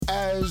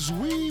As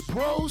we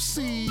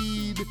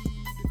proceed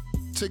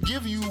to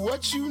give you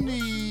what you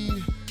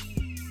need.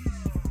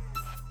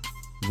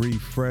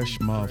 Refresh,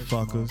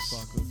 motherfuckers.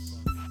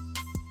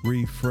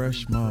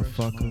 Refresh,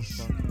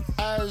 motherfuckers.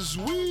 As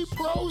we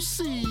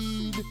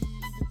proceed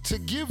to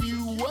give you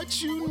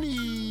what you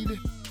need.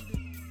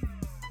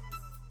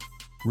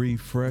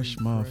 Refresh,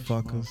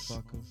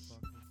 motherfuckers.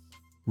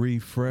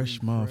 Refresh,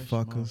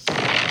 motherfuckers.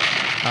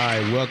 All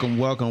right,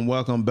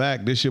 welcome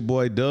back. This your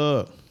boy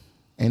Doug.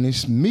 And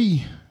it's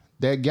me,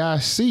 that guy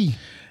C.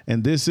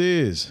 And this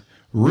is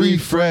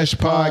Refresh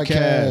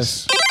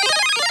Podcast.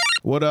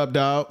 What up,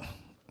 dog?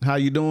 How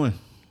you doing?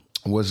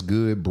 What's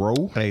good,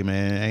 bro? Hey,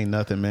 man, ain't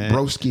nothing, man.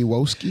 Broski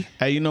woski.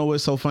 Hey, you know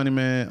what's so funny,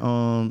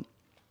 man?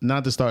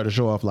 Not to start the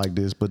show off like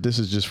this, but this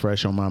is just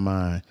fresh on my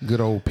mind.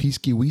 Good old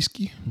Peasky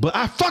Whiskey. But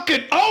I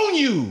fucking own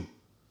you.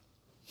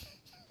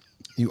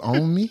 You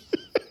own me?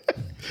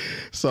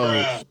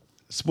 So,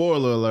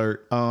 spoiler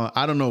alert.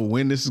 I don't know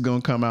when this is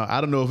going to come out.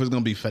 I don't know if it's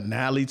going to be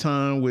finale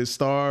time with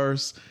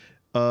Stars,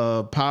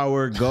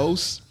 Power,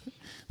 Ghost.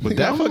 But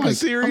that fucking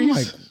series. I'm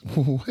like,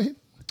 what?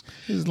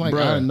 It's like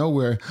out of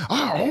nowhere.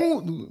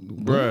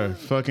 Bruh,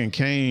 fucking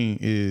Kane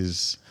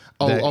is...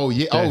 You didn't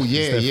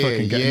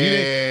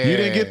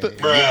get the...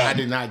 Yeah, I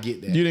did not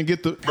get that. You didn't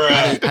get the...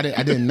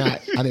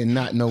 I did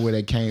not know where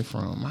that came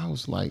from. I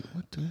was like,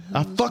 what the hell?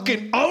 I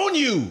fucking own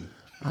you.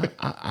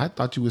 I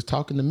thought you was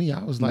talking to me.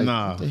 I was like,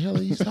 nah. What the hell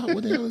is he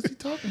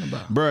talking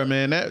about? Bruh,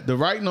 man, the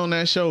writing on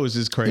that show is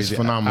just crazy. It's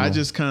phenomenal. I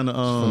just kind of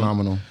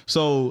phenomenal.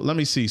 So let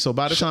me see. So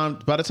by the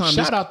time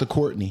shout out to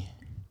Courtney.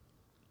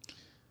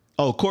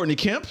 Oh, Courtney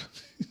Kemp.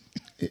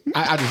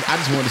 I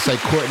just wanted to say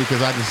Courtney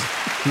because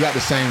you got the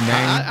same name.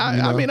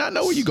 I mean, I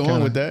know where you're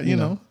going with that, you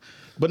know.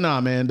 But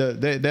nah, man,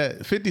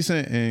 that 50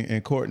 Cent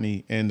and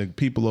Courtney and the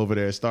people over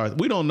there at Stars,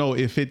 we don't know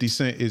if 50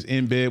 Cent is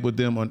in bed with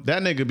them.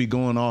 That nigga be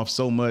going off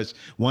so much.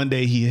 One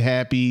day he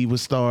happy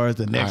with Stars,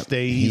 the next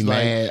day he's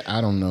like mad.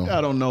 I don't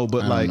know.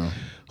 But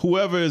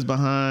whoever is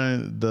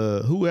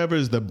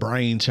the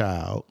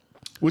brainchild.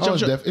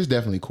 It's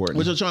definitely Courtney.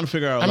 Which I'm trying to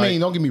figure out. I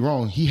mean, don't get me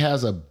wrong. He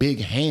has a big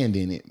hand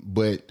in it,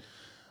 but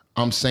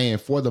I'm saying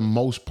for the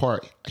most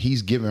part,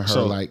 he's giving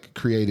her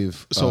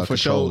creative. So for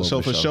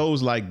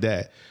shows like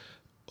that,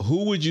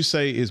 who would you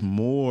say is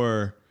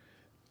more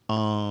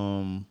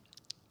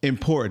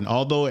important?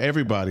 Although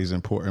everybody's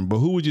important, but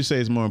who would you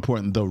say is more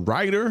important? The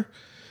writer,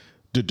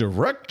 the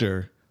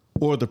director,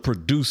 or the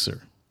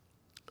producer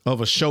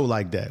of a show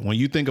like that? When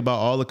you think about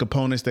all the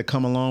components that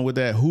come along with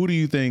that, who do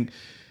you think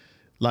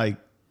like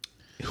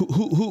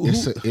who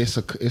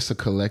It's a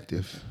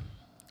collective.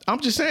 I'm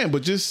just saying,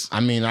 but just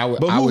I mean,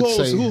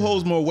 who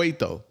holds more weight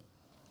though?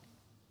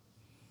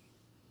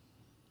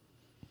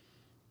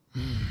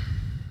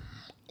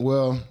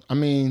 Well, I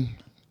mean,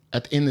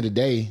 at the end of the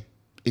day,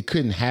 it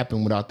couldn't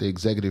happen without the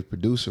executive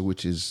producer,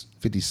 which is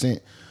 50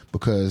 Cent,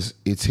 because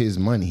it's his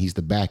money. He's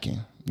the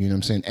backing. You know what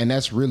I'm saying? And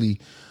that's really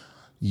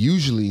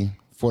usually,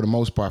 for the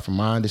most part, from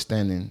my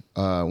understanding,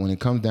 when it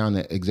comes down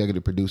to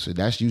executive producer,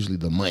 that's usually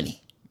the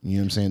money. You know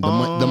what I'm saying?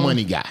 The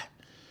money guy.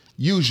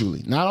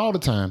 Usually. Not all the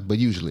time, but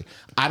usually.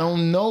 I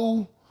don't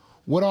know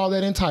what all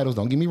that entitles.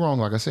 Don't get me wrong.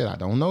 Like I said, I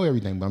don't know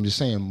everything, but I'm just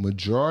saying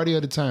majority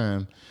of the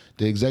time,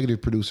 the executive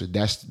producer,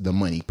 that's the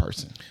money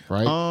person,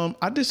 right?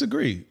 I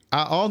disagree.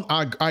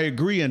 I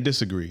agree and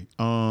disagree.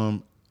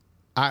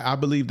 I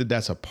believe that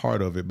that's a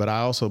part of it, but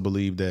I also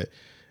believe that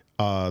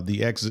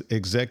the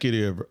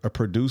executive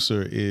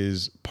producer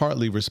is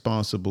partly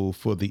responsible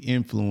for the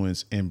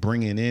influence and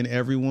bringing in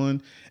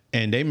everyone.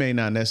 And they may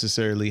not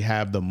necessarily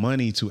have the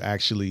money to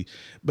actually,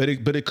 but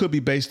it could be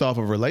based off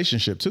of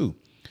relationship too.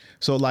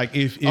 So like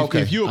if you're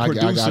a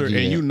producer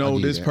and you know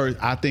this person,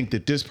 I think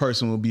that this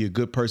person will be a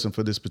good person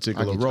for this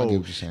particular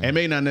role. It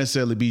may not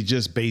necessarily be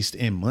just based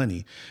in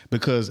money,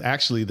 because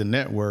actually the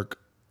network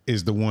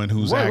is the one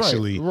who's right.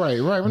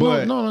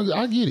 But, no,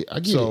 I get it.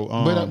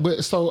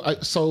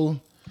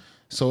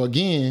 So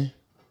again,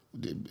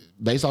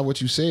 based off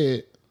what you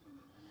said,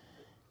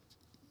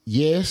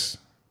 yes.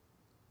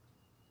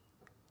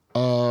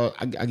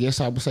 I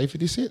guess I would say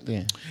 50 Cent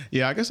then.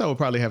 Yeah, I guess I would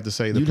probably have to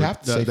say that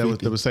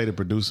would say the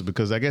producer,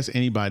 because I guess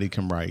anybody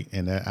can write,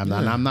 and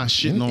I'm not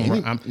shitting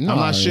on. I'm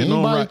not shitting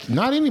on.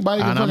 Not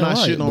anybody. And I'm not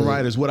shitting on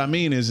writers. What I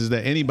mean is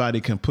that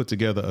anybody can put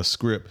together a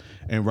script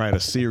and write a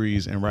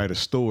series and write a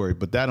story,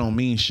 but that don't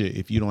mean shit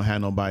if you don't have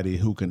nobody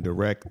who can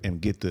direct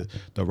and get the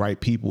right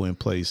people in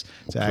place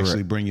to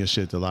actually bring your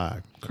shit to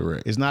life.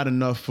 Correct. It's not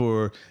enough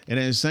and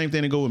it's the same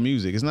thing to go with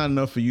music. It's not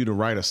enough for you to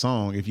write a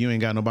song if you ain't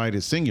got nobody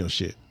to sing your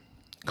shit.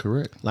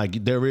 Correct.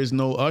 Like there is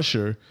no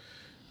Usher.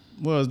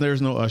 Well,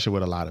 there's no Usher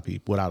without a lot of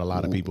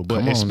people,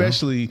 but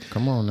especially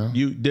come on now.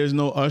 There's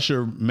no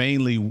Usher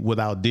mainly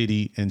without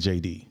Diddy and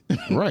JD.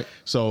 Right.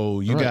 So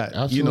you got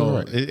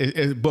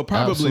right. but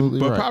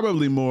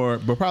probably more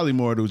to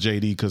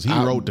JD because he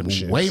wrote them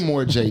shits. Way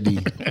more JD.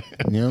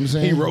 You know what I'm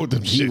saying? He wrote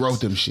them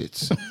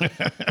shits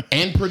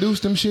and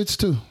produced them shits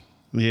too.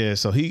 Yeah,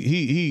 so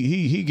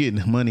he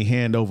getting money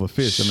hand over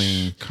fist. I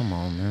mean, come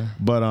on, man.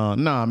 But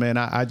nah, man.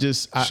 I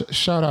just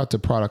shout out to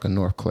Product of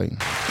North Clayton.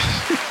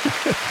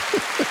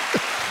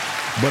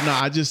 But no,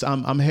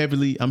 I'm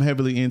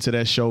heavily into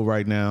that show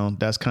right now.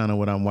 That's kind of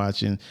what I'm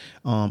watching.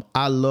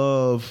 I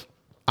love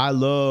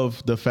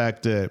the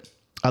fact that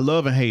I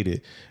love and hate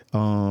it.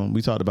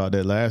 We talked about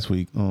that last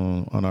week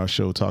on our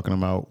show, talking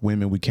about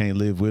women we can't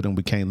live with and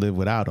we can't live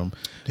without them.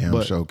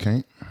 Damn show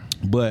can't.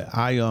 But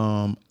I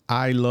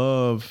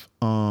love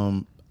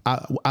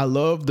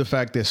the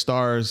fact that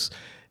Stars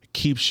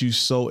keeps you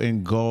so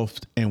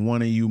engulfed and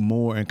wanting you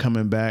more and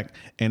coming back,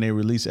 and they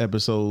release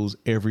episodes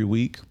every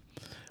week.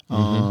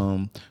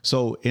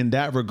 So in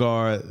that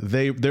regard,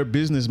 their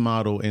business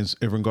model in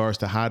regards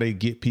to how they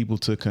get people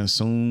to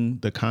consume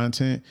the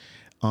content,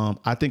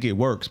 I think it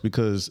works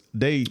because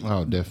they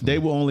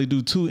will only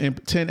do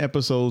 10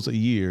 episodes a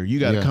year. You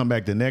got to come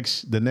back the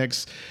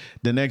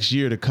next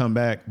year to come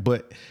back,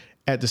 but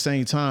at the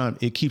same time,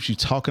 it keeps you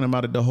talking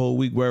about it the whole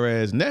week.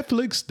 Whereas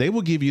Netflix, they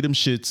will give you them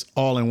shits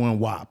all in one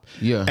whop.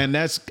 Yeah, and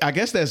I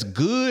guess that's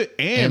good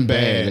and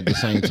bad at the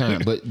same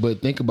time.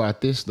 But think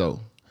about this though.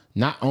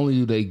 Not only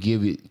do they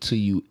give it to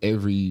you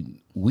every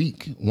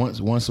week,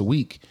 once a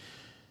week,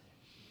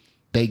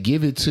 they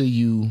give it to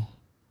you.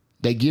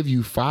 They give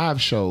you 5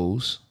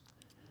 shows,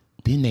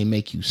 then they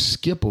make you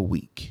skip a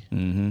week,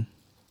 and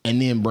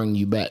then bring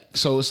you back.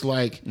 So it's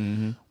like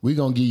we're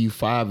gonna give you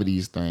 5 of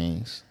these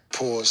things.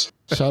 Pause.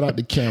 Shout out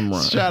to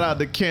Cameron. Shout out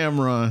to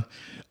Cameron.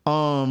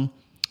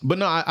 But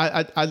no,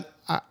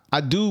 I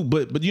do,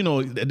 but you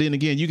know, then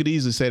again, you could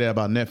easily say that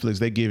about Netflix.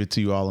 They give it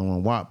to you all in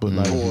one whop. But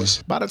like,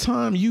 by the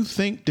time you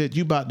think that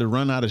you about to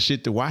run out of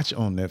shit to watch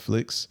on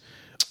Netflix,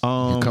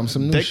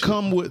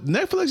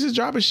 Netflix is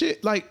dropping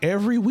shit like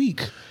every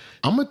week.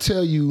 I'm gonna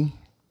tell you,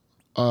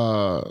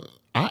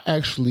 I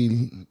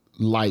actually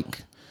like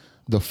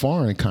the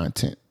foreign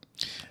content.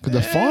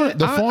 The foreign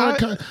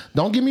content.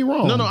 Don't get me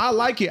wrong. No, I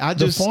like it. I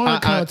just foreign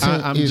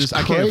content is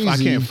crazy. I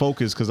can't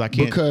focus because I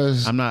can't.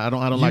 Because I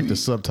don't like the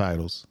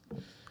subtitles.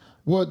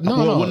 Well,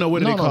 what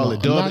do they call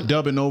it?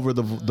 Dubbing over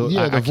the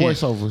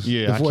voiceovers.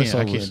 Yeah,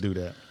 I can't do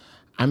that.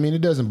 I mean,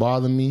 it doesn't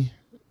bother me.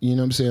 You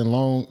know what I'm saying?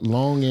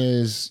 Long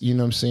as, you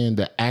know what I'm saying,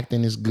 the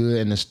acting is good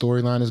and the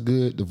storyline is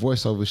good, the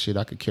voiceover shit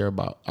I could care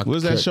about.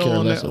 What's that show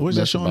on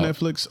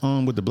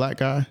Netflix with the black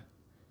guy?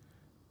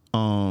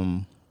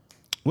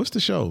 What's the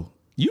show?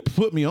 You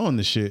put me on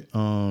the shit.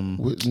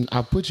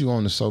 I put you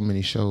on to so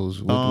many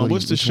shows.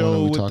 What's the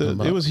show with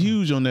it was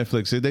huge on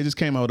Netflix. They just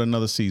came out with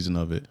another season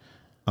of it.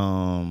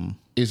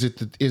 Is it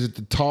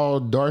the tall,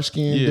 dark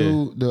skinned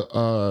dude,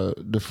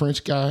 the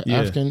French guy,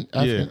 African?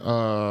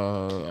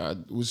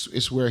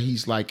 It's where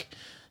he's like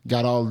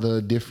got all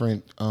the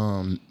different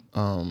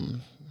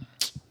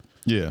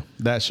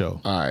that show.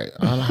 All right,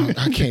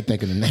 I can't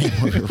think of the name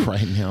of it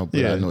right now, but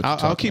I know what you're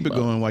talking I'll keep about.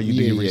 it going while you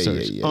do your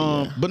research.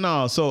 But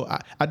no, so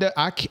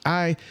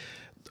I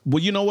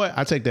well, you know what?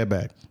 I take that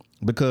back.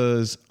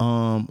 Because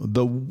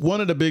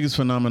one of the biggest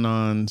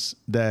phenomenons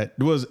that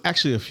there was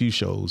actually a few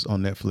shows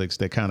on Netflix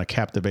that kind of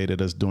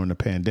captivated us during the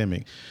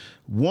pandemic.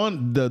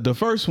 The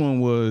first one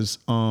was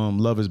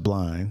Love Is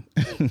Blind.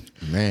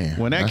 Man,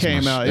 when that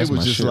came out, it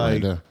was just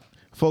like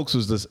folks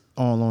was just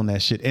all on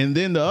that shit. And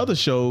then the other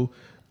show,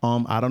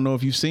 I don't know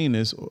if you've seen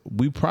this.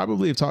 We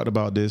probably have talked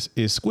about this.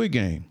 Is Squid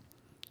Game.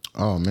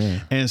 Oh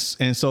man, and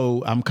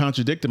so I'm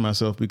contradicting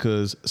myself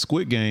because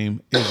Squid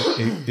Game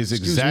is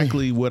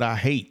exactly what I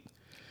hate.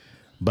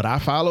 But I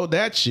followed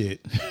that shit.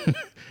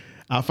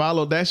 I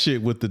followed that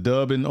shit with the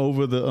dubbing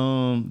over the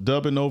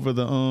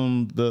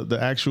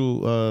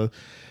actual.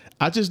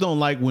 I just don't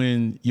like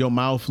when your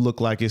mouth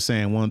look like it's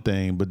saying one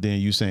thing, but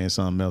then you saying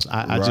something else.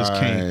 I just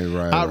can't.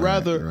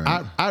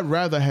 I'd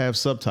rather have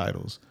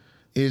subtitles.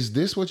 Is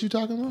this what you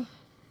talking about?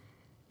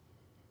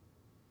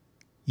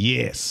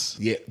 Yes.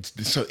 Yeah.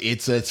 So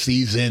it's a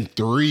season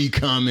 3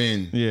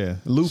 coming. Yeah.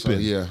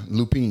 Lupin. So,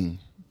 Lupin.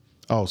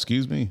 Oh,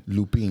 excuse me.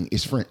 Lupin.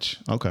 It's French.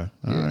 Okay.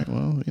 All right.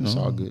 Well, you know, it's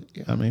all good.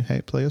 Yeah. I mean,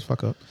 hey, players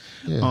fuck up.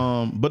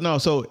 Yeah. But no,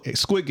 so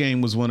Squid Game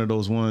was one of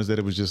those ones that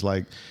it was just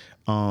like,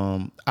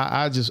 I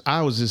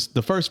was just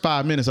the first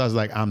 5 minutes I was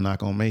like, I'm not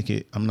gonna make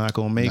it. I'm not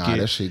gonna make it.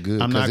 That shit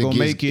good. I'm not gonna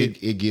make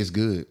it. It gets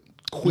good.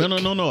 Quick.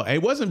 No.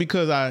 It wasn't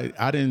because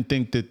I didn't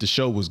think that the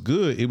show was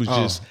good. It was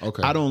just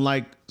I don't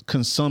like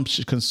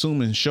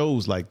consuming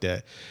shows like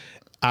that.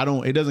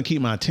 It doesn't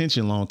keep my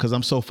attention long because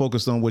I'm so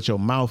focused on what your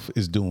mouth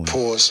is doing.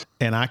 Pause.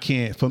 And I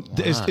can't,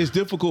 it's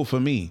difficult for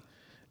me.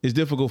 It's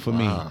difficult for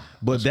me.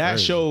 But that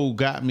crazy. Show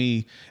got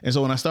me. And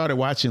so when I started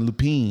watching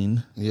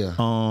Lupin,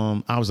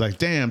 I was like,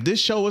 damn, this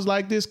show is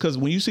like this. Because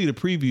when you see the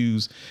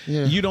previews,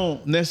 you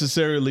don't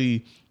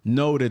necessarily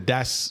know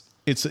that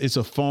it's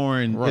a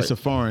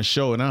foreign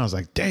show. And I was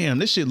like, damn,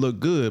 this shit look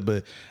good.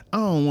 But I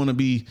don't want to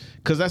be,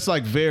 because that's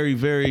like very,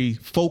 very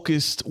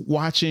focused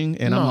watching.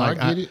 And I'm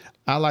like,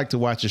 I like to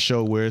watch a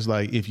show where it's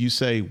like, if you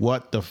say,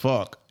 what the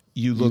fuck,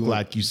 you look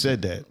like you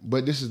said that.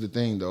 But this is the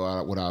thing,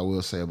 though, what I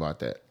will say about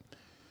that.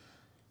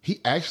 He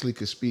actually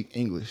could speak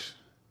English.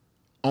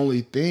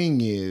 Only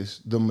thing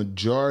is, the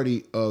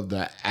majority of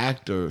the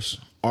actors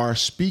are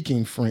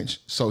speaking French,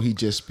 so he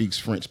just speaks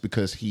French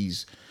because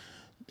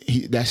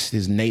that's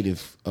his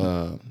native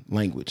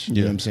language. You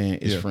know what I'm saying?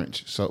 It's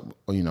French. So,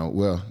 I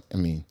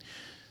mean,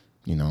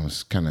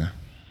 it's kind of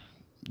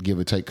give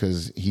or take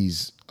because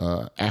he's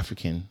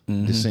African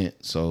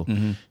descent. So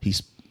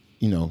he's,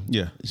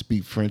 he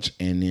speak French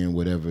and then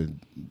whatever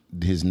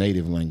his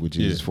native language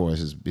is as far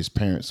as his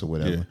parents or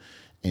whatever. Yeah.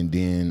 And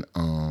then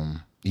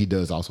he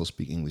does also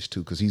speak English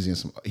too because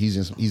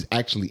he's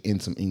actually in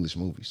some English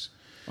movies.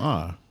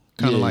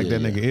 Kind of like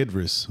that nigga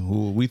Idris,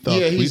 who we thought.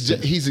 Yeah,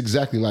 he's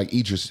exactly like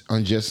Idris.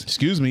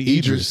 Excuse me,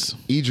 Idris.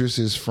 Idris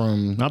is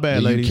from not bad,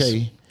 the ladies.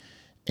 UK,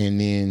 and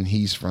then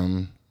he's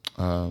from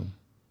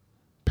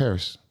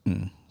Paris.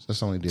 So that's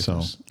the only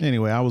difference. So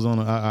anyway, I was on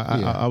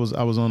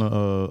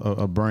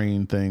a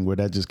brain thing where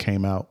that just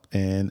came out,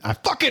 and I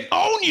fucking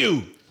own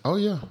you. Oh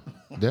yeah,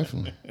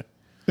 definitely.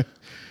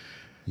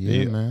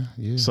 Yeah, man.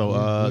 Yeah. So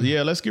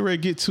let's get ready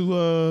to get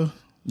to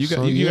you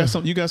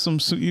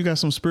got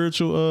some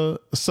spiritual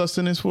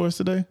sustenance for us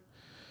today?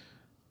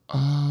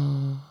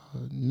 No.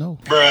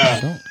 Bruh. I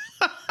don't.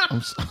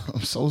 I'm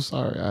so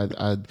sorry.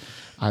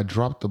 I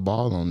dropped the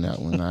ball on that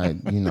one. I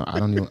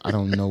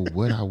don't know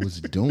what I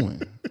was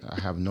doing. I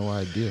have no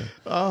idea.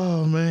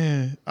 Oh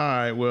man. All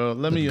right. Well,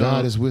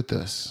 God is with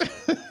us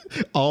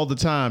all the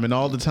time, and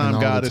all the time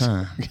God is.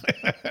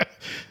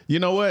 You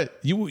know what?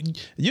 You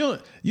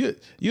don't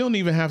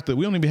even have to.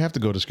 We don't even have to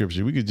go to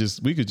scripture. We could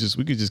just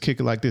kick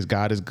it like this.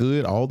 God is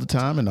good all the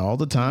time, and all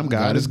the time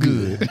God is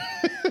good.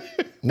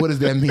 What does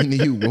that mean to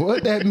you?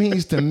 What that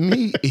means to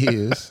me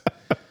is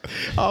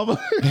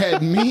that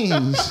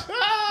means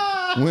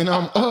when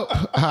I'm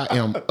up, I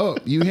am up.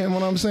 You hear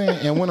what I'm saying?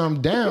 And when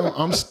I'm down,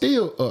 I'm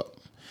still up.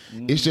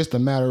 It's just a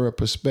matter of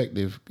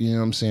perspective. You know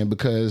what I'm saying?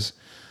 Because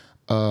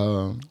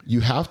you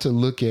have to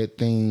look at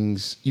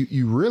things.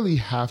 You really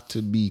have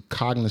to be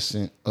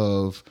cognizant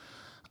of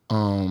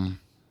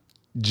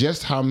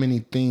just how many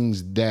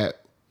things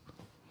that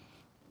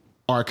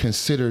are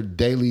considered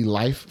daily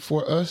life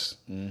for us.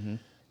 Mm-hmm.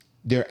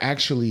 They're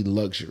actually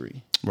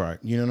luxury. Right.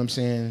 You know what I'm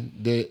saying?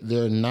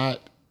 They're not.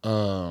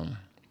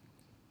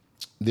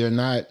 They're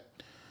not.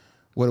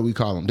 What do we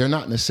call them? They're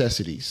not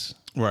necessities.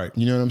 Right.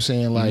 You know what I'm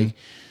saying? Like,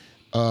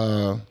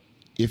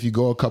 if you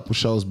go a couple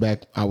shows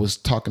back, I was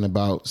talking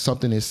about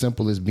something as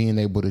simple as being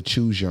able to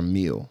choose your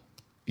meal.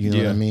 You know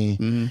what I mean?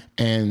 Mm-hmm.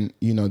 And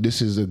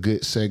this is a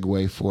good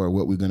segue for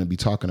what we're going to be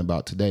talking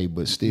about today.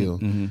 But still,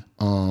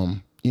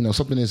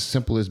 something as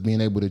simple as being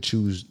able to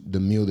choose the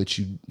meal that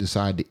you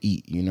decide to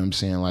eat. You know what I'm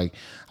saying? Like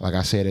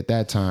I said at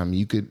that time,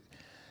 you could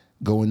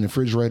go in the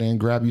refrigerator and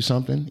grab you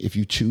something if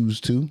you choose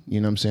to.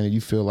 You know what I'm saying? If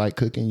you feel like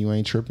cooking, you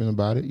ain't tripping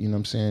about it. You know what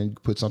I'm saying? You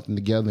put something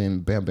together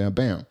and bam, bam,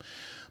 bam.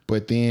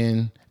 But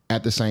then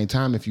at the same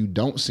time, if you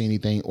don't see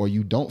anything or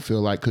you don't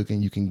feel like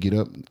cooking, you can get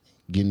up,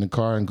 get in the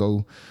car and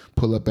go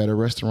pull up at a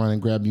restaurant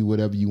and grab you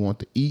whatever you want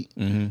to eat.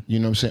 Mm-hmm. You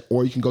know what I'm saying?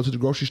 Or you can go to the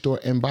grocery store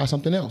and buy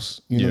something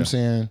else. You know what I'm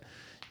saying?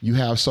 You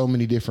have so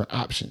many different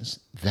options.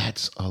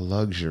 That's a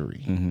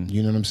luxury. Mm-hmm.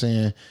 You know what I'm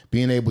saying?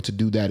 Being able to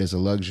do that is a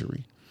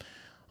luxury.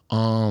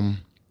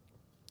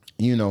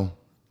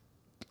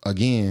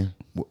 Again,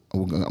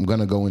 I'm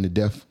gonna go into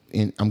depth.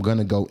 I'm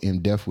gonna go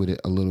in depth with it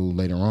a little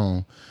later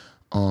on.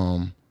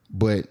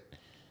 But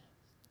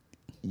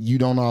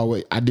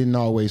I didn't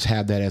always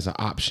have that as an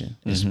option,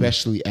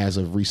 especially as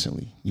of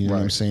recently. You know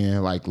what I'm saying?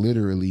 Like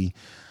literally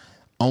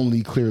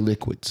only clear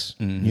liquids.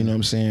 Mm-hmm. You know what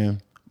I'm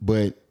saying?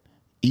 But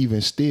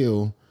even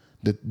still,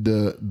 what's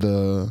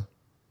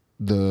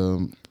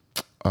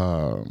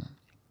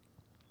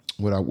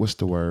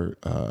the word?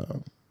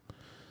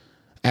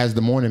 As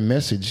the morning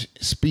message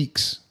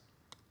speaks,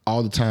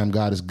 all the time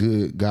God is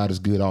good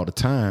all the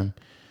time.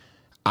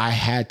 I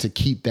had to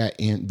keep that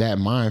in that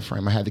mind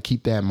frame. I had to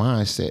keep that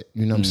mindset.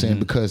 You know what I'm saying?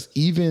 Because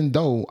even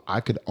though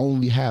I could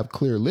only have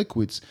clear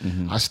liquids,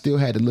 I still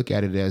had to look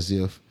at it as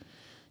if,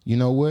 you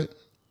know what?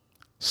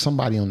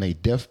 Somebody on their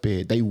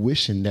deathbed, they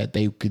wishing that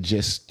they could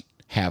just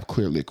have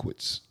clear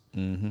liquids.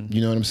 Mm-hmm.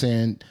 You know what I'm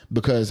saying?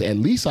 Because at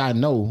least I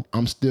know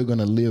I'm still going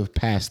to live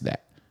past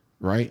that.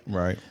 Right?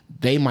 Right.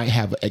 They might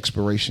have an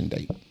expiration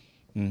date.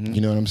 Mm-hmm.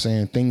 You know what I'm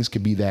saying? Things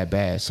could be that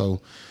bad.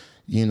 So,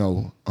 we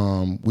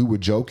were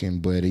joking,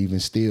 but even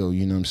still,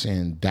 you know what I'm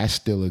saying? That's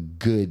still a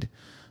good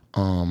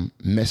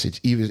message.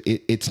 Even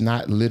it's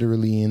not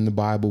literally in the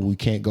Bible. We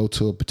can't go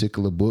to a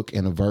particular book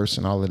and a verse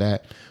and all of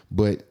that,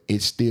 but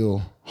it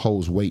still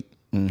holds weight.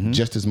 Mm-hmm.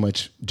 Just as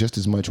much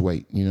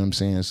weight. You know what I'm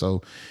saying?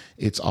 So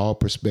it's all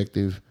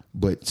perspective,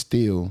 but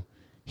still,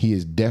 he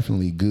is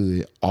definitely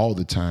good all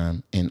the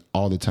time, and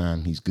all the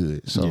time he's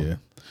good. So, yeah.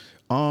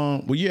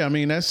 I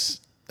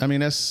mean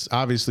that's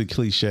obviously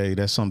cliche.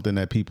 That's something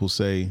that people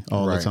say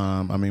all the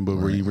time. I mean, but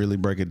where you really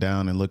break it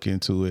down and look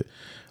into it,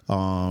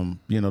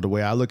 the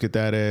way I look at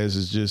that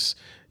is just,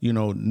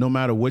 no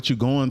matter what you're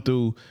going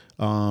through,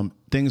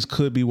 things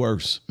could be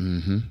worse.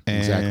 Mm-hmm.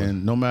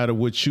 And no matter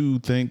what you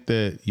think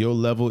that your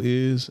level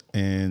is,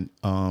 and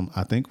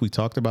I think we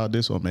talked about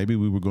this, or maybe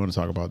we were going to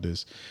talk about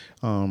this.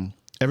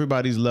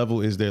 Everybody's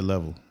level is their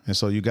level. And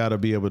so you got to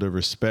be able to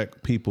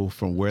respect people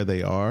from where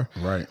they are,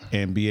 right,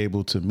 and be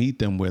able to meet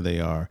them where they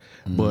are.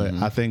 Mm-hmm. But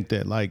I think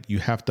that you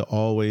have to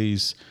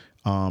always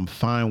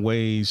find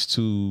ways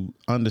to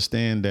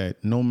understand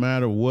that no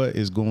matter what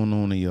is going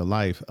on in your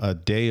life, a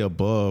day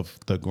above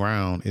the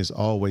ground is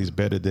always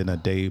better than a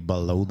day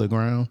below the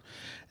ground.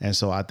 And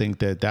so I think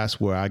that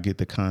that's where I get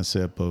the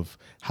concept of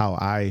how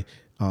I,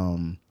 how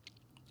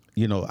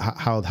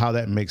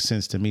that makes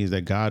sense to me, is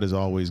that God is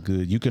always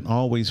good. You can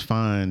always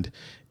find,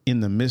 in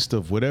the midst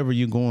of whatever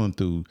you're going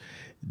through,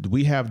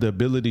 we have the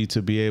ability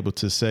to be able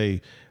to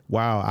say,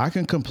 wow, I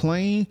can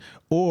complain,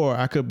 or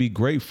I could be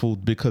grateful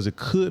because it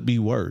could be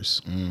worse.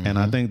 Mm-hmm. And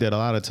I think that a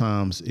lot of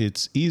times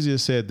it's easier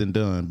said than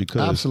done,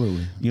 because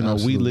Absolutely.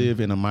 We live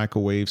in a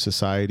microwave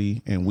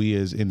society, and we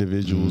as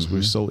individuals,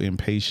 we're so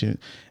impatient,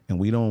 and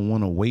we don't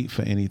want to wait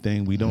for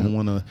anything. We don't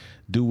want to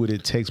do what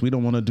it takes. We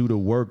don't want to do the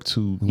work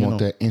to want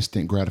that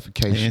instant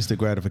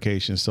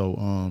gratification.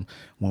 So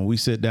when we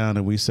sit down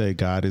and we say,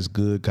 God is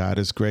good, God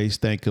is grace,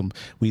 thank him.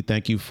 We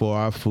thank you for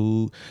our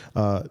food,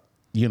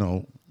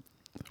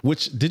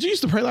 which, did you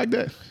used to pray like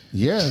that?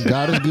 Yeah,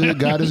 God is good,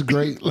 God is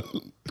great. God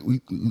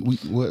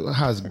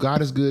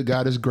is good,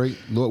 God is great.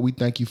 Lord, we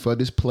thank you for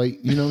this plate.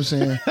 You know what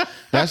I'm saying?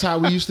 That's how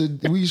we used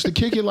to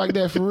kick it like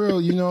that, for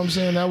real. You know what I'm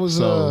saying? That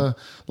was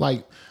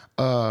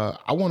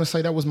I want to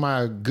say that was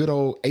my good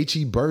old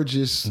H.E.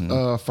 Burgess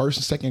first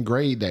and second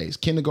grade days,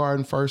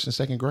 kindergarten, first and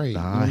second grade.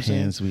 By his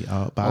hands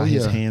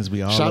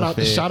we all shout out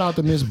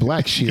to Miss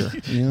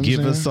Blackshear. You know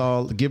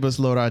give us,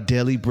 Lord, our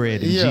daily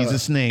bread in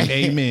Jesus' name.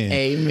 Amen.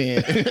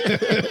 Amen.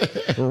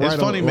 It's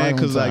funny, man,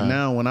 because like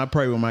now when I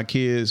pray with my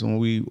kids, when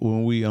we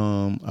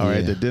are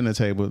at the dinner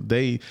table,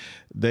 they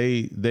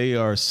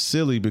are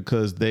silly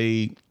because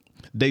they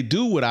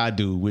do what I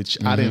do, which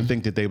I didn't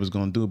think that they was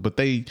going to do, but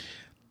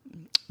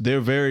they're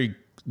very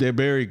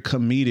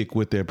comedic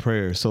with their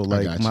prayers. So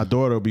like my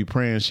daughter will be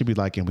praying, she'll be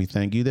like, and we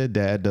thank you that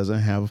dad doesn't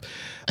have,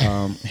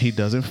 he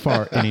doesn't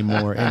fart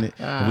anymore. And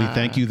we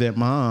thank you that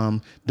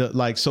mom,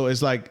 so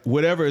it's like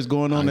whatever is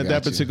going on at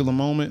that particular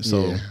moment.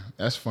 So yeah,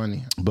 that's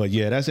funny. But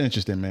yeah, that's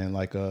interesting, man.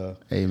 Like,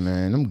 hey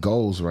man, them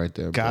goals right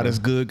there, God is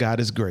good. God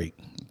is great.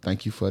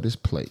 Thank you for this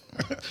plate.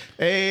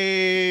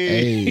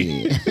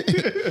 Hey.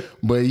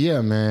 But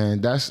yeah,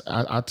 man,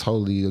 I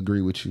totally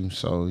agree with you.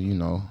 So,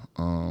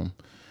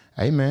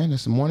 hey man,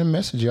 it's the morning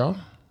message, y'all.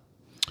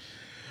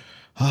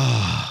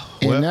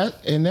 And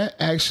that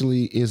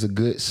actually is a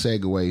good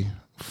segue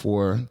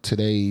for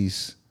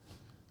today's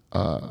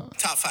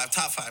top five.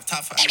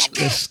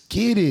 Let's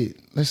get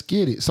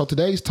it. So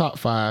today's top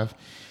 5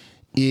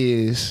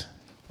 is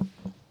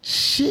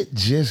shit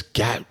just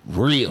got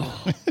real.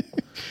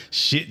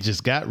 Shit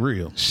just got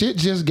real. Shit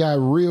just got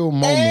real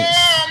moments.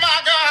 Oh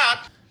my God.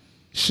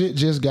 Shit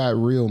just got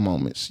real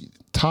moments.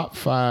 Top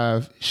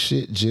 5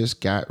 shit just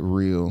got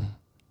real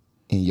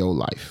in your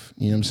life.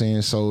 You know what I'm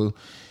saying? So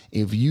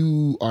if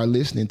you are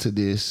listening to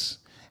this,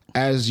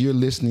 as you're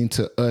listening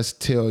to us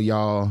tell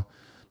y'all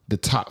the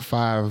top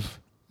 5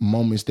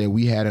 moments that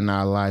we had in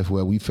our life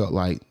where we felt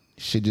like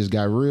shit just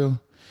got real,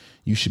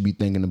 you should be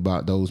thinking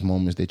about those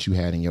moments that you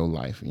had in your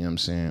life. You know what I'm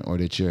saying? Or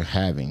that you're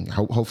having.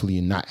 Hopefully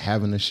you're not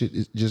having a shit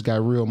it just got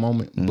real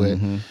moment. But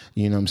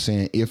you know what I'm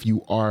saying? If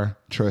you are,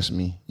 trust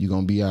me, you're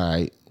going to be all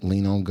right.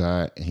 Lean on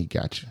God and he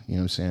got you. You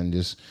know what I'm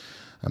saying?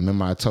 I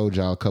remember I told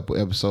y'all a couple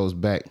episodes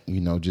back,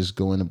 just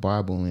go in the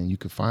Bible and you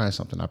can find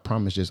something. I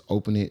promise, just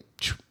open it.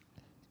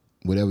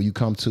 Whatever you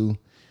come to,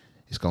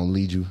 it's going to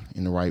lead you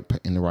in the right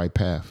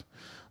path.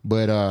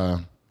 But you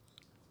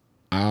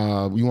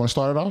want to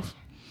start it off?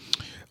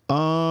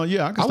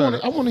 Yeah, I can start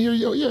it. I want to hear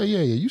your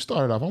you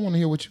start it off. I want to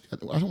hear what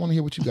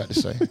you got to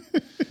say.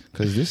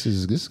 Cuz this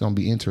is going to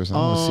be interesting. I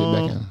want to sit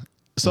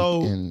back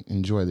and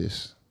enjoy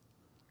this.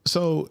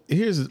 So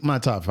here's my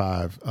top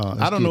 5.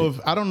 I don't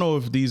know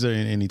if these are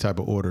in any type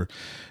of order.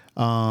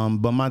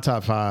 But my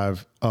top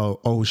 5,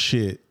 oh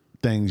shit,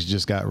 things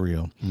just got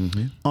real.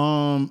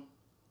 Mm-hmm.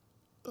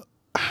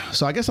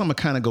 So I guess I'm gonna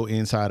kind of go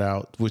inside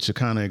out, which will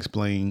kind of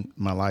explain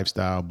my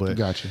lifestyle. But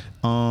gotcha.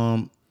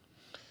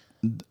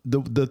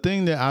 The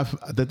thing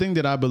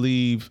that I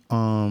believe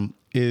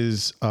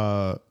is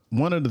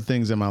one of the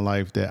things in my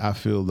life that I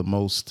feel the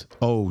most,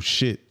 oh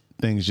shit,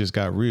 things just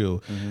got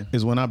real,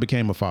 is when I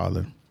became a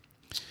father.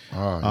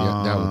 Oh,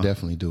 yeah, that would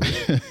definitely do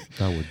it.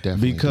 That would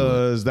definitely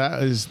because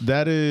that is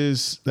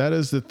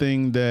the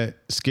thing that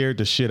scared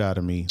the shit out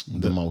of me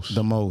the most.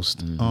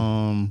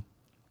 Mm-hmm.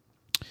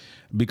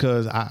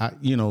 Because I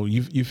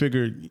you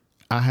figure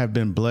I have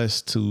been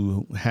blessed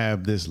to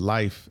have this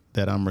life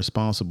that I'm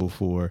responsible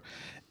for,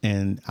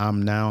 and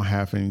I'm now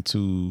having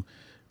to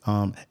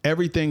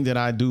everything that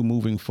I do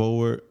moving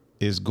forward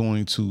is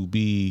going to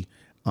be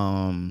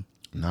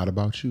not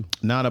about you,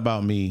 not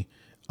about me,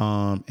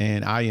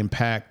 and I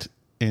impact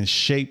and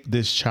shape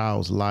this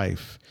child's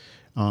life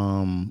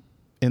in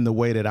the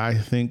way that I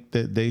think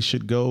that they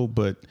should go.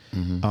 But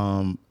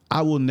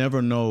I will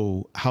never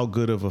know how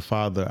good of a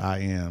father I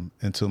am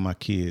until my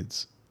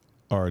kids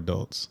are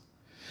adults,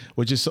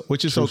 which is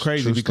so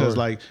crazy because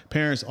like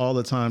parents all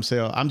the time say,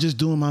 oh, I'm just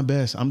doing my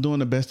best. I'm doing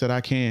the best that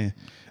I can.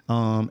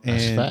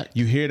 And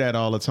you hear that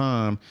all the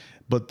time.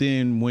 But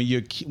then when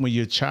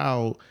your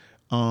child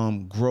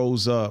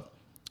grows up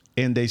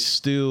and they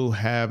still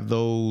have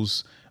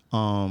those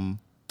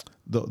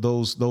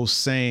those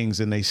sayings,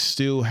 and they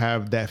still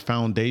have that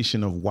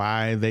foundation of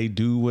why they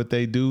do what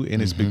they do.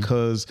 And it's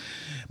because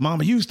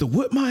mama used to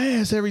whip my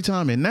ass every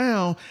time. And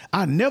now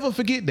I never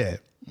forget that.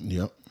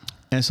 Yep.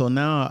 And so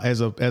now as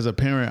a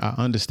parent, I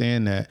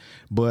understand that,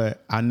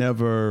 but I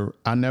never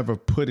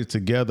put it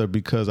together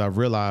because I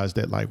realized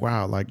that like,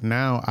 wow, like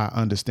now I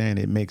understand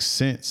it makes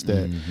sense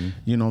that,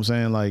 you know what I'm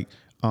saying? Like,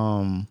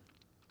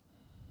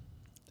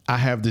 I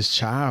have this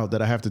child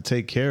that I have to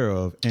take care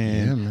of,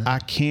 and I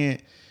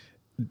can't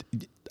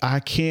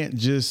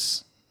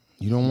just,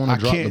 you don't want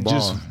to drop the ball.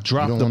 Just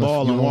drop the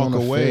ball and walk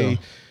away.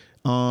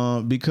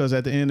 Because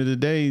at the end of the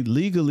day,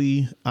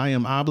 legally, I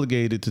am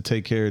obligated to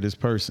take care of this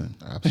person.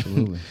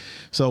 Absolutely.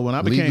 So when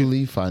I became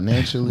legally,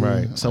 financially,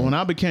 right. So when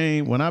I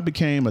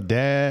became a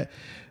dad,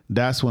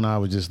 that's when I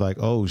was just like,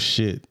 oh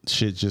shit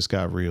just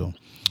got real.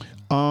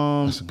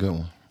 That's a good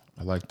one.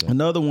 I like that.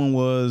 Another one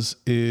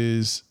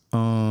is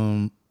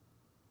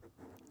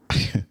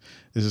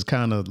this is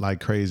kind of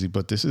like crazy,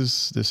 but this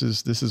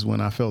is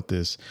when I felt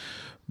this.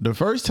 The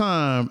first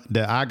time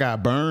that I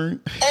got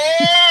burned.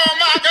 Oh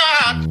my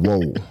God.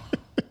 Whoa.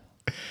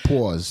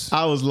 Pause.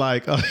 I was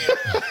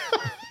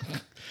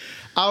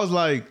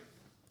like,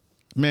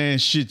 man,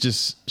 shit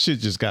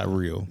just got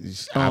real.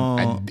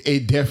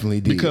 It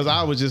definitely did. Because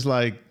I was just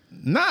like,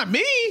 not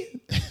me.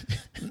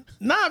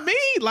 Not me.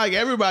 Like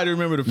everybody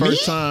remember the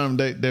first time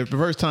that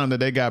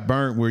they got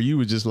burnt, where you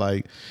were just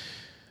like,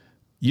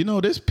 you know,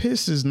 this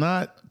piss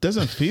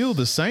doesn't feel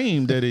the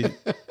same that it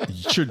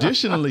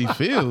traditionally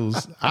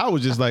feels. I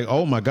was just like,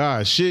 oh my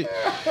God, shit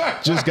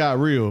just got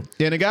real.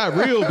 And it got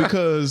real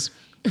because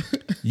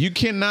you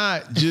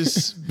cannot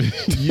just,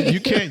 you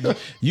can't.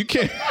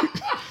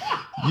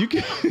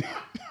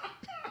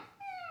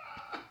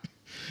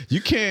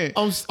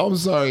 I'm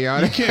sorry,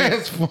 y'all. You can't.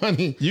 That's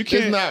funny. You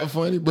can't. It's not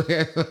funny, but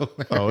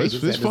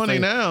it's funny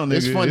now, nigga.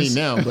 It's funny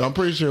now, but I'm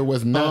pretty sure it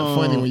was not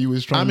funny when you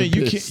was trying. I mean,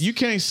 to piss. you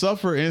can't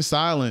suffer in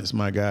silence,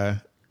 my guy,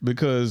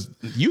 because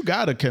you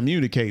got to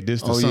communicate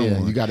this to someone.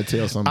 Yeah, you got to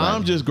tell somebody.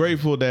 I'm just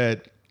grateful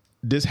that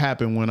this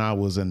happened when I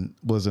was an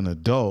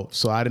adult,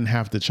 so I didn't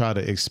have to try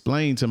to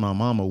explain to my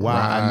mama why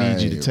I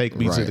need you to take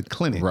me to the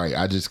clinic. Right,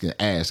 I just can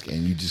ask, and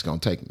you just gonna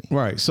take me.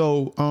 Right.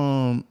 So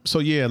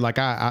yeah, like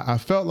I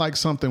felt like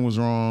something was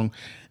wrong,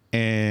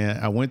 and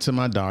I went to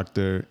my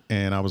doctor,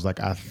 and I was like,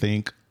 I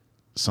think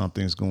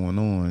something's going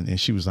on, and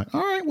she was like,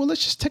 all right, well,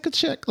 let's just take a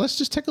check. Let's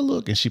just take a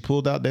look. And she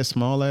pulled out that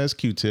small ass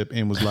Q-tip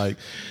and was like,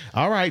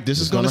 all right, this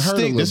is gonna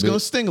sting. This is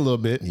gonna sting a little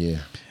bit. Yeah.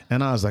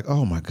 And I was like,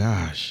 oh my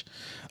gosh.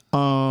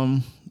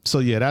 So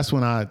yeah, that's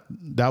when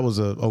that was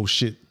oh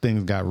shit,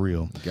 things got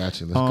real.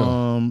 Gotcha. Let's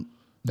go.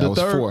 That was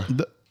four.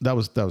 That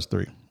was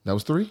three. That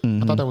was three?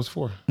 I thought that was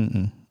four.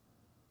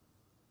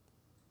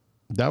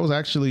 That was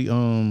actually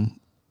you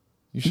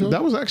sure?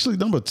 That was actually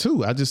number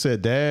 2. I just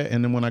said dad,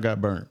 and then when I got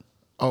burnt.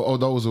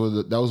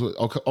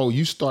 Okay. Oh,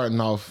 you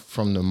starting off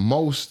from the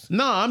most.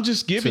 No, I'm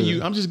just giving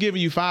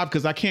you 5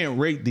 because I can't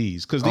rate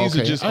these because these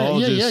are just all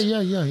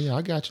Yeah.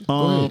 I got you.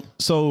 Go ahead.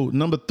 So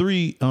number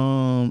 3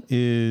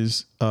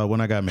 is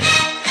when I got married.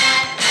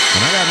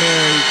 When I got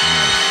married,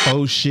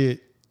 oh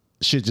shit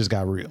just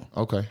got real.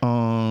 Okay.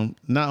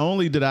 Not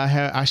only did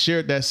I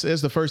shared that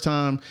as the first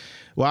time.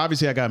 Well,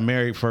 obviously I got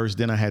married first,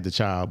 then I had the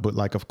child. But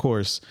like, of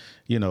course,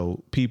 you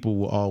know, people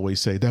will always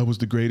say that was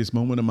the greatest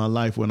moment of my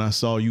life when I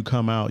saw you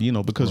come out, you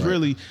know, because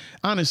really,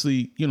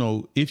 honestly, you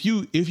know, if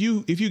you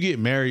get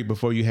married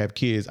before you have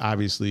kids,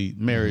 obviously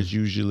marriage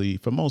usually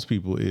for most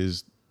people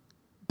is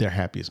their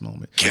happiest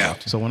moment. Yeah.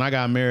 So when I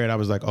got married, I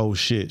was like, oh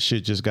shit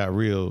just got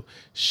real.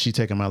 She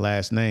taking my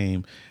last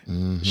name.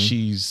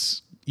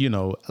 She's, you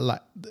know,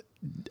 like,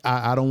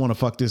 I don't want to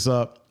fuck this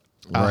up.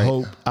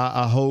 Right.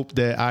 I hope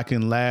that I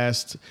can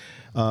last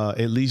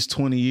at least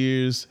 20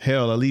 years,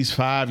 hell, at least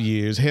 5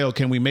 years. Hell,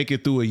 can we make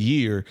it through a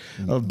year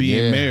of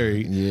being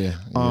married? Yeah.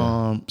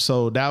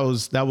 So that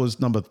was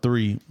number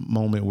 3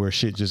 moment where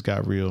shit just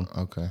got real.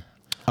 Okay.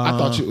 I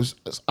thought you was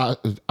I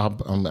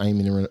ain't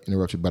mean to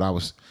interrupt you, but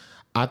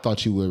I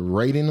thought you were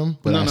rating them,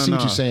 but I see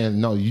what you're saying.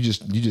 No, you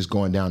just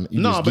going down.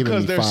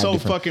 Because they're so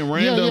fucking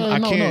random. I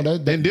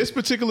can't. In this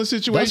particular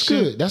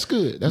situation, that's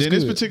good. In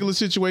this particular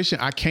situation,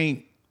 I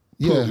can't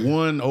put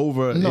one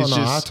over. No,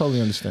 I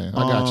totally understand.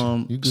 I got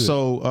you. You good.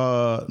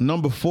 So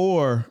number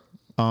 4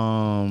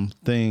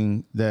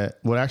 thing that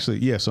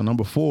so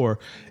number 4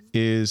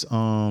 is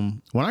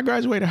when I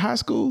graduated high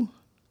school.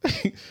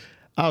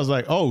 I was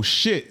like, oh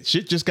shit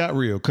just got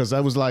real. Cause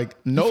I was like,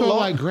 no, you felt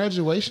like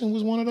graduation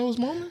was one of those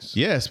moments?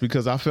 Yes,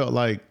 because I felt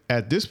like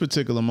at this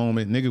particular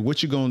moment, nigga,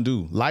 what you gonna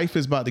do? Life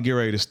is about to get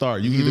ready to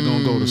start. You either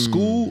gonna go to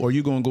school or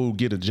you gonna go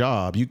get a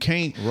job. You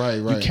can't,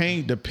 you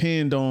can't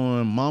depend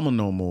on mama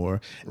no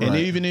more. And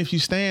even if you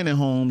staying at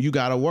home, you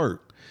gotta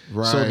work.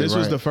 So this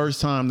was the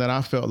first time that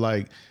I felt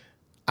like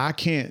I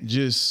can't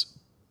just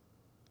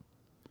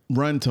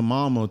run to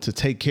mama to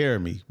take care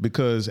of me,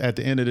 because at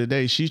the end of the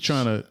day, she's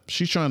trying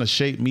to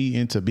shape me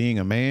into being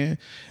a man.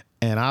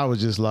 And I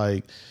was just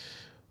like,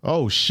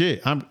 oh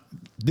shit,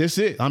 this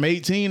it. I'm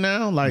 18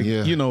 now. Like,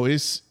 you know,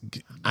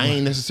 I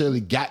ain't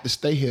necessarily got to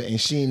stay here, and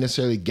she ain't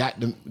necessarily got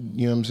to,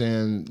 you know what I'm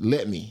saying,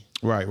 let me.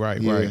 Right.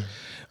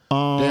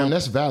 Damn,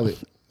 that's valid.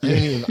 I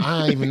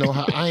ain't even know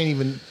how.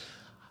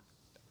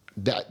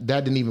 That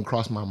didn't even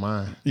cross my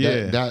mind.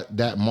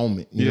 That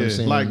moment. You know what I'm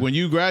saying? Like when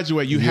you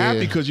graduate, you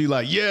happy because you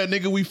like, yeah,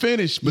 nigga, we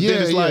finished. But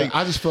then it's like,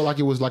 I just felt like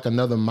it was like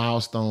another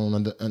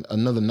milestone,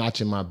 another notch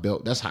in my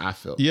belt. That's how I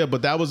felt. Yeah,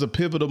 but that was a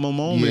pivotal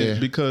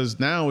moment because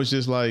now it's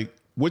just like,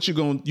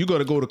 you got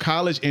to go to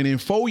college, and in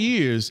 4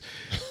 years,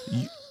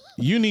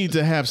 you need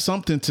to have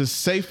something to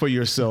say for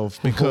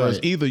yourself because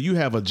either you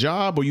have a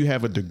job or you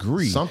have a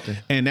degree. Something.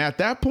 And at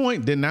that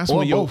point, then that's or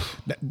when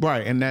both.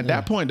 Right. And at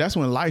that point, that's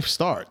when life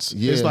starts.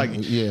 Yeah, it's like,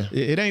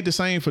 it ain't the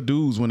same for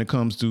dudes when it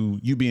comes to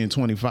you being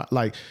 25.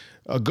 Like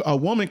a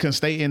woman can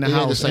stay in the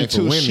house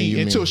until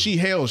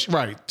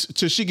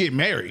she get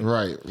married.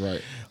 Right.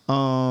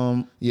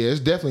 It's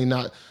definitely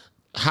not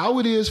how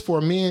it is for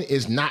men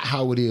is not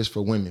how it is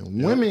for women.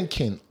 Yep. Women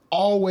can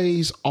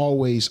always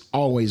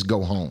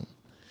go home.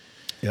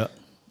 Yep.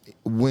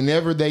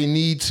 Whenever they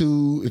need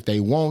to, if they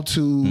want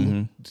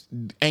to,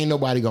 ain't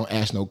nobody gonna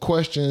ask no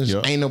questions.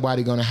 Yep. Ain't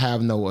nobody gonna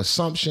have no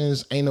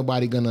assumptions. Ain't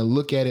nobody gonna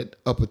look at it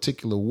a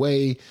particular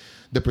way.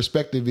 The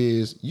perspective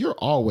is you're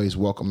always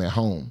welcome at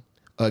home.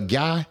 A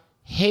guy,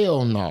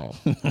 hell no.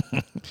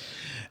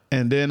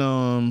 And then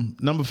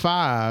number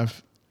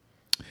 5,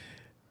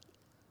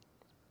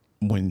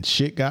 when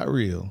shit got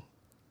real,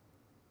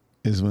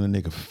 is when a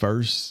nigga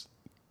first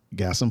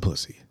got some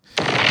pussy.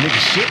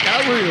 Nigga, shit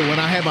got real when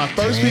I had my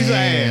first piece of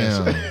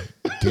ass.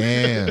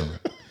 Damn.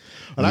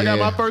 When I got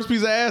my first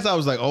piece of ass, I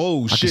was like,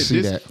 "Oh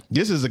shit,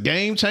 this is a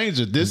game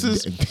changer. This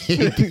is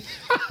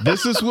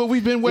this is what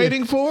we've been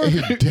waiting for.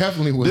 It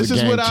definitely was. This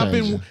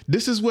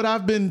is what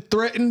I've been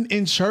threatened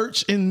in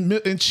church, in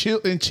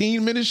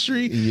teen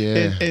ministry,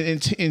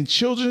 and in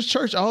children's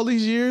church all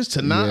these years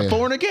to not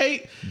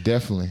fornicate.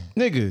 Definitely,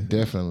 nigga.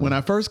 Definitely. When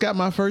I first got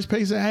my first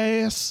piece of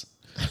ass,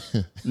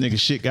 nigga,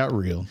 shit got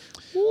real.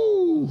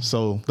 Woo.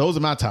 So those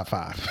are my top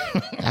 5.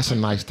 That's a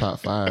nice top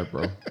 5,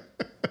 bro.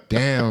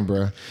 Damn,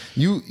 bro.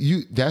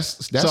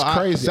 That's so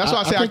crazy. That's why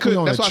I say I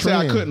couldn't. That's why I say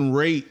I couldn't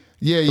rate.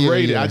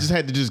 Rate it. I just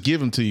had to just give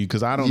them to you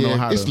because I don't know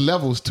how. It's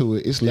levels to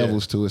it. It's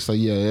levels to it. So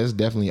it's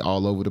definitely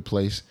all over the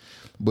place.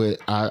 But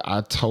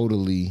I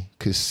totally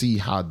could see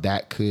how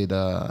that could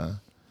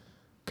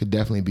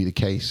definitely be the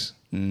case.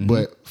 Mm-hmm.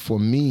 But for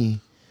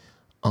me,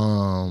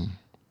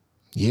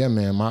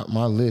 man,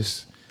 my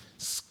list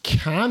is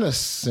kind of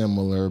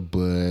similar,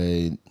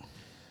 but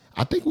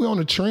I think we're on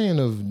a trend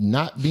of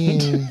not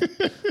being,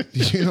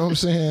 you know what I'm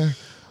saying?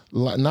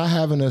 Not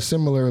having a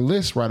similar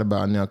list right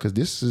about now, because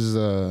this is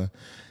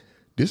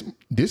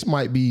this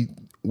might be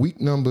week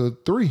number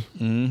 3.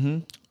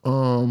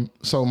 Mm-hmm.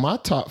 So my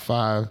top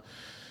 5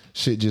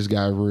 shit just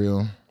got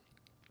real.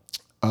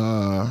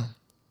 I'm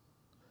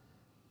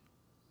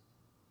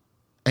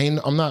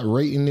not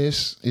rating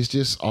this. It's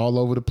just all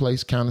over the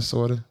place, kind of,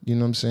 sort of. You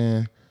know what I'm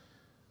saying?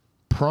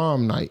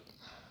 Prom night.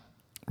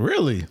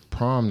 Really?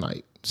 Prom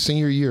night.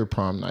 Senior year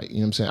prom night. You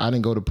know what I'm saying? I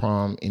didn't go to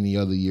prom any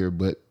other year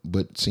but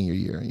senior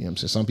year. You know what I'm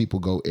saying? Some people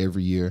go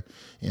every year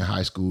in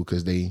high school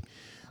because they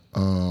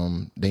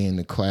in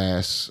the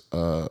class,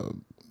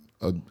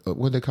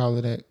 what they call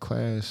it at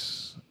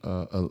class,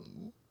 the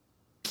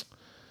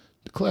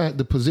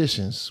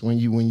positions when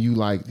you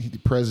like the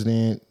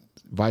president,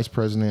 vice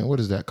president,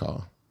 what is that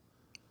called?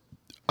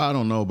 I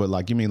don't know, but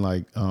like, you mean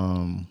like,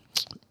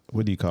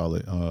 what do you call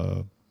it?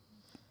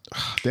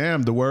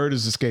 Damn, the word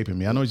is escaping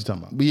me. I know what you're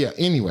talking about. But yeah,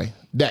 anyway,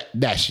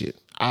 that shit.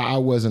 I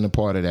wasn't a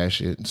part of that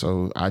shit.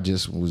 So I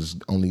just was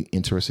only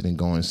interested in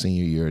going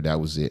senior year.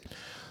 That was it.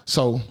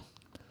 So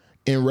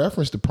in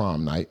reference to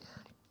prom night,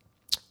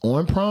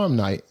 on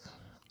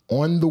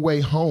the way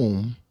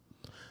home,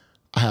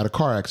 I had a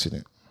car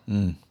accident.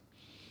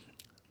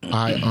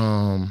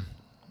 I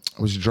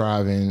was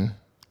driving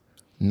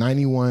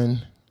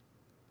 91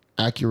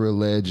 Acura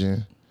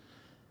Legend.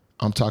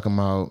 I'm talking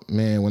about,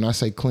 man, when I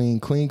say clean,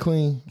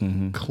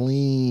 mm-hmm.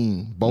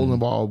 clean, bowling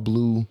ball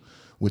blue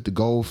with the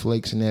gold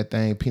flakes in that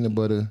thing, peanut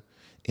butter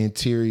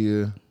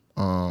interior,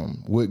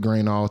 wood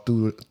grain all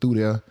through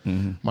there.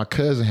 Mm-hmm. My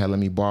cousin had let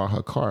me borrow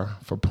her car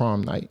for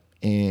prom night.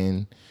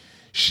 And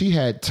she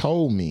had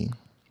told me,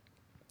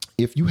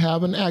 if you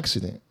have an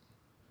accident,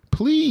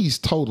 please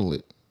total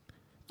it.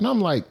 And I'm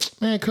like,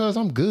 man, cuz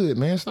I'm good,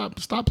 man.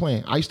 Stop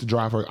playing. I used to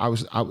drive her. I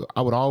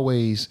would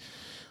always,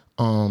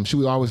 she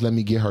would always let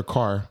me get her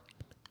car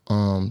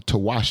to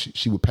wash it.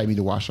 She would pay me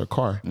to wash her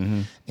car.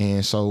 Mm-hmm.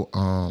 And so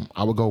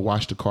I would go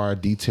wash the car,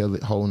 detail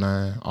it, whole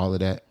nine, all of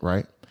that,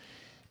 right?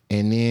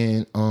 And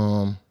then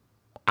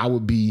I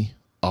would be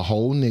a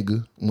whole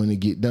nigga when I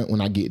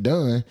get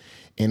done,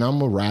 and I'm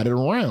gonna ride it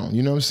around.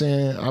 You know what I'm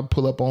saying? I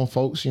pull up on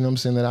folks, you know what I'm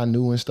saying, that I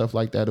knew and stuff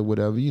like that or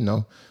whatever, you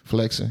know,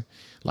 flexing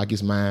like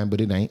it's mine,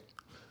 but it ain't.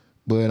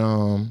 But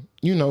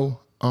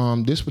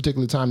this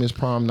particular time is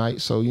prom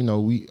night, so you know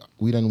we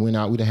done went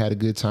out, we done had a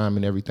good time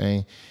and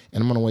everything,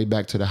 and I'm on the way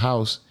back to the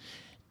house,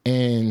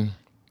 and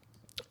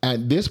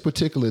at this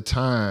particular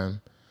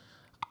time,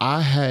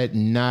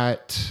 I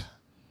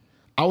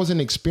was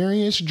an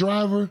experienced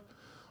driver,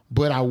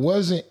 but I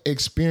wasn't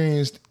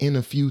experienced in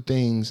a few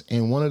things.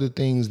 And one of the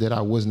things that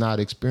I was not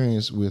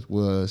experienced with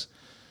was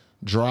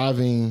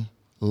driving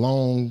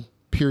long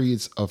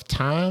periods of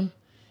time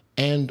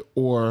and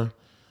or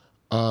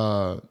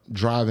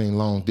driving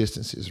long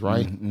distances,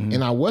 right?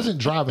 And I wasn't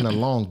driving a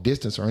long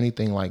distance or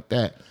anything like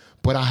that,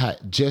 but I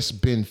had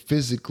just been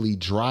physically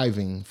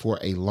driving for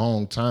a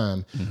long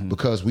time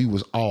because we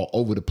was all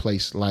over the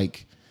place,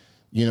 like,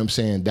 you know what I'm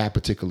saying, that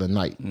particular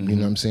night. You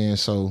know what I'm saying?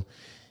 So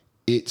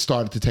it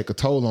started to take a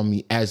toll on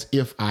me as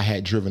if I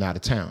had driven out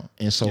of town.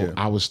 And so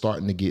I was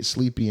starting to get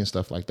sleepy and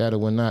stuff like that or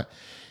whatnot.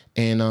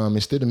 And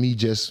instead of me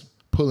just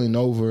pulling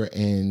over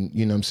and,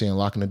 you know what I'm saying,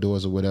 locking the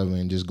doors or whatever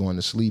and just going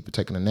to sleep or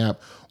taking a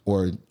nap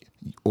or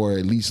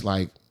at least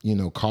like, you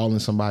know, calling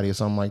somebody or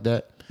something like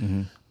that,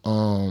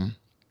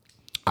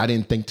 I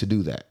didn't think to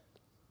do that.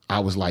 I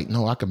was like,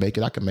 no, I can make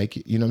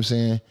it. You know what I'm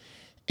saying?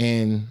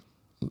 And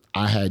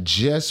I had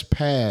just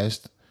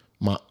passed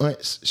my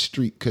aunt's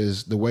street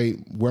because the way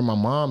where my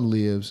mom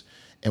lives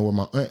and where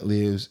my aunt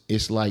lives,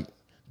 it's like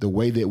the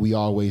way that we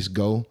always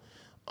go,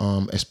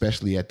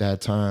 especially at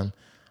that time,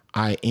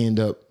 I end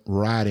up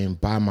riding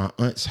by my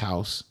aunt's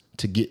house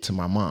to get to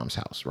my mom's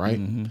house, right?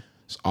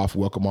 It's off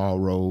Welcome All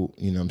Road,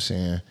 you know what I'm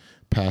saying,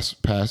 past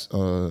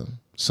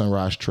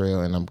Sunrise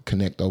Trail, and I'm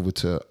connect over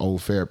to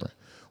Old Fairburn.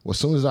 Well, as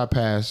soon as I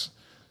pass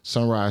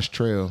Sunrise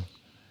Trail,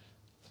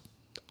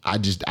 I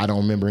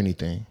don't remember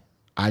anything.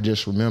 I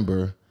just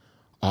remember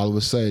all of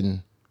a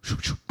sudden, I'm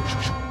like,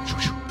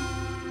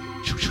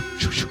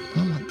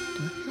 what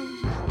the hell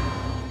is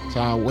that? So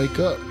I wake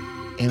up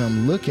and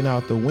I'm looking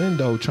out the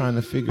window trying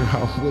to figure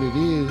out what it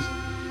is.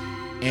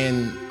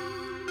 And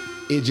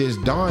it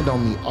just dawned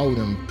on me,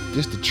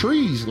 just the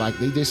trees, like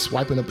they just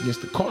swiping up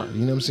against the car.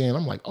 You know what I'm saying?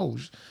 I'm like, oh.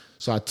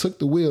 So I took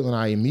the wheel and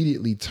I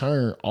immediately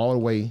turned all the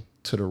way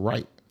to the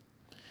right.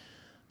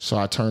 So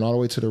I turned all the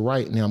way to the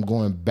right, and I'm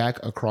going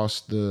back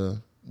across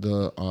the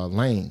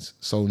lanes.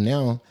 So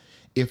now,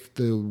 if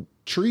the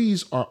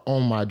trees are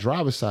on my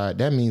driver's side,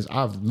 that means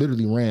I've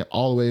literally ran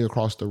all the way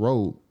across the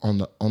road on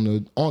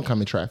the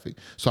oncoming traffic.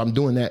 So I'm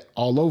doing that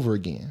all over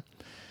again.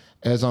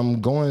 As I'm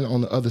going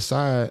on the other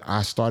side,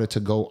 I started to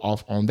go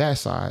off on that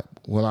side.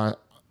 When I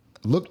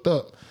looked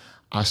up,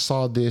 I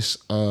saw this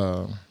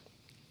like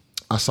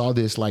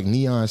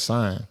neon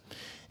sign.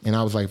 And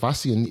I was like,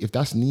 if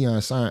that's a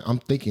neon sign, I'm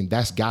thinking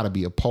that's got to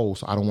be a pole.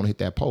 So I don't want to hit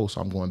that pole.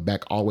 So I'm going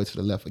back all the way to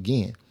the left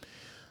again.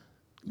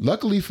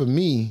 Luckily for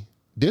me,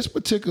 this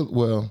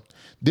particular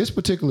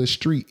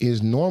street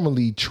is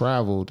normally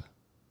traveled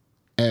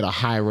at a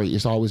high rate.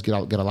 It's always get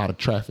a lot of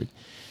traffic.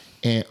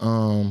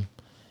 And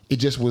it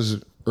just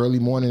was early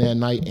morning that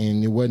night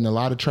and there wasn't a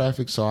lot of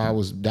traffic. So I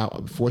was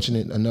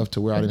fortunate enough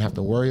to where I didn't have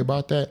to worry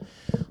about that.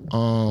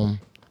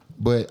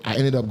 But I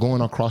ended up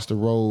going across the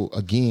road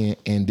again,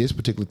 and this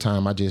particular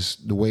time,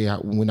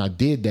 when I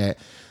did that,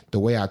 the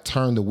way I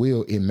turned the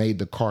wheel, it made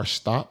the car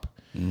stop.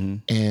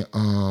 And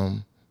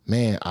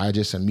man, I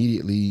just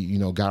immediately, you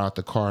know, got out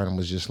the car and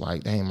was just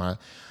like, damn,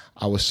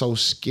 I was so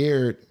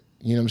scared,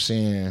 you know what I'm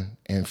saying,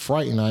 and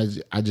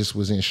frightened. I just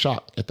was in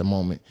shock at the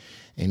moment.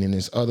 And then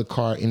this other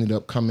car ended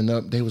up coming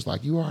up. They was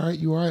like, you all right?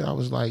 You all right? I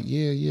was like,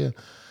 yeah.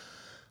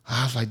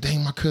 I was like,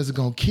 dang, my cousin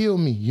gonna kill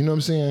me. You know what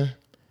I'm saying?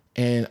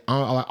 And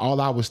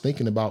all I was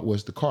thinking about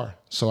was the car.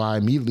 So I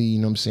immediately, you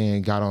know what I'm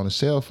saying, got on a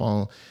cell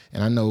phone.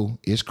 And I know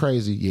it's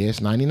crazy. Yeah,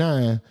 it's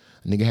 99. A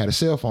nigga had a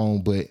cell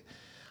phone, but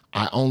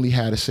I only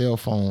had a cell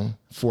phone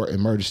for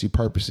emergency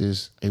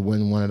purposes. It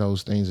wasn't one of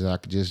those things that I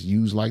could just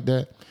use like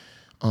that.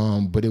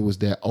 But it was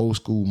that old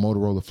school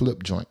Motorola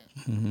flip joint,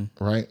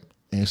 right?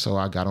 And so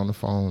I got on the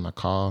phone, I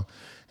called,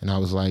 and I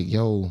was like,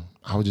 yo,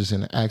 I was just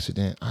in an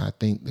accident. I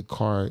think the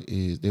car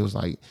they was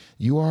like,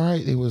 you all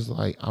right? I was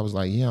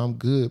like, yeah, I'm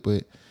good,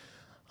 but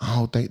I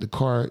don't think the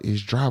car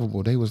is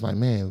drivable. They was like,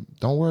 man,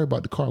 don't worry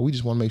about the car. We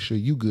just want to make sure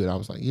you good. I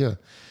was like, yeah.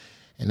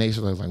 And they was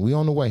like, we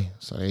on the way.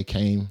 So they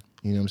came,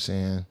 you know what I'm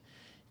saying?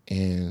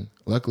 And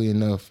luckily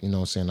enough, you know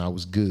what I'm saying, I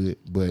was good.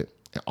 But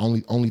the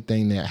only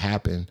thing that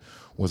happened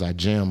was I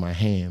jammed my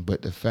hand.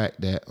 But the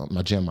fact that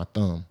I jammed my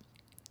thumb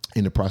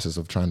in the process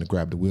of trying to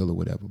grab the wheel or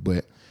whatever.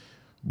 But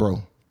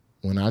bro,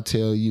 when I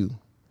tell you,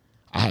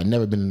 I had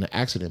never been in an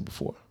accident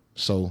before.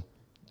 So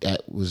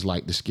that was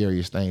like the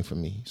scariest thing for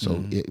me.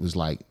 So it was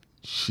like,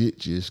 shit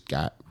just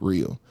got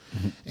real.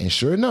 And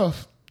sure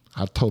enough,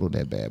 I totaled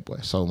that bad boy.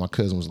 So my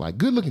cousin was like,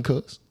 good looking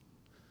cuz.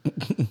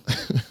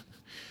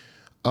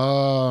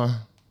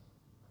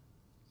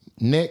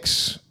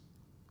 Next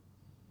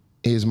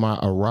is my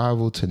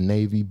arrival to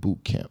Navy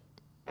boot camp.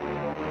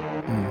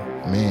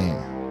 Man,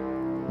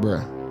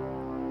 bruh,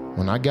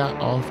 when I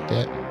got off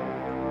that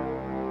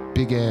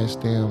big ass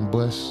damn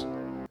bus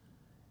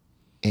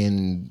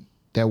and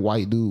that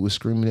white dude was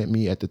screaming at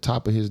me at the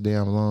top of his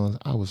damn lungs,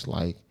 I was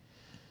like,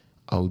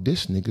 oh,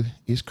 this nigga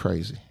is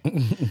crazy.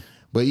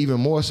 But even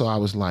more so, I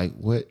was like,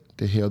 what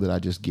the hell did I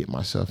just get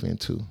myself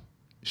into?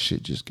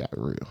 Shit just got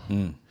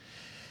real.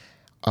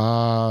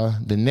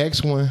 The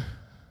next one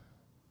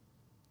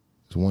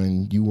is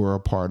one you were a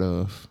part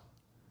of.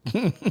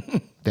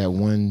 That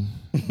one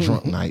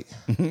drunk night.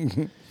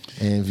 And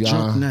if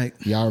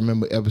y'all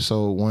remember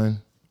episode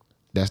 1,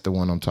 that's the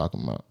one I'm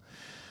talking about.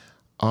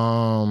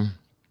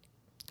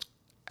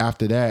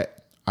 After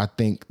that, I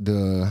think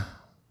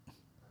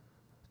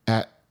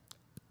at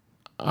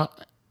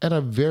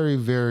a very,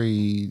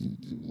 very,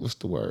 what's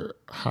the word,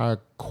 high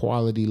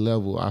quality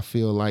level, I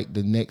feel like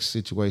the next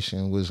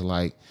situation was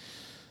like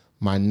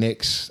my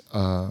next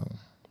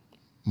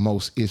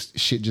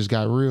shit just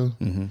got real.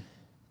 Mm-hmm.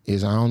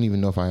 Is I don't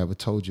even know if I ever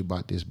told you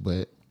about this,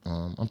 but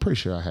I'm pretty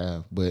sure I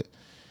have. But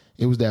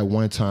it was that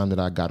one time that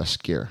I got a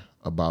scare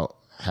about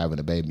having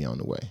a baby on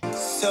the way.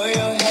 So you're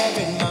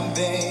having my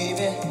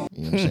baby.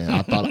 You know what I'm saying?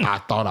 I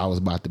thought I was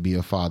about to be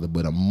a father,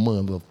 but a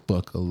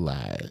motherfucker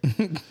lied.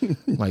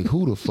 Like,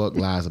 who the fuck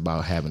lies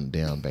about having a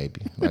damn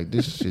baby? Like,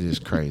 this shit is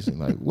crazy.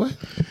 Like, what?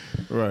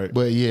 Right.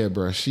 But yeah,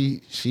 bro,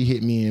 she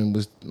hit me and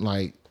was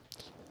like,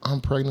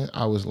 I'm pregnant.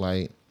 I was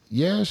like,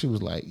 yeah. She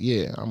was like,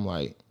 yeah. I'm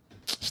like,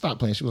 stop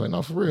playing. She was like,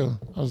 no, for real.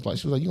 She was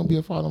like, you gonna be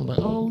a father? I'm like,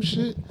 oh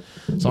shit.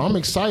 So I'm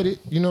excited.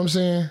 You know what I'm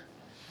saying?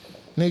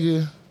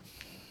 Nigga,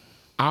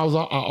 I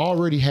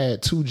already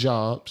had 2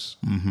 jobs.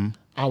 Mm-hmm.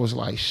 I was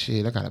like,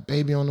 shit, I got a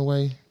baby on the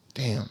way.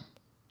 Damn,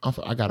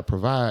 I got to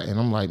provide. And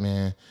I'm like,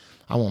 man,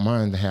 I want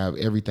mine to have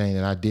everything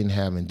that I didn't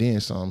have and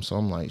then some. So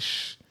I'm like,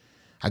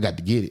 I got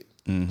to get it.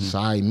 Mm-hmm. So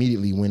I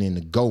immediately went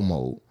into go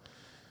mode.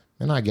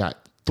 And I got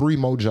 3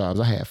 more jobs.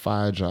 I had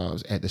 5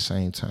 jobs at the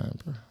same time,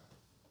 bro.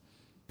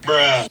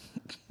 Bruh.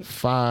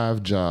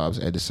 5 jobs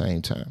at the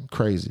same time.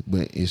 Crazy,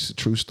 but it's a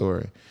true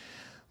story.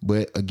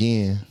 But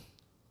again,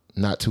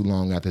 not too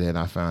long after that,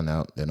 I found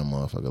out that a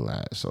motherfucker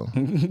lied. So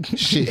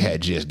shit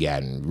had just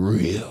gotten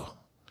real.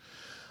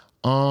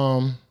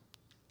 And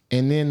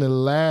then the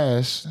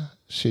last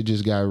shit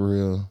just got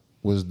real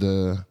was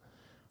the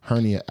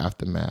hernia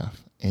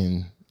aftermath.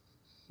 And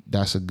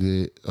that's a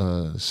good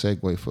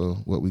segue for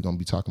what we're going to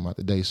be talking about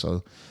today.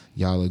 So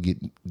y'all will get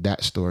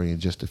that story in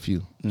just a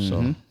few. Mm-hmm.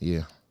 So,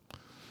 yeah.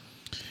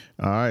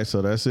 All right,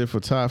 so that's it for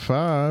top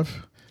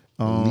 5.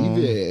 Leave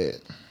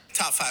it.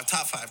 Top five.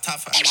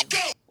 Go!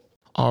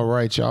 All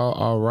right, y'all.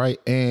 All right.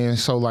 And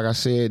so, like I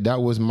said, that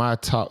was my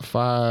top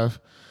 5.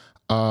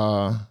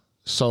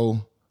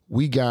 So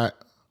we got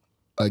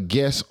a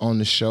guest on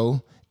the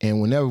show.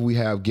 And whenever we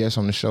have guests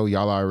on the show,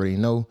 y'all already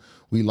know,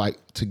 we like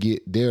to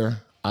get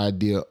their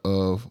idea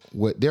of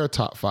what their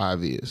top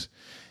 5 is.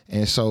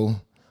 And so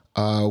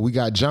we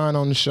got John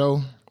on the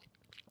show.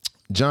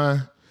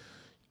 John,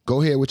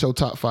 go ahead with your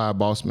top 5,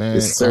 boss man.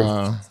 Yes,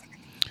 sir.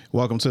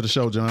 Welcome to the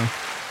show, John.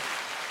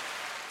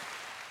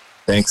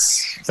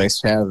 Thanks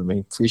for having me.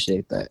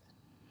 Appreciate that.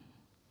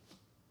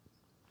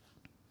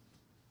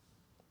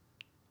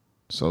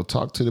 So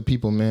talk to the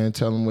people, man.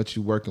 Tell them what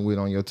you're working with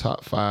on your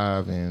top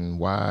 5 and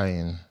why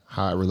and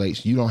how it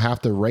relates. You don't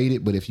have to rate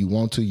it, but if you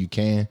want to, you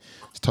can.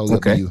 It's totally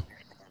up to you.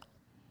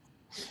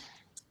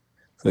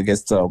 So I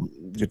guess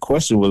the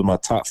question was my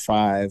top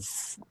 5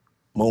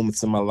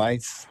 moments in my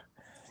life.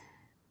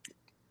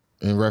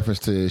 In reference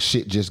to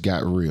shit just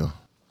got real.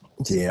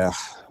 Yeah.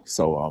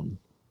 So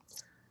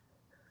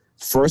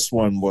first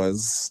one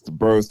was the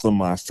birth of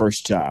my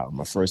first child,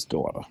 my first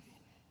daughter.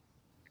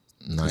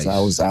 Nice. I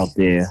was out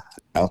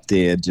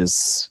there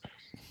just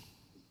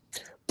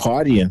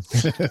partying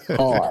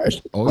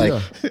hard.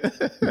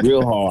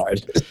 Real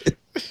hard.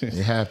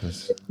 It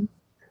happens.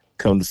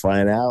 Come to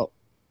find out,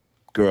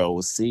 girl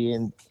was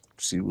seeing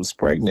she was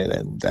pregnant,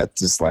 and that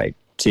just like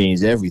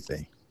changed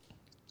everything.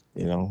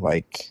 You know,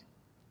 like,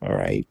 all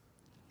right,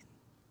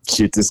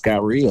 shit just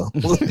got real.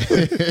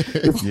 That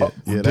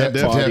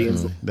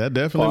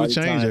definitely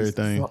changed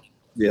everything.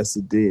 Yes,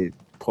 it did.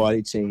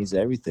 Party changed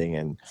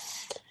everything,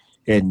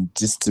 and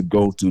just to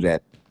go through the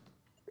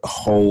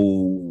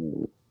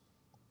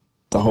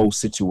whole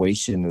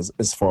situation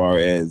as far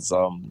as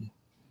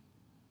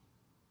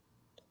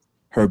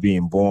her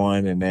being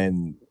born, and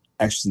then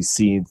actually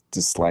seeing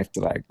this life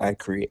that I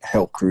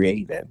helped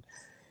create, and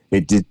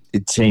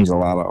it changed a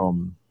lot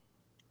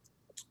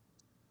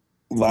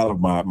of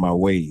my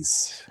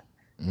ways,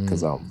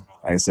 because like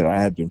I said,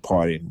 I had been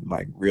partying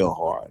like real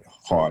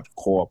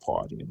hardcore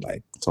partying,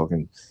 like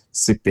talking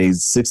 6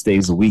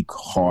 days a week,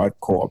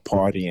 hardcore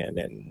partying,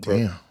 and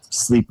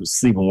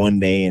sleeping one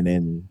day and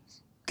then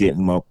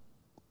getting up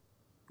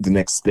the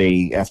next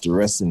day after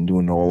resting,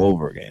 doing it all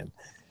over again.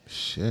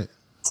 Shit.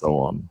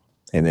 So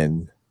and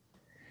then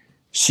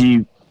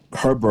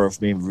her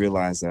birth made me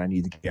realize that I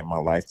need to get my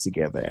life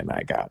together, and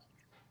I got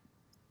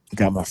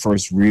my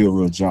first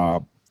real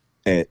job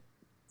at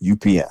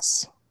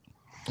UPS.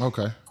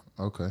 Okay.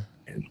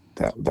 And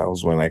that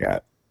was when I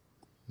got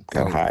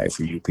hired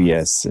for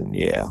UPS, and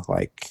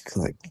like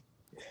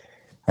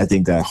I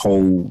think that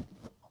whole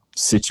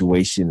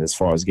situation as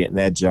far as getting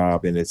that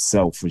job in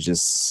itself was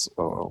just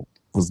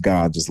was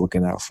God just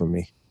looking out for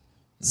me,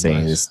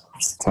 saying it's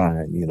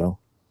time, you know.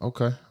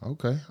 Okay,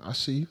 I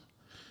see you.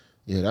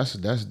 Yeah,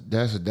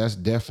 that's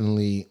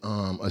definitely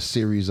a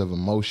series of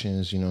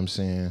emotions, you know what I'm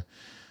saying?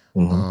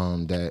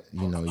 Mm-hmm. That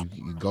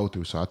you go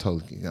through. So I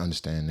totally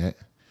understand that.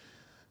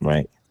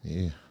 Right.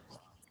 Yeah.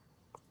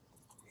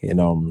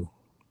 And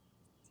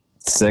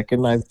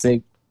Second, I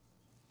think,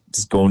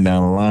 just going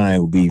down the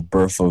line, would be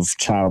birth of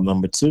child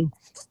number 2.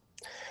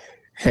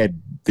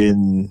 Had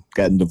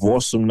gotten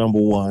divorced from number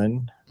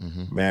 1,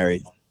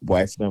 married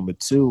wife number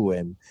 2,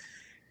 and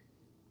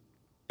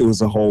it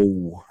was a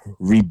whole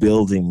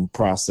rebuilding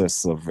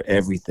process of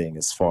everything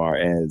as far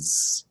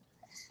as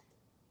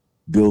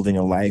building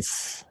a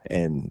life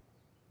and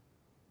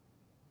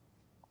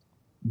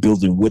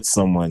building with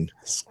someone.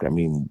 I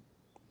mean,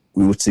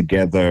 we were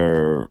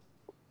together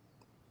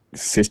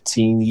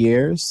 15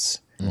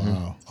 years.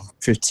 Wow.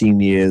 15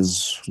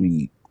 years.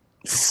 We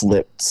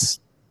flipped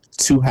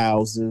 2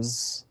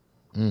 houses,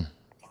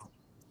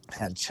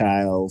 had a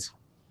child,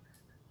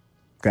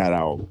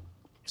 got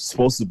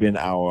supposed to have been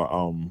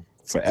our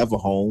forever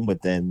home,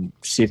 but then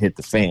shit hit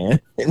the fan.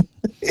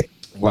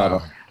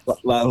 Wow. A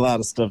lot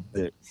of stuff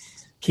that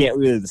can't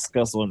really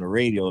discuss on the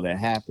radio that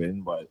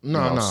happened, but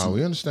No,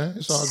 we understand.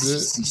 It's all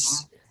good.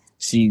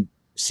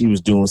 She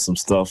was doing some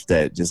stuff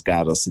that just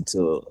got us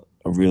into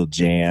a real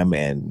jam,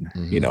 and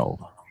you know,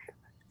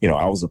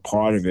 I was a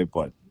part of it,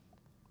 but it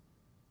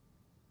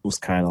was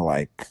kind of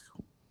like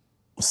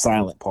a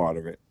silent part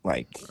of it.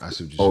 Like I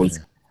see what you're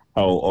saying.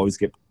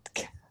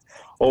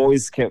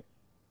 Always kept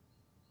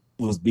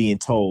was being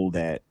told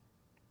that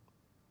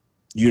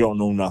you don't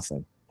know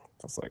nothing. I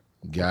was like,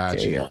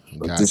 Gotcha. okay,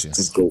 Gotcha.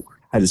 Just go.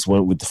 I just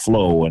went with the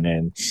flow, and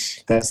then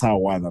that's how I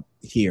wound up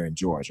here in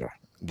Georgia.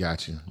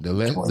 Gotcha. The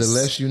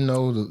less you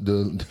know,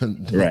 the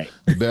Right.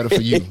 the better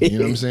for you. You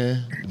know what I'm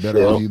saying? The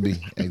better off you be.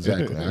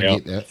 Exactly. I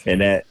get that.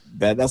 And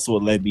that's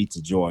what led me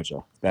to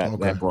Georgia.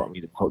 That brought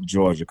me to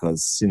Georgia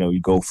because you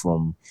go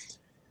from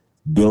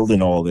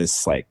building all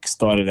this. Like,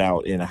 started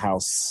out in a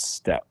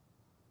house that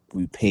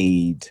we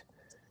paid.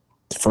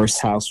 The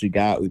first house we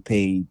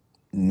paid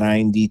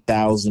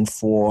 $90,000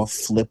 for.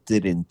 Flipped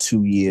it in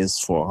 2 years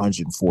for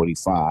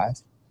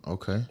 $145,000.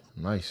 Okay.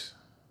 Nice.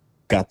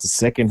 Got the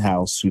second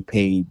house, we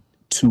paid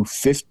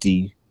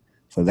 $250,000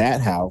 for that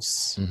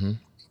house.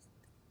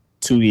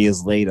 2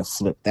 years later,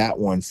 flipped that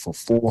one for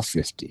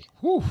 $450,000.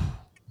 Whew.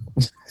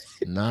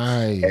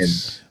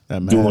 Nice.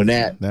 That math, doing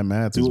that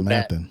math is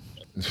mathing.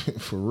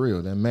 For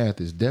real, that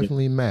math is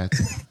definitely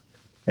math.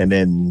 And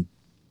then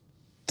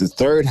the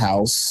third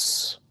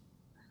house,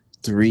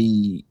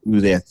 we were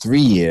there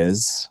 3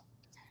 years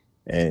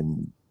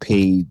and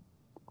paid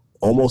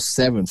almost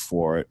 $7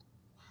 for it,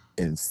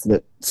 and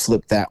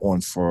flipped that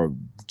one for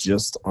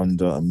just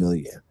under $1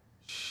 million.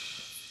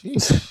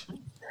 Sheesh.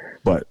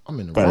 But I'm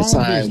in the by wrong the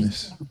time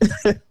business.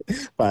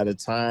 by the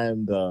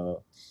time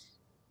the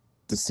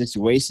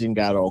situation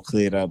got all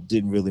cleared up,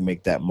 didn't really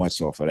make that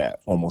much off of that,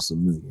 almost $1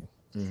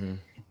 million.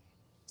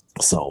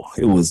 So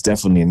it was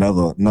definitely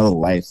another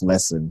life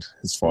lesson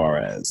as far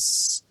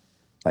as,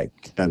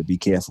 like, gotta be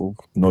careful,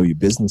 know your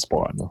business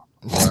partner.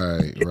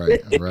 Right.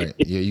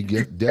 Yeah, you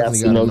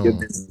definitely gotta gotta know your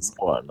business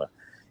partner.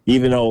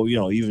 Even though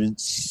even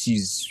she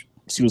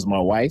was my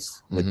wife,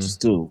 but you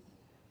still,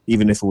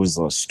 even if it was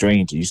a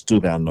stranger, you still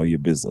gotta know your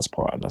business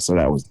partner. So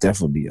that was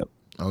definitely a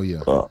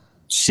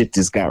shit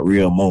just got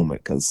real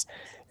moment, because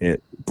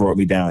it brought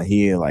me down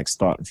here, like,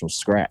 starting from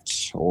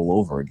scratch all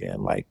over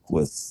again, like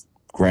with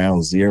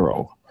ground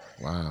zero.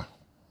 Wow.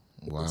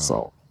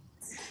 So,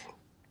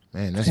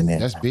 man,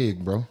 that's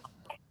big, bro.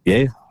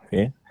 Yeah.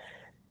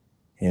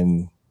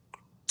 And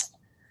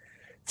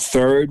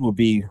third would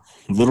be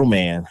little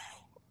man,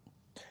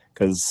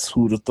 because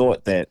who'd have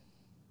thought that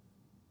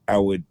I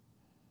would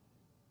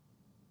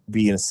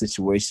be in a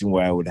situation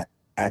where I would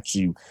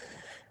actually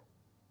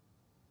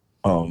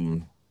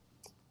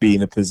be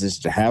in a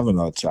position to have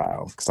another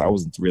child, because I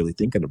wasn't really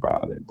thinking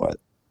about it, but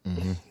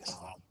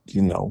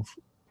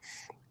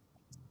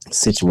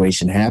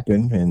situation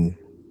happened, and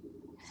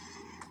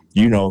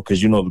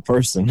because the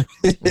person.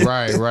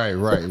 Right.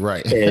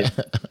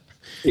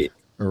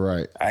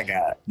 Right. I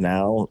got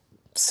now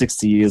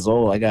 60 years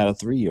old. I got a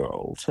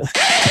 3-year-old.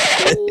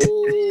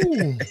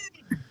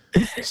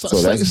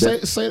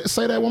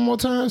 Say that one more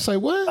time. Say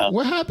what?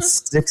 What happened?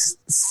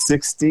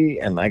 60,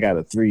 and I got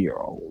a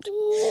 3-year-old.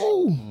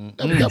 Ooh,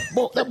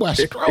 that boy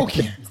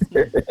stroking.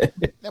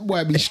 That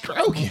boy be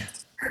stroking.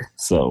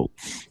 So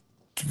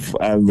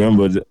I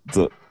remember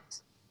the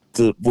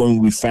when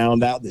we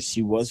found out that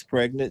she was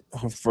pregnant,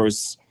 her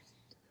first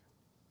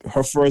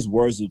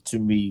words to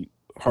me,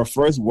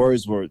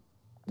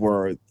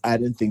 were, I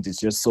didn't think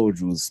that your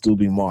soldier would still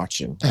be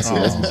marching. I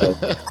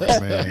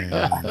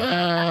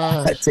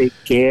take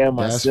care of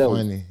myself.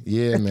 That's funny.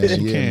 Yeah,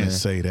 man. You can't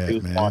say that, he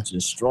was man. marching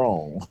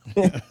strong.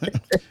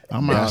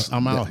 I'm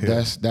out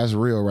here. That's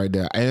real right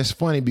there. And it's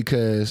funny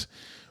because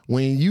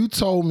when you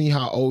told me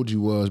how old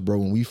you was, bro,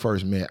 when we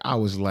first met, I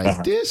was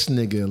like, this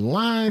nigga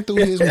lying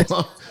through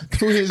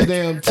his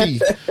damn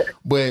teeth.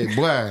 But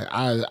boy,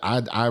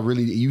 I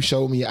really, you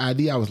showed me your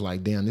ID. I was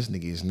like, damn, this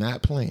nigga is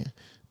not playing.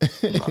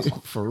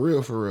 For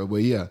real.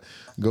 But yeah,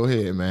 go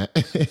ahead, man.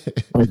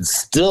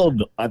 Still,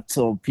 I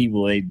tell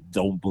people they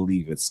don't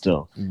believe it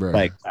still. Bruh.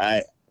 Like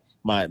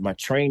my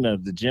trainer,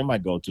 the gym I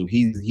go to,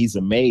 he's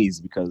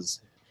amazed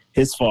because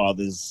his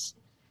father's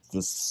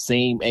the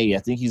same age. I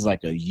think he's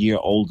like a year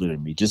older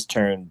than me. Just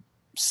turned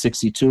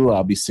 62.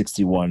 I'll be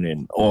 61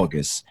 in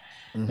August.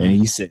 And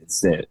he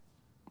said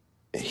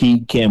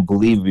he can't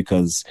believe it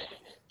because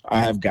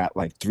I have got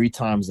like 3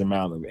 times the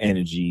amount of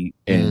energy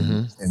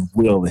and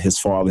will that his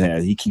father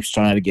had. He keeps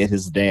trying to get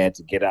his dad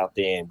to get out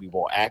there and be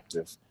more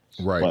active.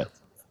 Right. But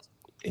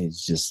it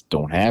just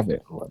don't have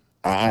it.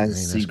 I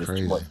see that's this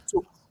crazy.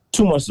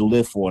 too much to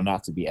live for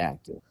not to be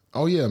active.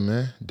 Oh yeah,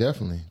 man.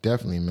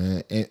 Definitely,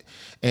 man.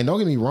 And don't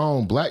get me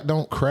wrong, black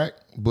don't crack,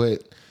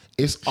 but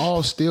it's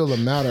all still a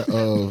matter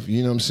of,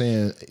 you know what I'm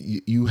saying,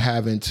 you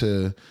having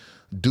to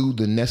do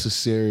the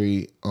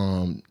necessary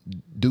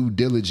due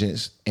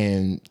diligence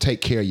and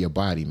take care of your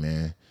body,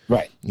 man.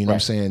 Right. You know what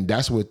I'm saying?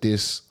 That's what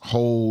this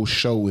whole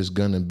show is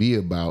gonna be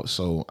about.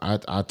 So I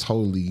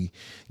totally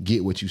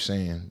get what you're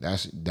saying.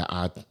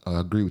 I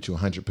agree with you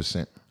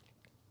 100%.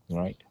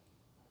 Right.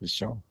 For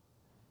sure.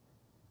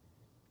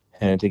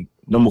 And I think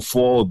number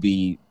 4 would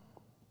be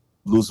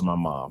losing my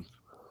mom.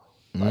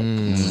 Like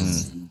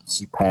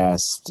she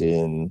passed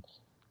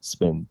it's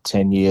been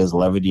 10 years,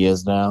 11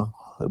 years now.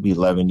 It'll be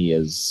 11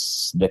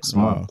 years next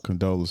month.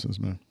 Condolences,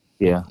 man.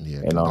 Yeah.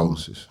 Yeah, And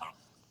condolences.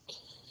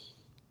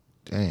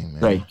 Dang,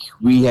 man. like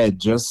we had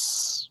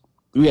just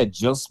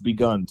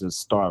begun to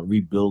start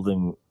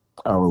rebuilding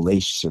our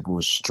relationship. It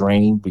was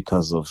strained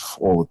because of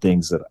all the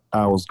things that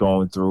I was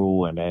going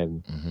through, and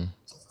then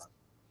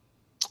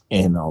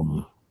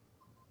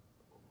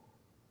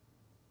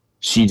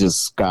she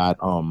just got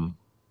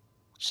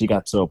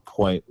to a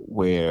point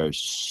where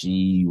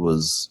she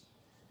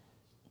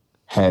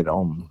had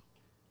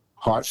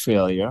heart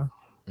failure.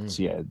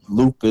 She had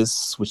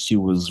lupus, which she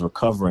was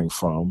recovering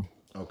from,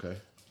 Okay.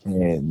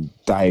 and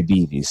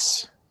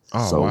diabetes.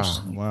 Oh, So wow.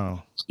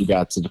 Wow. she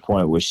got to the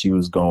point where she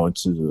was going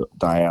to the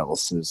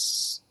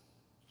dialysis.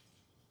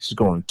 She's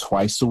going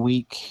twice a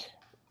week,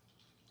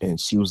 and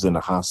she was in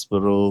the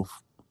hospital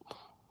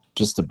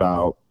just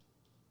about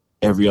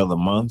every other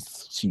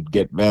month. She'd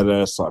get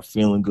better, start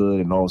feeling good,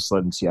 and all of a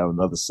sudden she had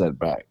another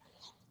setback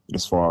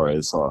as far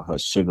as her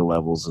sugar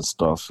levels and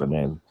stuff. And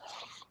then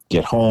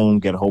get home,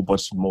 get a whole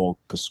bunch more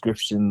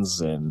prescriptions,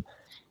 and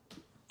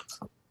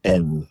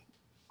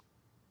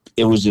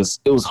it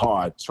was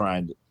hard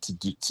trying to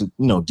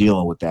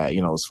dealing with that,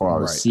 as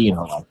far as seeing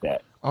her like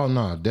that. Oh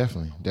no,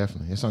 definitely.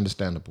 It's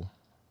understandable.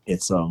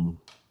 It's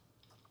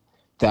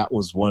that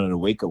was one of the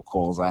wake up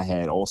calls I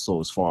had also,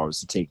 as far as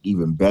to take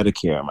even better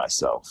care of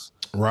myself.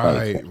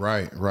 Right,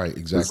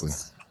 exactly.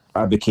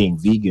 I became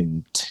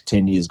vegan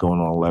 10 years going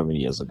on 11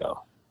 years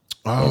ago.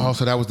 Oh,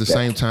 so that was the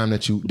same time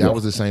that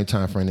was the same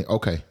time frame.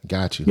 Okay,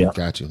 got you. Yeah.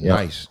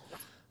 Yeah.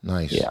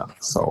 Nice. Yeah.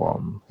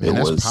 So Man,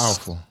 that's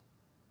powerful.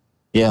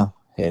 Yeah.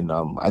 And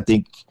I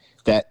think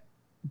that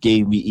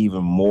gave me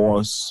even more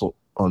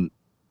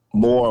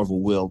of a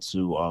will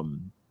to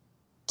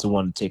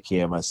want to take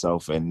care of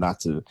myself and not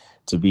to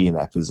be in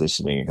that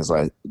positioning, because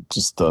I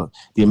just the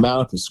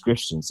amount of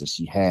prescriptions that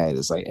she had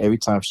is like every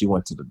time she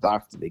went to the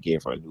doctor they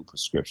gave her a new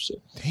prescription.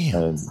 Damn.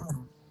 And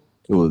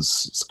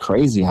it's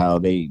crazy how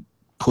they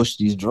push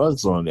these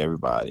drugs on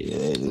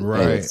everybody.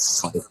 Right.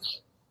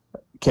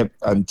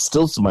 I'm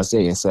still to my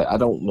day. I said I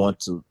don't want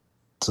to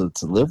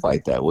live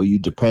like that. Well, you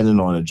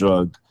dependent on a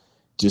drug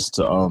just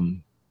to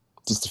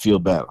feel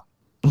better.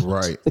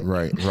 Right.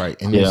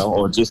 And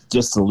or just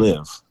to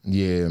live.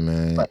 Yeah,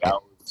 man. Like I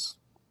was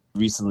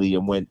recently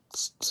and went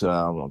to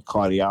a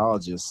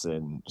cardiologist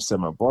and said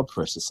my blood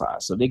pressure's high.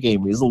 So they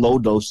gave me a low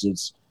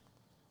dosage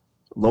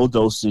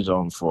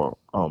for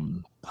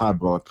high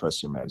blood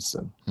pressure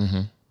medicine.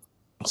 Mm-hmm.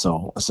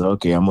 So I said,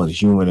 okay, I'm a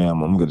human.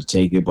 I'm going to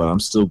take it, but I'm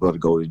still going to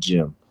go to the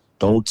gym.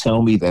 Don't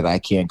tell me that I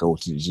can't go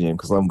to the gym,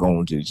 because I'm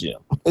going to the gym.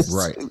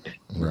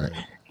 Right.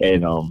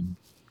 And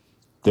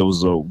there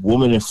was a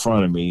woman in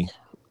front of me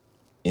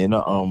in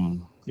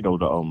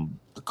the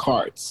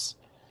carts.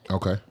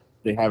 Okay.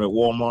 They have at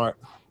Walmart.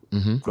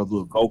 Mm-hmm. The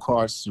little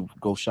go-karts to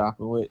go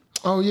shopping with.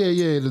 Oh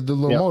yeah, the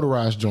little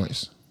motorized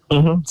joints.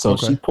 Mm-hmm. So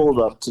Okay. she pulled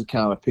up to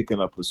kind of picking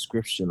a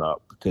prescription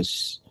up,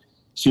 because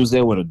she was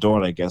there with her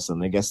daughter, I guess,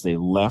 and I guess they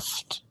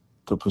left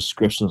the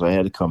prescriptions. I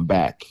had to come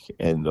back,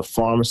 and the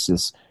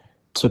pharmacist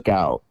took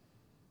out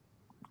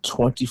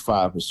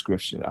 25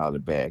 prescriptions out of the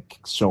bag,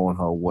 showing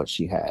her what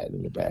she had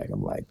in the bag.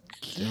 I'm like,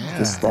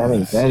 that's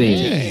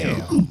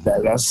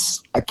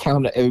I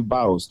counted every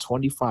bottle. It was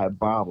 25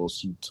 bottles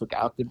she took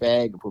out the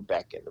bag and put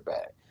back in the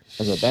bag.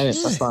 I said,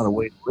 that's not a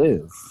way to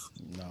live.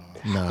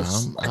 Nah,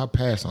 I'll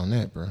pass on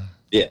that, bro.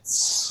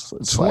 Yes.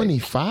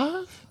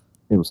 25?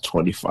 It was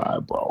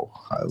 25, bro.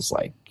 I was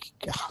like,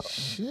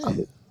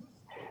 Shit.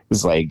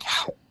 it's like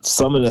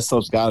some of that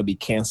stuff's got to be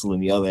canceling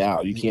the other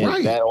out. You can't.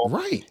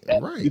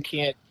 Right. You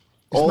can't.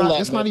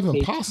 It's not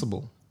even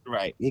possible.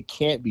 Right. It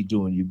can't be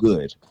doing you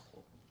good.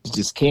 It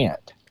just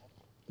can't.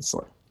 It's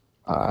like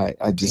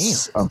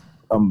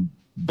I'm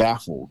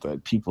baffled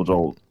that people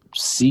don't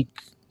seek,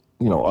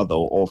 other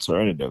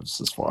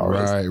alternatives as far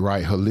as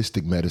Right.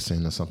 Holistic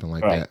medicine or something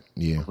like that.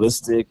 Yeah.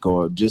 Holistic,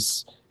 or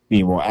just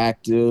being more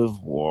active,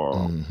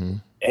 or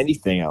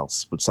anything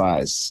else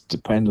besides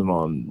depending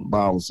on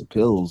bottles of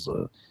pills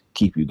to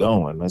keep you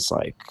going. That's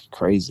like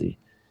crazy.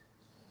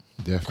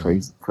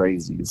 Definitely.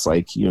 Crazy. It's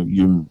like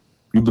you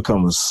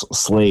become a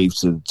slave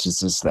to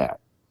just that,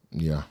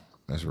 Yeah,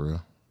 that's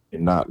real.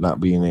 and not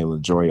being able to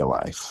enjoy your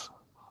life.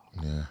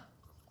 Yeah.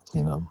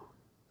 You know.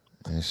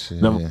 That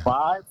shit. Number Yeah.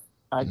 5,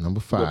 I Number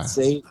would 5.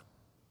 say,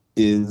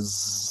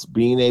 is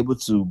being able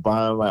to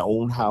buy my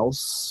own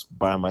house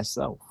by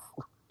myself.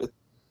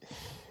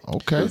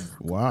 Okay.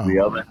 Wow. The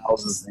other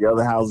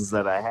houses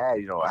that I had,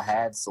 I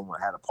had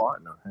a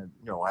partner, I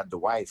had the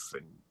wife,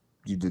 and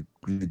we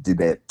did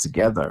that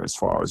together as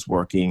far as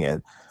working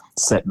and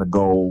setting a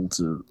goal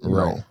to,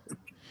 Right.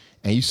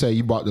 And you say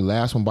you bought the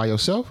last one by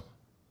yourself?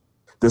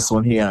 this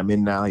one here I'm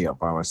in now, yeah,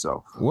 by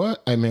myself.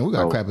 What? Hey man, we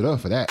gotta Oh. clap it up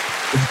for that.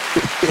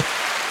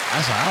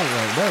 That's how I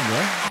like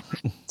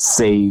that, bro.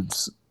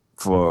 Saved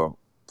for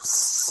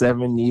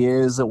 7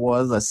 years.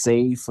 I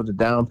saved for the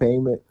down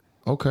payment,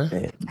 Okay.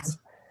 and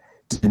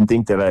didn't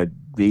think that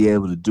I'd be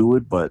able to do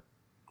it, but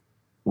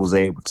was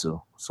able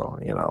to. So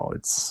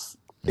it's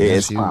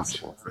huge.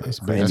 possible. That's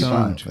big That's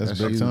time. huge. That's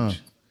That's big huge. time.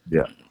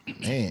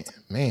 Yeah.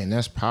 Man,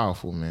 that's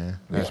powerful, man.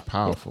 That's Yeah.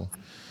 powerful.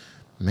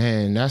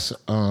 Man, that's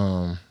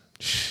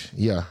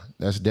yeah,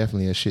 that's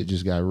definitely a shit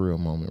just got real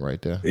moment right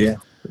there. Yeah,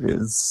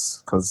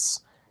 it's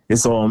because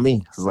it's on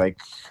me. It's like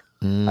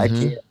I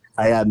Mm-hmm. can't.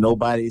 I had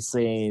nobody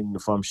saying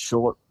if I'm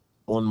short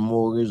on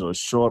mortgage or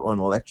short on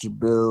electric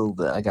bill.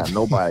 That I got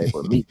nobody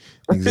but me.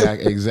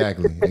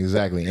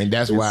 Exactly. And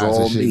that's It's why it's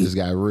a all shit me. just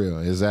got real.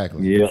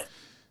 Exactly. Yeah.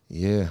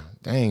 Yeah.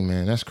 Dang,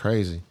 man, that's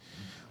crazy.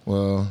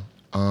 Well,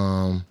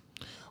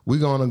 we're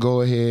gonna go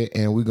ahead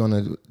and we're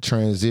gonna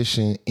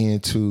transition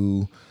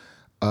into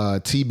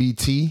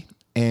TBT,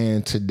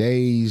 and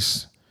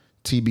today's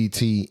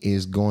TBT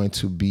is going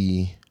to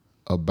be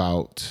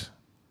about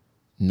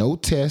no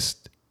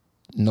test,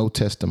 no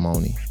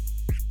testimony.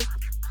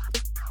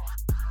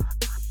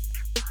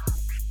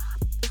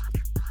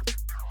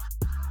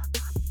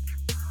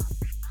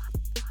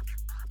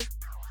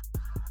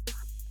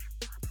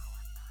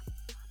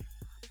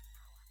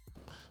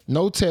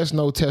 No test,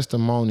 no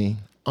testimony.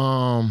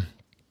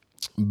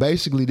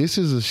 Basically, this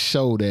is a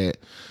show that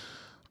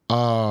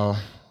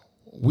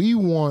we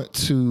want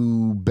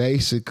to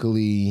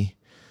basically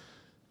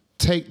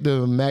take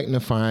the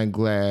magnifying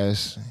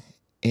glass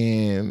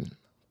and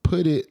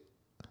put it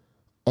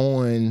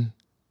on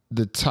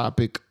the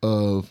topic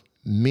of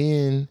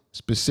men,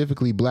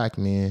 specifically black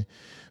men,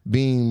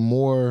 being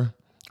more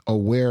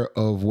aware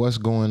of what's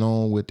going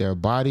on with their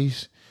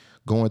bodies,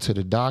 going to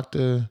the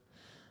doctor,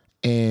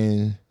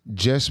 and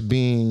just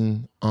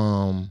being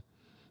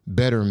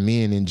better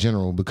men in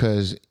general,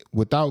 because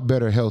without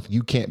better health,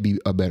 you can't be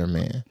a better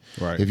man.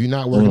 Right. If you're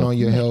not working on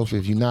your health,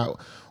 if you're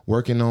not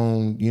working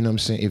on, you know what I'm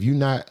saying, if you're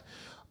not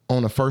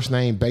on a first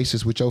name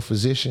basis with your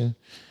physician,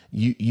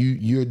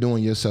 you're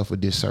doing yourself a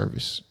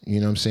disservice. You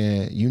know what I'm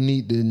saying? You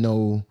need to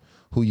know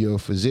who your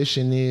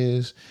physician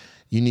is.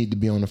 You need to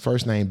be on a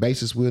first name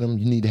basis with them.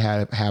 You need to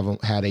have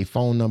a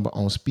phone number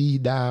on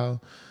speed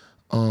dial.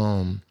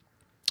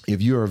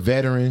 If you're a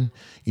veteran,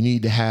 you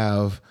need to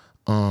have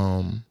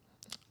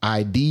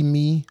ID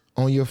me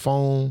on your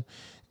phone,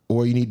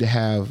 or you need to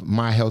have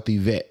My Healthy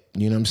Vet.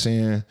 You know what I'm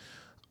saying?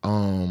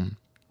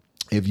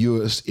 If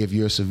you're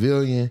a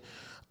civilian,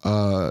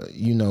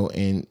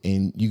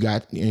 and you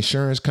got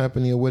insurance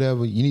company or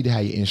whatever, you need to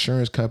have your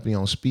insurance company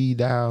on speed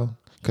dial,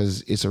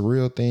 because it's a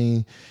real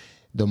thing.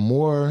 The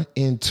more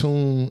in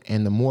tune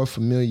and the more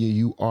familiar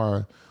you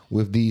are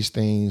with these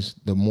things,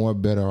 the more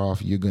better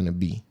off you're going to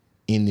be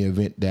in the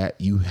event that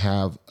you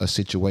have a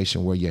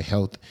situation where your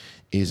health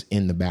is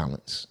in the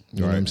balance.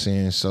 You know what I'm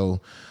saying?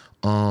 So,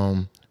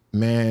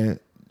 man,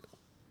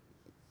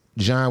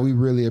 John, we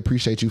really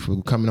appreciate you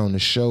for coming on the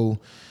show.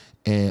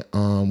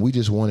 And we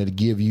just wanted to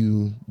give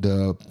you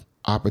the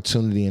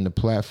opportunity and the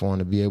platform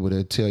to be able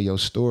to tell your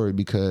story,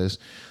 because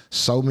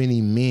so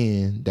many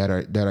men that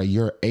are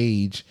your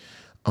age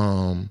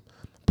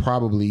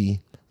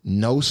probably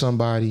know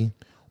somebody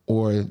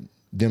or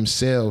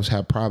themselves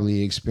have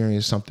probably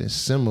experienced something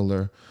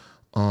similar,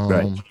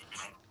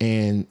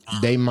 and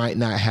they might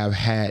not have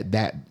had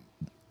that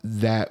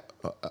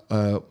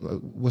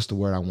what's the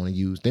word I want to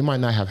use? They might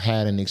not have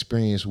had an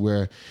experience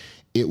where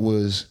it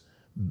was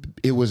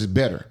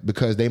better,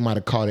 because they might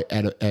have caught it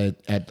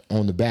at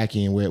on the back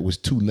end where it was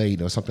too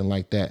late or something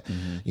like that.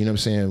 Mm-hmm. You know what I'm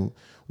saying?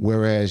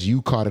 Whereas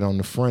you caught it on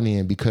the front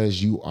end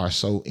because you are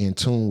so in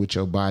tune with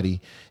your body,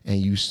 and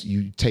you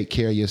take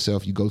care of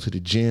yourself. You go to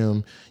the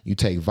gym, you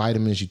take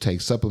vitamins, you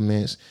take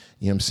supplements.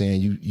 You know what I'm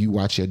saying? You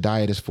watch your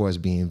diet as far as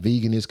being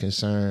vegan is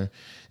concerned,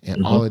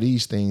 and all of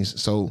these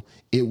things. So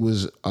it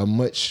was a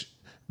much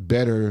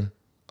better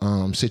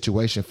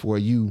situation for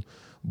you.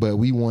 But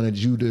we wanted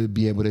you to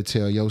be able to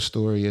tell your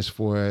story as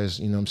far as,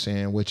 you know what I'm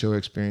saying, what your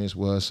experience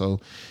was. So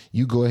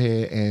you go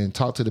ahead and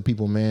talk to the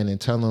people, man, and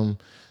tell them,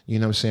 you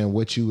know what I'm saying,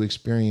 what you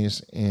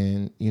experienced.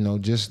 And,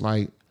 just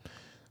like,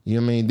 you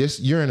know what I mean,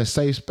 you're in a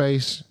safe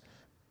space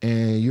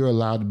and you're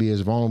allowed to be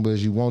as vulnerable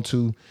as you want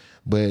to,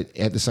 but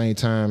at the same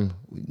time,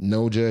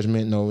 no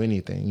judgment, no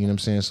anything. You know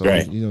what I'm saying?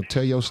 So,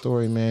 tell your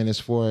story, man, as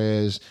far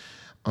as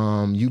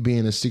you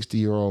being a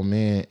 60-year-old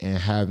man and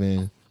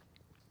having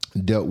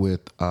dealt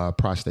with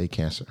prostate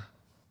cancer?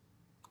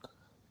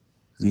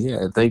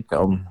 Yeah, I think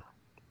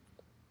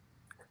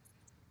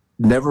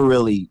never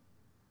really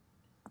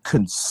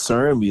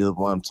concerned me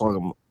when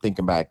I'm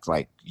thinking back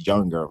like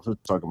younger. I'm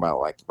talking about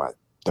like my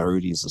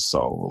 30s or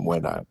so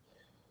when I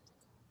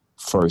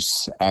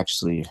first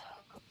actually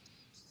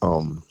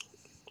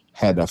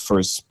had that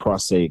first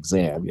prostate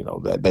exam,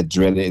 that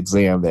dreaded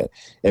exam that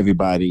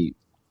everybody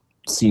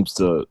seems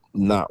to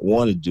not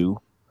want to do.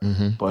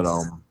 But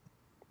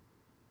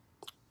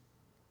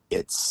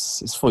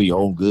it's for your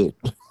own good.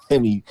 I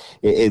mean,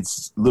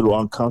 it's a little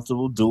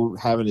uncomfortable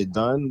having it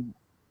done.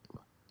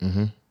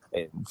 And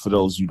for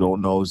those you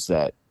don't know, is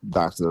that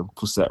doctor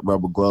puts that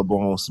rubber glove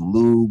on, some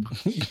lube,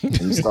 and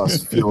he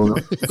starts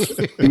feeling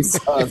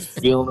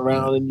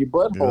around in your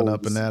butthole, Feeling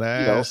up in that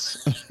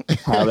ass.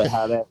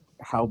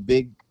 How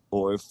big,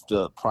 or if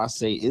the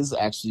prostate is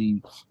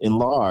actually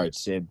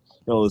enlarged. And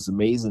it's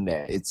amazing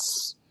that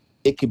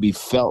it can be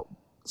felt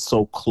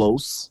so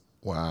close.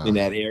 Wow. In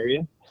that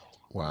area.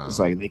 Wow. It's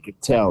like they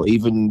could tell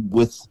even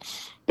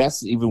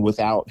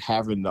without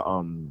having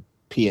the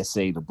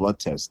PSA, the blood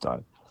test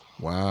done.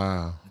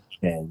 Wow.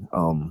 And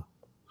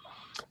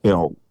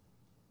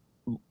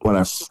when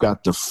I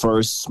got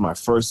my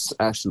first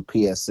actual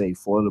PSA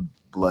for the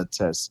blood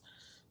test,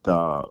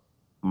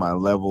 my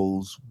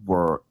levels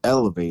were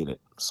elevated.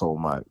 So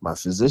my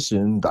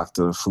physician,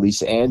 Dr.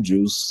 Felicia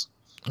Andrews,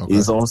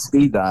 is on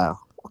speed dial.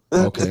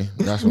 Okay,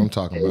 that's what I'm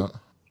talking about.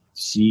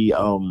 She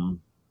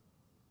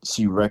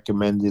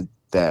recommended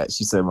that.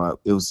 She said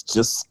it was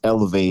just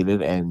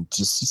elevated, and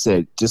she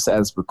said just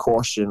as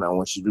precaution, I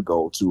want you to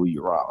go to a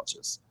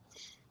urologist.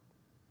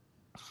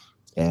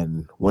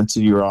 And went to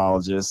the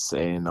urologist,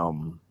 and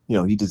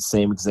he did the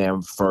same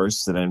exam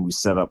first, and then we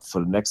set up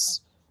for the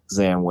next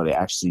exam where they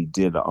actually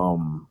did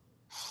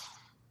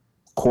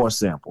core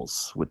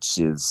samples, which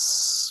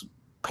is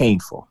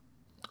painful.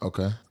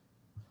 Okay.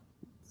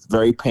 It's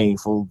very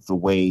painful the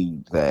way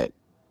that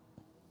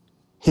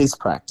his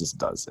practice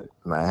does it,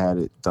 and I had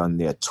it done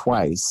there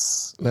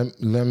twice.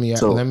 Let me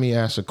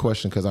ask a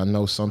question, because I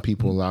know some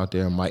people out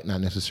there might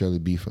not necessarily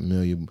be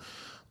familiar.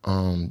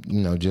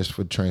 Just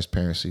for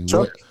transparency,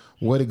 sure.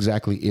 What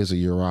exactly is a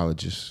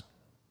urologist?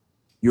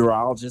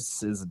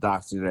 Urologist is a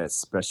doctor that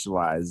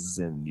specializes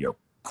in your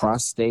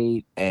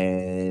prostate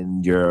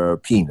and your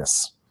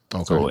penis.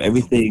 Okay. So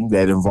everything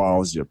that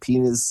involves your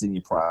penis and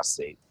your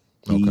prostate,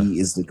 he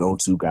is the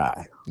go-to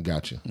guy.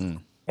 Gotcha.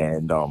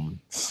 And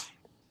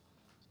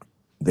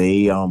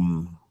they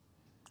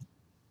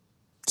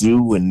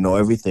do and know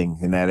everything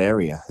in that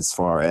area. As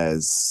far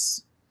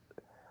as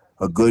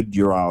a good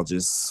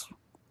urologist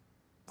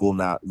will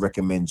not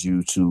recommend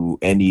you to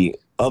any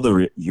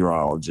other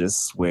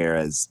urologists,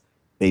 whereas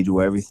they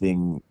do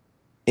everything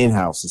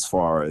in-house as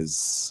far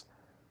as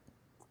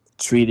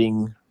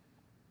treating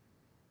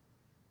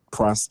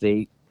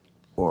prostate,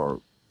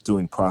 or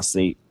doing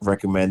prostate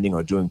recommending,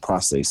 or doing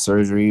prostate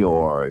surgery,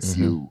 or if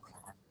you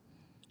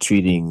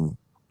treating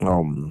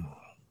ED,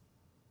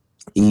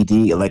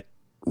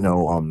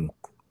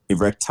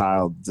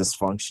 erectile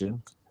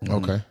dysfunction.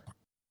 Okay.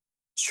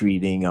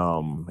 Treating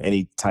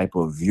any type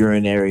of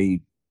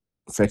urinary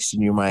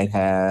infection you might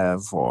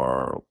have,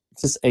 or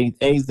just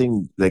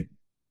anything that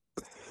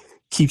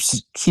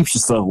keeps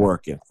yourself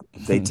working.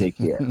 They take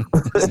care.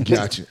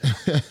 Gotcha.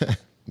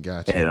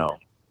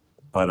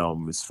 But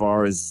as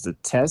far as the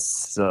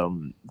tests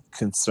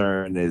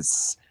concerned,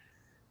 is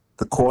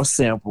the core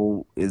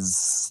sample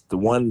is the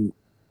one.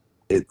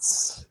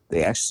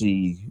 They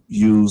actually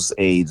use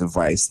a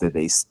device that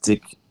they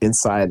stick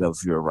inside of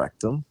your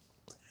rectum,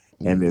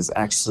 and there's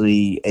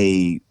actually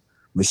a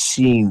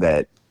machine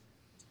that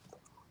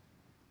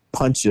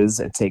punches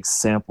and takes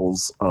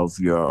samples of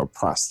your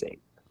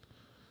prostate.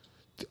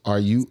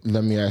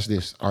 Let me ask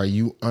this, are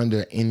you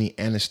under any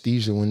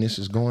anesthesia when this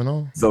is going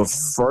on? The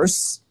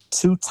first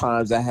 2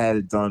 times I had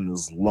it done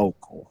was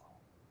local,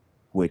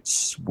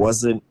 which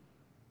wasn't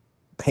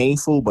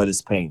painful, but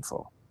it's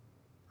painful.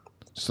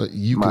 So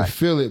you can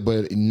feel it,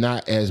 but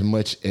not as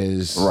much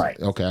as... Right.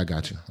 Okay, I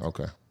got you.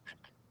 Okay.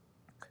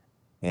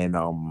 And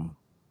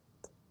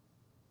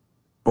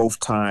both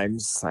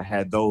times I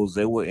had those,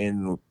 they were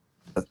in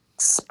a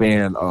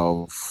span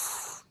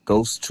of...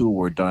 Those 2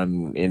 were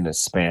done in a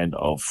span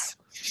of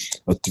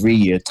a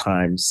 3-year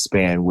time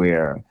span,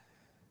 where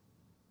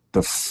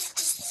the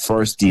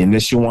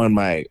initial one,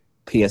 my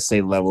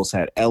PSA levels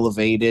had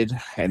elevated,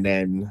 and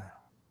then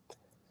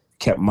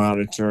kept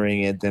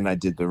monitoring it. Then I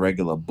did the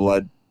regular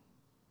blood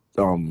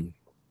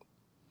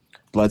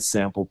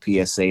sample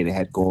PSA. They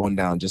had gone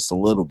down just a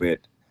little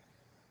bit,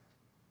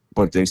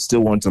 but they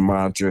still wanted to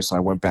monitor. So I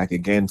went back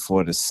again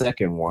for the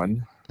second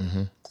one,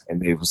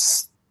 and it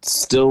was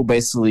still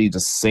basically the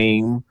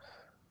same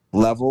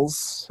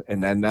levels.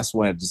 And then that's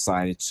when I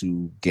decided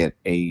to get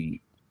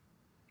a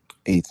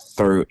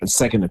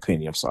second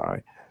opinion. I'm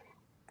sorry.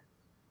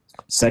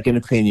 Second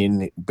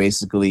opinion,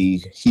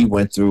 basically, he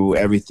went through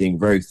everything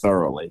very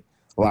thoroughly,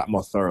 a lot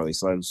more thoroughly.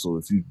 So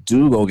if you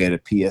do go get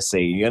a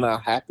PSA, you're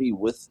not happy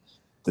with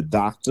the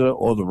doctor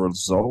or the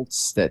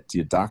results that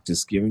your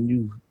doctor's giving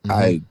you,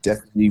 I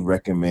definitely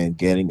recommend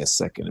getting a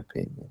second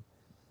opinion.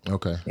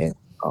 Okay. And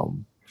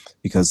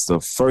because the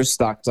first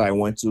doctor I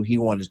went to, he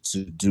wanted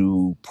to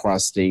do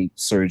prostate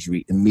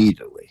surgery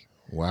immediately.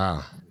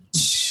 Wow.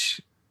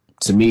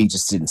 To me, it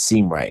just didn't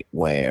seem right.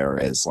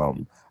 Whereas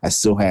I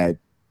still had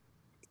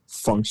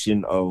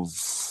function of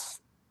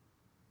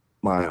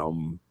my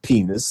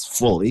penis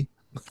fully,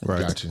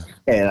 Right. Gotcha.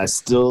 and I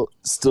still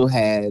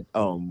had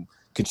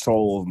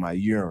control of my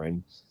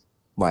urine,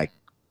 like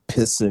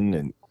pissing,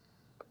 and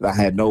I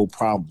had no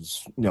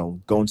problems,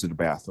 going to the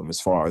bathroom.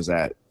 As far as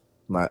that,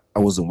 I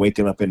wasn't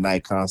waking up at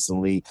night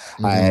constantly.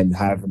 I hadn't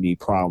had any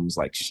problems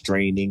like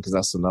straining, because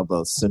that's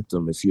another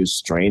symptom. If you're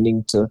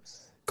straining to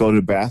go to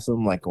the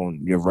bathroom, like on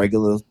your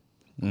regular,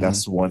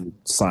 that's one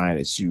sign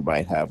that you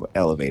might have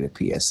elevated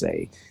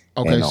PSA.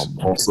 Okay. And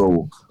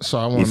also, so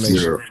I want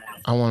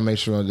to make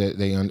sure that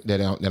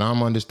that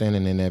I'm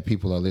understanding and that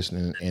people are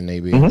listening and they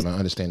be able to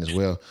understand as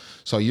well.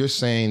 So you're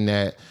saying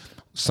that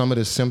some of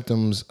the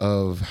symptoms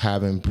of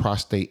having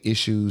prostate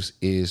issues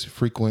is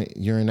frequent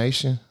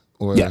urination?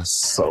 Or yes.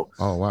 So,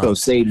 oh wow. So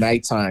say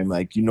nighttime,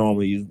 like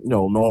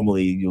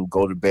normally you'll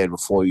go to bed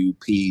before you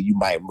pee. You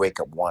might wake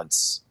up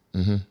once,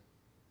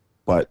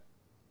 but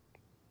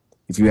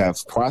if you have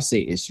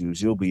prostate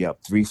issues, you'll be up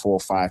 3, 4,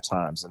 5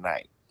 times a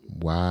night.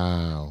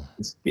 Wow.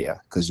 Yeah,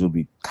 because you'll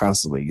be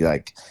constantly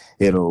like,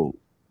 it'll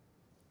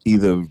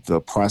either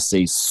the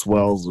prostate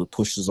swells or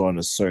pushes on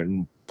a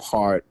certain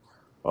part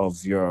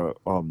of your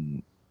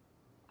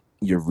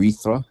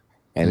urethra,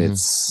 and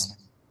it's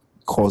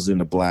causing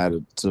the bladder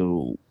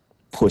to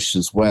push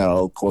as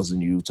well,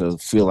 causing you to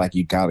feel like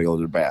you gotta go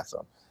to the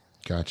bathroom.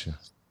 Gotcha.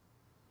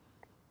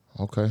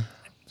 Okay.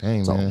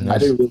 Dang, so man. I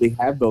didn't really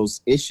have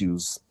those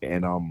issues,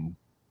 and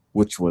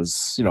which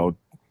was,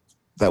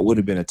 that would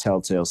have been a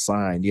telltale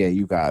sign. Yeah,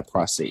 you got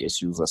prostate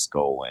issues. Let's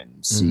go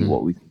and see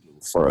what we can do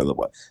further.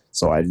 But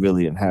so I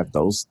really didn't have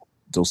those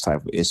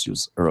type of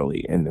issues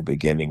early in the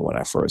beginning when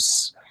I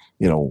first,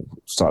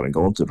 started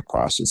going through the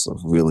process of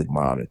really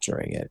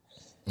monitoring it.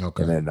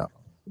 Okay. And then,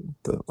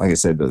 like I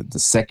said, the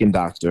second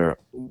doctor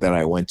that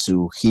I went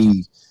to,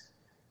 he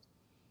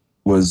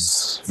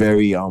was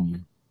very,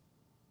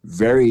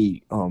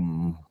 very,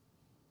 how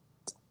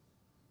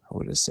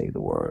would I say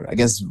the word? I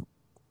guess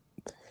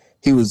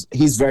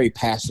he's very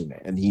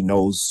passionate, and he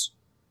knows,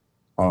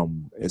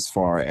 as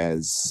far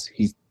as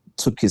he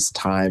took his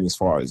time as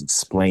far as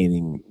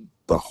explaining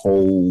the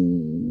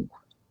whole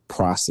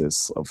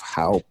process of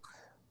how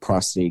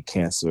prostate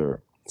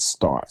cancer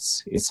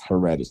starts. It's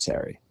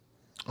hereditary.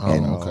 Oh,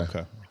 and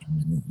okay.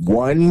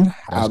 1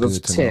 out good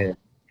of to 10,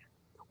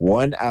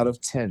 1 out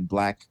of 10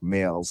 black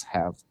males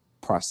have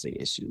prostate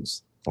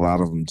issues. A lot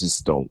of them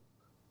just don't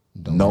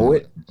know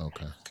it.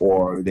 Okay.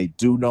 Or they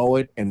do know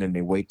it, and then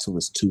they wait till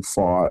it's too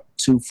far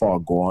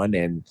gone,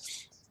 and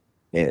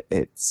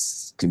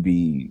it's can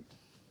be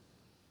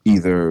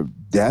either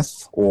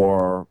death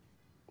or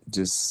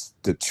just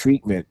the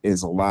treatment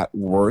is a lot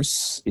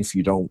worse if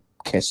you don't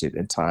catch it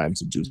in time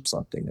to do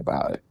something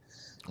about it.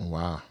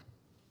 Wow.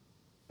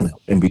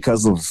 And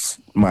because of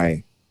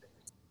my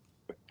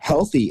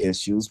healthy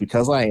issues,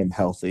 because I am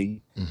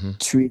healthy,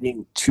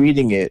 treating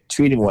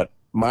what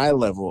my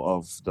level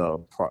of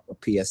the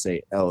PSA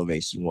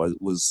elevation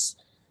was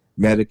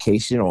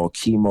medication or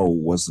chemo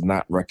was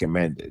not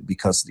recommended,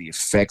 because the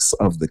effects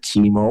of the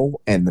chemo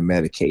and the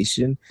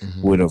medication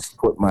would have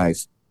put my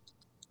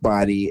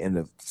body in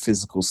a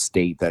physical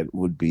state that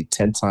would be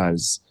 10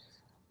 times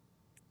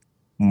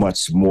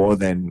much more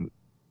than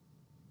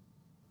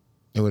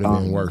it would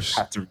have been worse.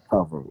 Have to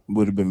recover.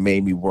 Would have been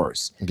made me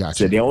worse. Gotcha.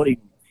 So they only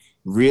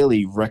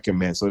really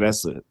recommend. So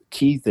that's a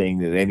key thing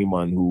that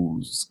anyone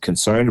who's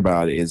concerned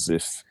about it is,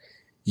 if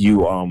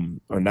you are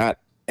not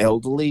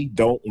elderly,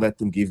 don't let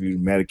them give you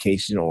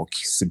medication or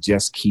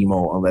suggest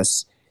chemo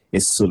unless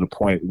it's to the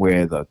point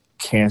where the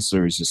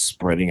cancer is just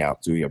spreading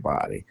out through your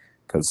body.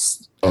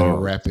 Because at a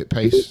rapid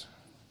pace.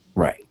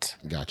 Right.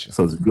 Gotcha.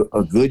 So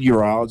a good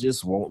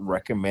urologist won't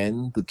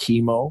recommend the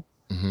chemo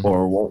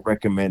or won't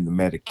recommend the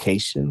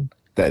medication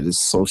that is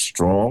so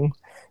strong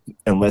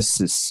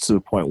unless it's to the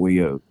point where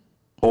you're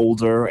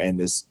older and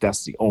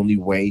that's the only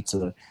way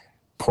to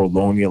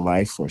prolong your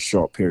life for a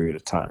short period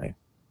of time.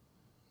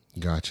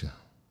 Gotcha.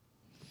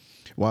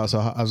 Wow. So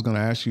I was going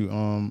to ask you,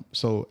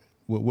 so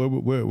where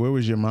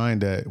was your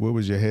mind at? Where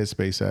was your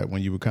headspace at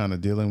when you were kind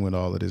of dealing with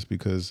all of this?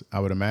 Because I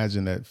would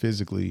imagine that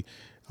physically,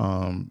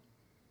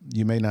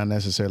 you may not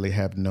necessarily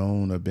have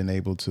known or been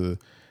able to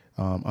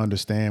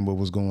understand what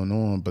was going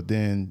on, but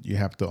then you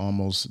have to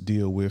almost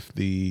deal with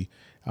the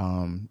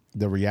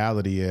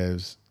reality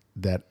as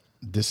that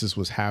this is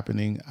what's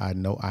happening. I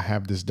know I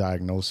have this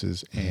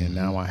diagnosis, and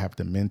now I have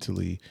to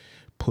mentally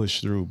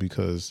push through,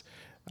 because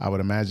I would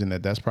imagine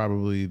that that's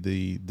probably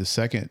the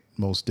second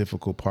most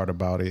difficult part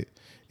about it,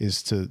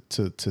 is to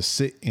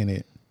sit in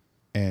it.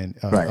 And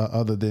Right.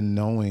 Other than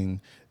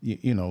knowing,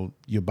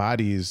 your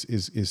body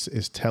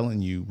is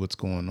telling you what's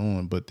going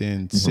on, but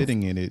then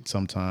sitting in it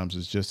sometimes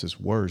is just as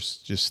worse,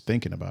 just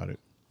thinking about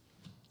it.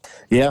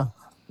 Yeah.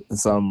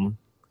 It's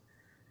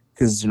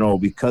because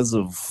because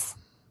of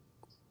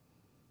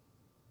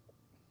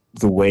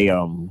the way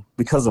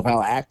because of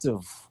how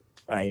active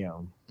I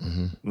am,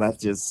 not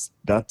just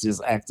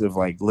active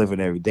like living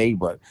every day,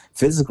 but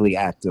physically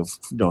active.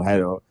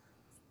 Had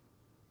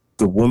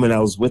the woman I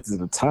was with at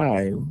the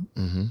time,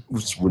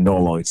 which we're no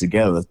longer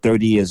together,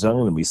 30 years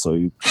younger than me. So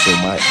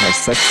my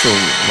sexual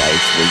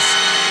life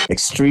was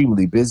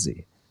extremely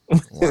busy.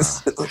 Wow.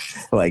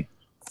 like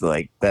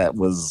that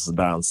was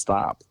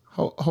nonstop.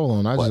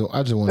 Hold on,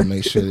 I just want to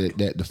make sure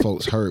that the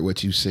folks heard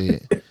what you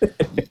said.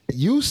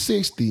 You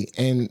 60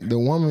 and the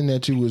woman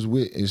that you was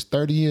with is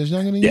 30 years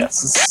younger than you?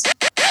 Yes,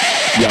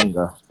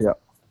 younger.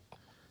 Yep,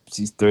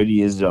 she's 30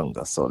 years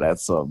younger. So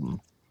that's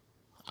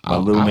my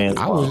little man's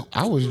mom.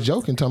 I was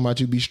joking talking about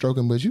you be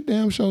stroking, but you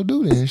damn sure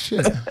do then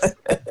shit.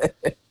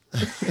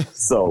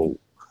 So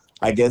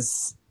I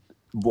guess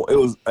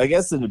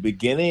in the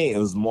beginning it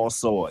was more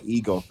so an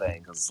ego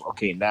thing, because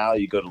okay, now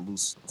you're gonna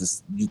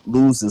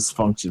lose this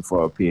function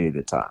for a period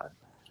of time.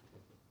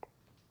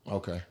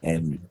 Okay.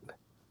 And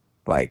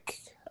like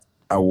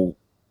and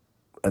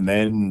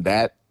then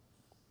that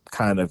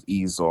kind of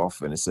eased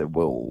off, and it said,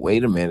 well,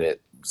 wait a minute,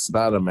 it's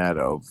not a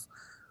matter of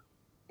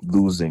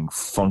losing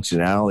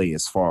functionality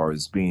as far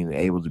as being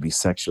able to be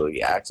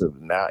sexually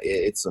active. Now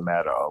it's a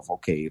matter of,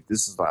 okay, if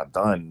this is not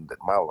done, that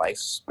my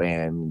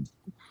lifespan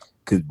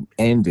could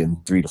end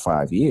in 3 to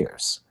 5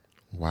 years.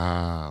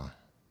 Wow.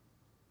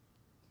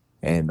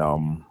 And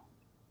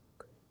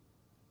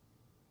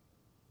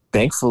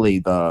thankfully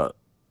the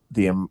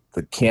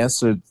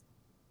cancer,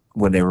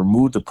 when they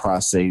removed the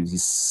prostate, he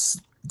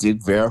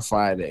did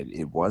verify that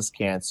it was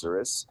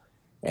cancerous,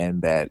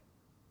 and that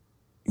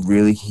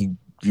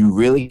you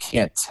really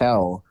can't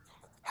tell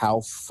how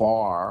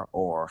far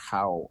or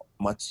how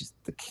much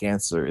the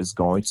cancer is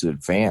going to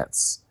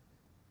advance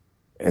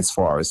as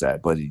far as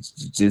that. But he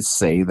did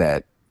say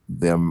that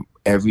the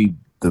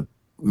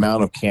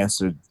amount of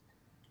cancer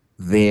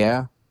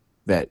there,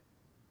 that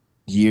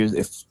years,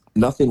 if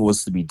nothing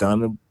was to be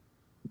done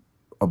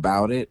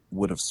about it,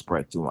 would have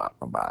spread throughout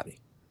my body.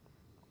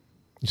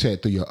 You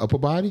said through your upper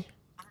body?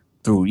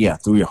 Through your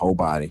whole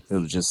body. It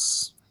was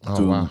just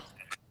wow.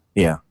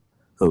 Yeah.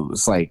 So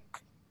it's like,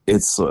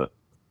 it's a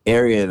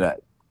area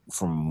that,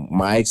 from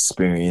my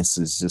experience,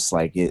 is just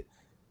like it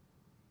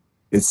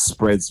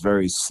spreads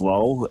very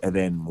slow, and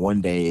then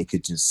one day it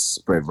could just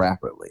spread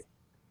rapidly.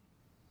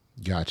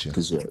 Gotcha.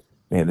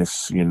 And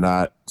if you're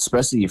not,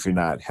 especially if you're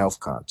not health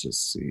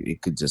conscious,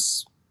 it could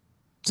just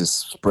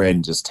spread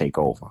and just take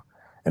over.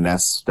 And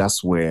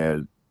that's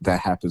where that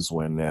happens,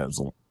 when there's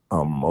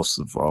most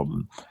of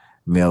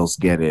males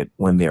get it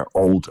when they're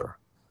older.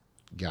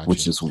 Gotcha.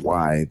 Which is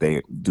why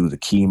they do the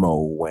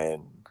chemo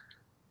when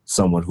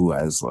someone who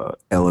has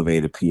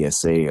elevated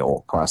PSA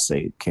or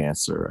prostate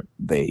cancer,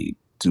 they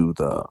do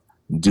the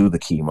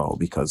chemo,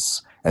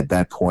 because at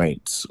that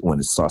point, when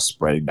it starts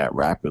spreading that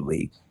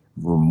rapidly,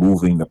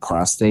 removing the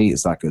prostate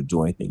is not going to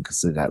do anything,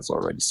 because it has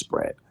already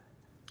spread.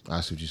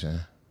 I see what you're saying.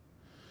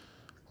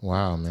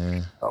 Wow,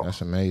 man,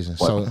 that's amazing.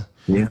 Well, so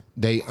yeah,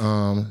 they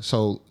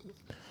so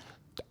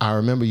I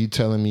remember you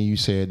telling me, you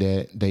said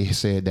that they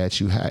said that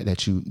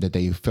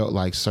they felt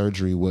like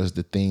surgery was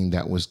the thing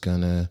that was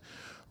gonna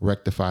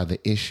rectify the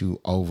issue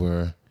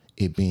over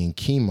it being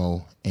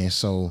chemo. And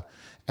so,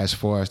 as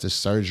far as the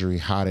surgery,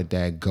 how did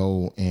that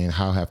go, and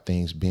how have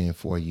things been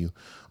for you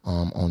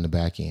on the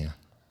back end?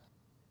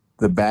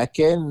 The back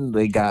end,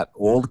 they got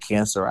all the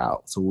cancer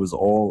out, so it was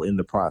all in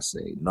the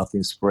prostate.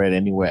 Nothing spread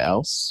anywhere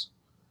else.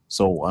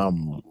 So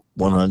I'm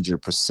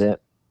 100%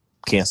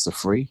 cancer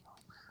free.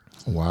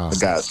 Wow.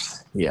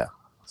 Yeah.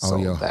 So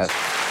yeah. That's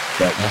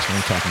what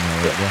I'm talking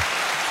about. Right, bro.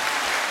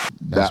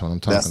 That's what I'm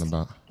talking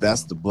about.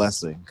 That's the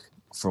blessing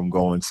from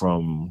going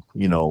from,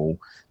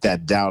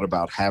 that doubt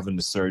about having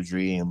the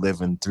surgery and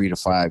living 3 to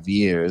 5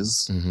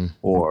 years,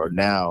 or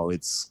now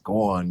it's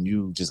gone.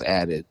 You just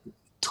added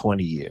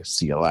 20 years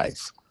to your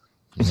life.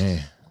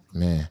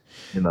 Man.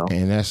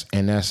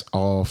 And that's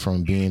all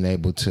from being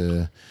able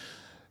to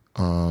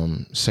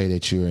say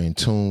that you're in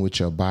tune with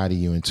your body,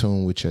 you're in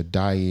tune with your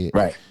diet.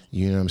 Right.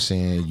 You know what I'm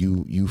saying?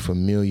 You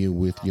familiar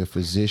with your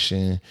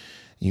physician.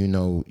 You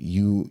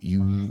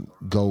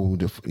go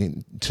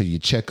to your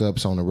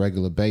checkups on a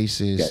regular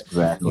basis. Yeah,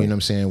 exactly. You know what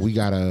I'm saying? We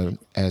gotta,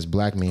 as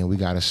black men, we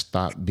gotta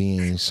stop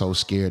being so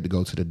scared to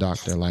go to the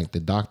doctor. Like, the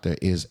doctor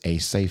is a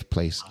safe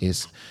place.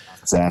 It's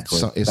exactly.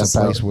 It's that's a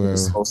place where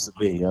it's supposed to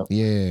be. Yep.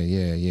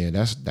 Yeah.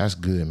 That's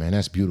good, man.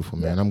 That's beautiful,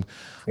 man.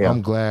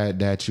 I'm glad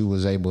that you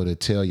was able to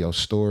tell your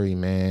story,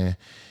 man.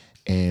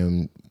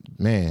 And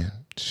man,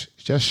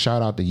 just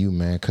shout out to you,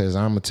 man. Cause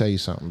I'm gonna tell you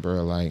something,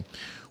 bro. Like,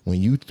 when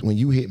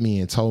you hit me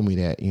and told me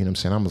that, you know what I'm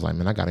saying, I was like,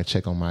 man, I gotta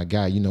check on my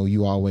guy.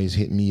 You always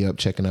hit me up,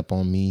 checking up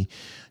on me.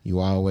 You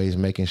always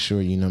making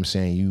sure, you know what I'm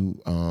saying,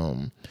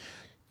 you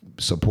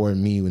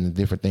supporting me with the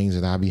different things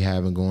that I be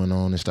having going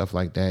on and stuff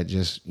like that.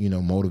 Just,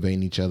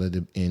 motivating each other.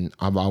 And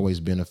I've always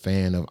been a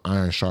fan of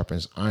iron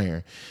sharpens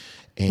iron.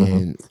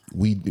 And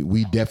we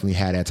definitely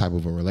had that type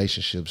of a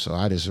relationship. So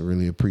I just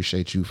really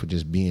appreciate you for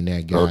just being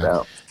that guy. No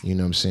doubt. You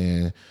know what I'm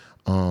saying?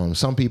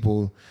 Some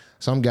people,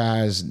 some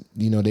guys,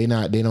 you know, they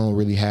don't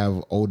really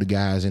have older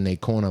guys in their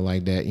corner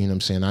like that. You know what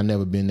I'm saying? I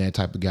never been that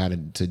type of guy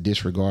to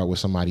disregard what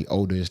somebody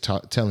older is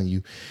telling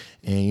you.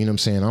 And you know what I'm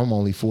saying? I'm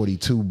only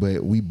 42,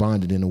 but we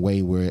bonded in a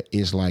way where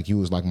it's like you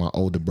was like my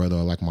older brother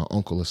or like my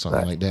uncle or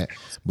something like that.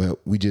 But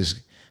we just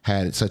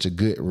had such a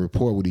good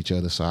rapport with each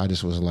other. So I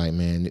just was like,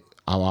 man,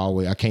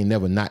 I can't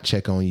never not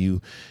check on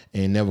you,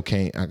 and I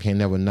can't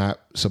never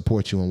not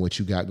support you on what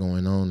you got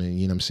going on, and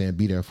you know what I'm saying,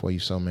 be there for you.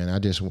 So man, I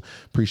just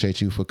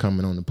appreciate you for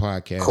coming on the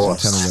podcast and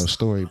telling your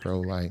story, bro.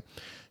 Like,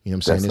 you know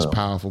what I'm saying? It's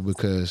powerful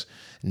because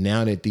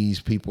now that these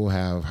people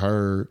have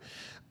heard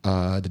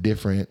the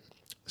different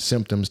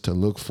symptoms to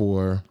look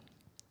for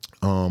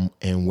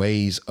and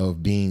ways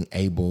of being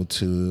able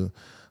to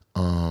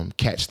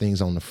catch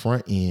things on the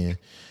front end,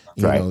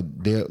 you know,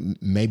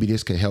 maybe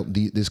this could help.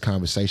 This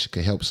conversation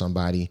could help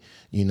somebody,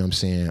 you know what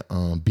I'm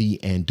saying, be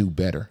and do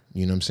better.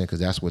 You know what I'm saying?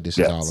 Because that's what this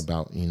is all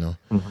about, you know.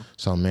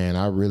 So, man,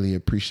 I really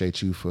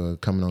appreciate you for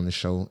coming on the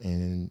show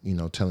and, you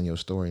know, telling your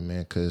story,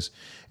 man, because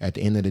at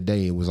the end of the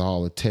day, it was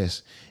all a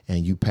test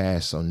and you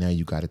passed. So now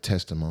you got a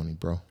testimony,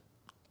 bro.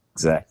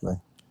 Exactly.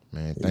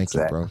 Man, thank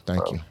you, bro.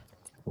 Thank you.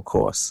 Of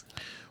course.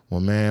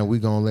 Well, man, we're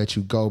going to let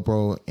you go,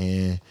 bro.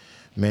 And,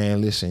 man,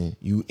 listen,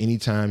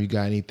 anytime you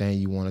got anything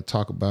you want to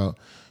talk about,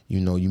 you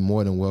know, you're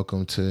more than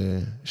welcome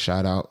to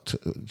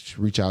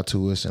reach out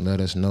to us and let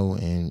us know.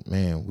 And,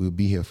 man, we'll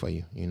be here for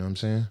you. You know what I'm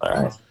saying?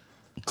 All right.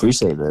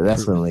 Appreciate it.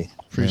 Definitely.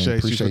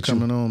 Appreciate you for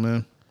coming on,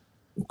 man.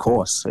 Of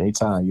course.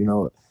 Anytime. You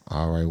know it.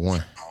 All right,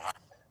 one.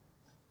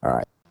 All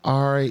right.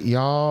 All right,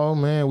 y'all,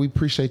 man, we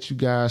appreciate you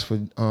guys for,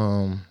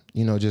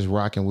 you know, just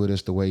rocking with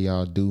us the way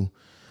y'all do.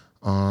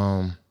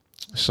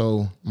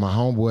 So my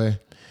homeboy,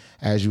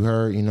 as you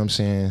heard, you know what I'm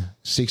saying,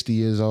 60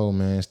 years old,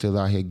 man, still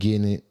out here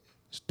getting it,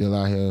 still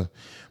out here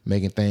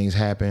making things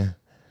happen,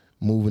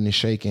 moving and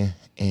shaking.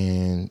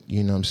 And,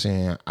 you know what I'm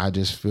saying, I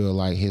just feel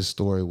like his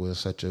story was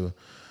such a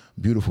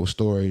beautiful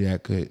story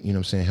that could, you know what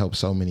I'm saying, help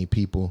so many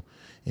people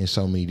in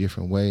so many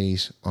different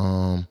ways.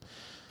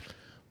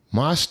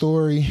 My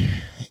story,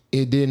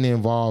 it didn't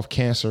involve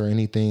cancer or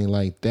anything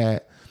like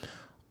that.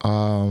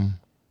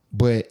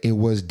 But it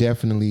was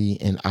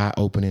definitely an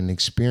eye-opening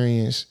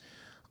experience.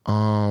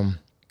 You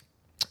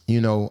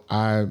know,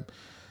 I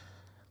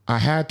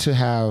had to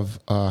have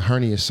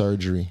hernia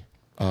surgery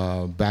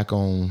back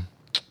on,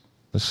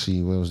 let's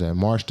see, what was that?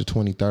 March the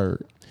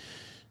 23rd.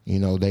 You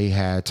know, they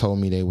had told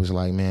me, they was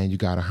like, man, you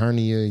got a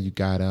hernia, you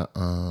got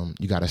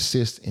a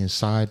cyst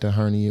inside the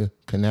hernia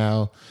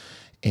canal,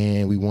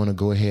 and we want to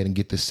go ahead and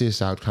get the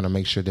cyst out, kind of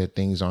make sure that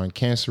things aren't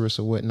cancerous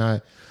or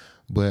whatnot.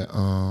 But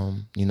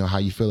you know, how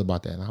you feel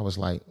about that? And I was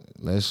like,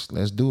 let's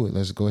do it.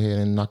 Let's go ahead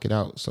and knock it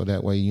out. So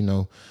that way, you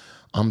know,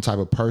 I'm the type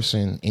of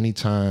person,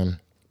 anytime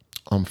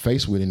I'm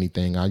faced with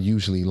anything, I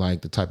usually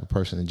like the type of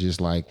person that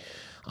just like,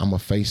 I'm going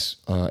to face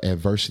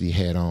adversity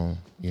head on.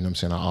 You know what I'm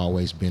saying? I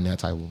always been that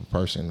type of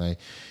person. Like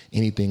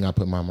anything I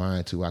put my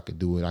mind to, I could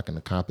do it. I can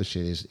accomplish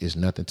it. It's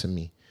nothing to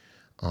me.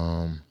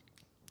 I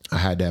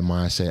had that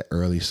mindset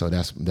early. So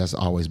that's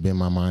always been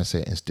my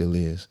mindset and still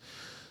is.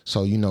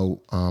 So, you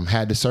know,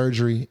 had the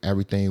surgery,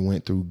 everything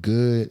went through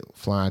good,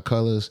 flying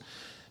colors.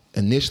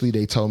 Initially,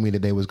 they told me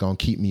that they was going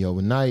to keep me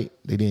overnight.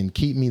 They didn't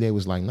keep me. They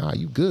was like, nah,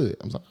 you good.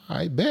 I was like,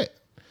 I bet.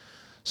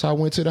 So I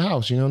went to the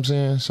house, you know what I'm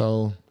saying?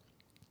 So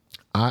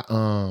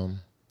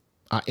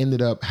I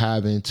ended up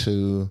having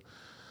to,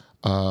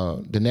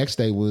 the next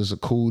day was a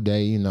cool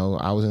day, you know,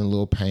 I was in a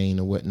little pain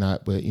or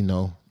whatnot, but, you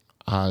know,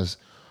 I was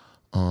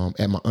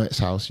at my aunt's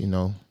house, you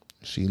know,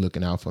 she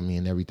looking out for me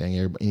and everything.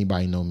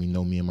 Anybody know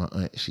me and my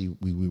aunt.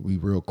 We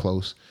real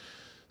close.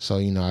 So,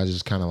 you know, I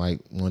just kind of like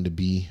wanted to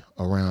be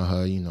around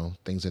her, you know,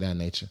 things of that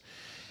nature.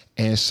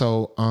 And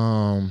so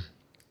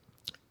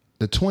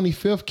the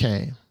 25th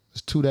came. It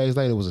was 2 days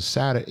later. It was a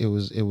Saturday. It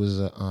was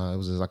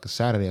like a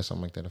Saturday or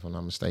something like that, if I'm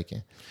not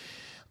mistaken.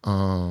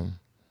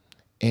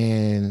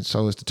 And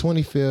so it's the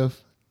 25th,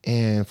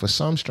 and for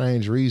some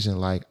strange reason,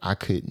 like I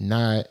could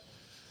not.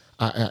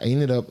 I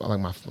ended up like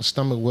my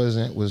stomach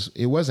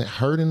wasn't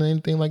hurting or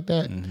anything like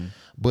that,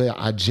 but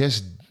I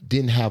just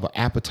didn't have an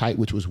appetite,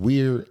 which was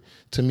weird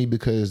to me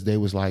because they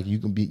was like, you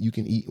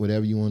can eat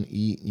whatever you want to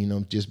eat, you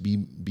know, just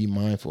be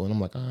mindful. And I'm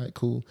like, all right,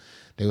 cool.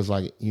 They was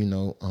like, you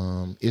know,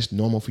 it's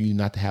normal for you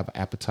not to have an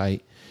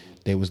appetite.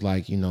 They was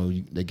like, you know,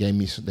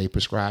 they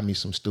prescribed me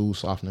some stool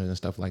softeners and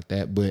stuff like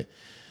that. But,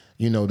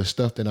 you know, the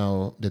stuff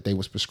that they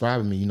was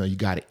prescribing me, you know, you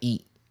got to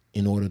eat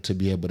in order to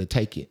be able to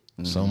take it.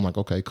 So I'm like,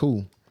 okay,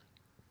 cool.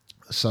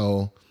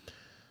 So,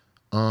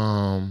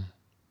 I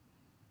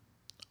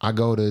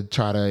go to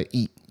try to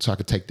eat so I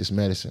could take this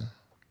medicine.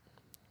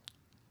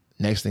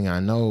 Next thing I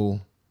know,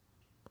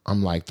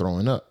 I'm like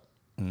throwing up.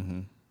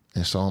 And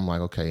so I'm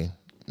like, okay,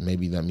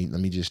 maybe let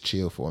me just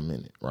chill for a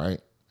minute, right?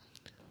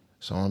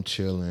 So I'm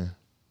chilling.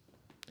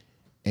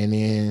 And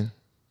then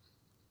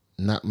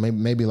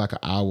maybe like an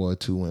hour or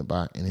two went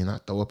by, and then I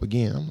throw up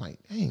again. I'm like,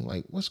 dang,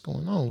 like what's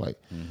going on? Like,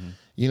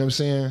 you know what I'm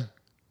saying?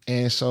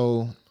 And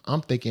so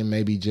I'm thinking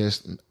maybe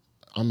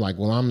I'm like,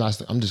 well, I'm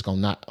not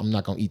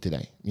gonna eat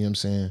today. You know what I'm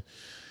saying?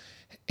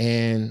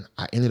 And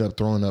I ended up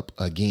throwing up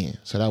again.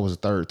 So that was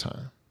the third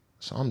time.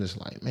 So I'm just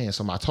like, man.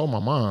 So I told my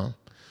mom.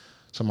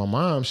 So my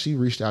mom, she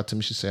reached out to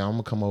me. She said, I'm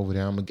going to come over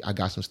there. I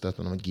got some stuff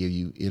that I'm going to give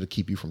you. It'll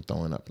keep you from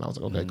throwing up. And I was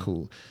like, okay,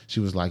 cool. She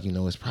was like,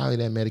 it's probably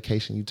that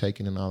medication you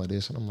taking and all of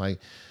this. And I'm like,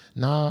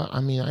 nah,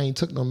 I mean, I ain't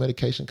took no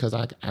medication because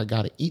I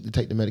got to eat to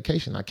take the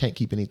medication. I can't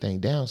keep anything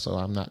down, so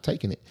I'm not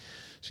taking it.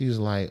 She was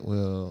like,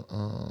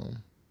 well,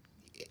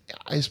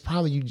 it's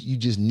probably you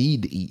just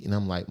need to eat. And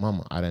I'm like,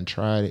 mama, I done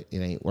tried it. It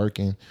ain't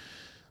working.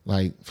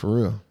 Like, for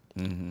real.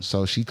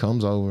 So she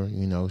comes over,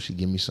 she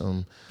give me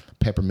some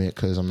peppermint,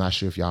 because I'm not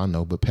sure if y'all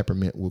know, but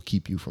peppermint will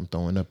keep you from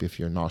throwing up if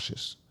you're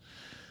nauseous.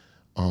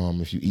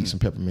 If you eat some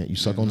peppermint, you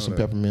suck on some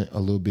peppermint a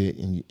little bit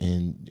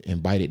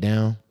and bite it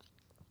down.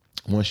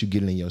 Once you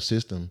get it in your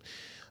system,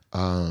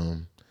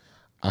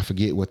 I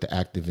forget what the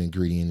active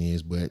ingredient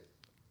is, but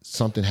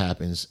something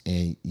happens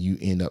and you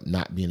end up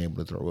not being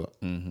able to throw up.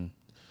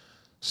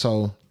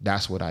 So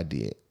that's what I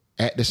did.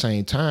 At the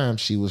same time,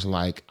 she was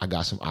like, I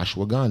got some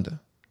ashwagandha.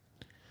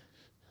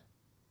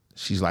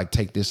 She's like,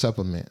 take this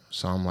supplement.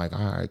 So I'm like,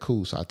 all right,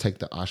 cool. So I take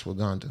the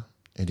ashwagandha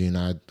and then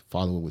I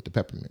follow it with the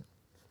peppermint.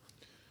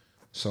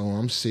 So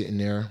I'm sitting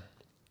there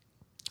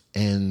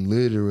and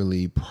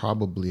literally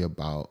probably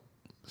about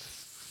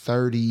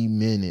 30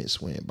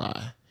 minutes went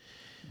by.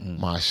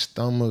 My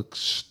stomach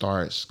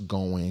starts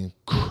going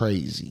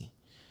crazy.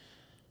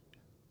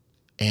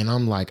 And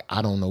I'm like,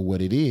 I don't know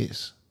what it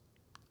is.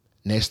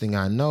 Next thing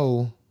I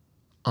know,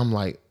 I'm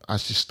like, I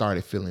just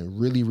started feeling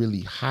really,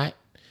 really hot.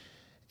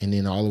 And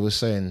then all of a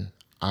sudden,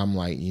 I'm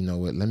like, you know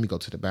what, let me go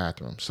to the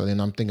bathroom. So then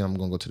I'm thinking I'm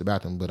going to go to the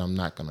bathroom, but I'm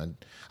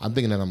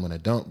thinking that I'm going to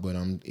dump, but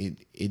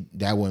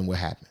that wasn't what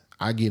happened.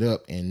 I get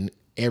up and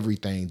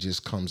everything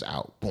just comes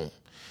out, boom.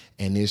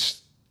 And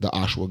it's the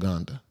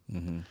ashwagandha.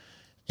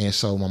 And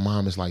so my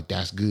mom is like,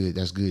 that's good.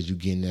 You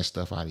getting that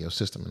stuff out of your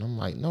system. And I'm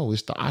like, no,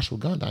 it's the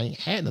ashwagandha. I ain't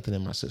had nothing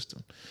in my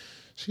system.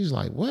 She's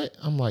like, what?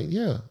 I'm like,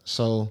 yeah.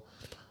 So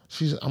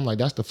I'm like,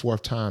 that's the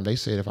fourth time. They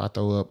said if I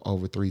throw up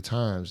over 3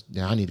 times,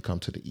 then I need to come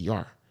to the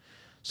ER.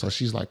 So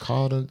she's like,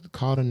 call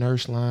the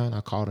nurse line.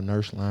 I called the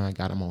nurse line,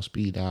 got them on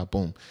speed dial,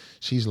 boom.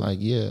 She's like,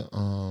 yeah,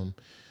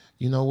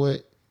 you know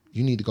what?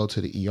 You need to go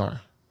to the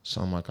ER. So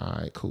I'm like, all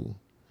right, cool.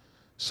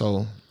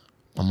 So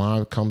my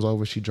mom comes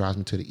over, she drives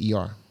me to the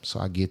ER.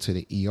 So I get to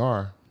the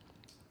ER.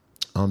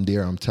 I'm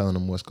there, I'm telling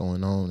them what's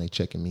going on. They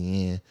checking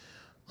me in.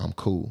 I'm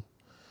cool.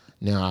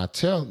 Now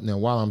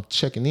while I'm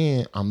checking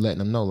in, I'm letting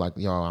them know, like,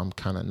 y'all, I'm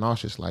kind of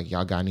nauseous. Like,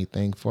 y'all got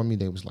anything for me?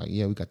 They was like,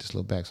 yeah, we got this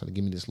little bag. So they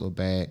give me this little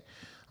bag.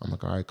 I'm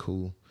like, all right,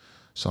 cool.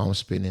 So I'm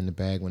spitting in the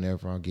bag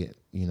whenever I get,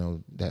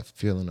 that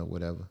feeling or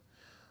whatever.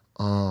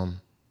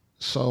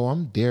 So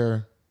I'm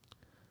there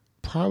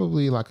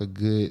probably like a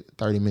good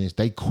 30 minutes.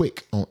 They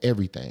quick on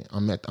everything.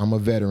 I'm a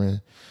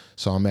veteran,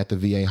 so I'm at the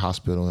VA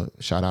hospital.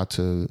 Shout out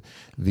to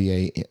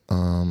VA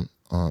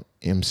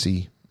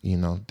MC.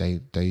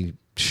 They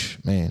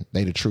man,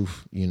 they the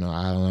truth.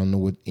 I don't know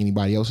what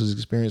anybody else's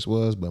experience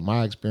was, but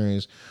my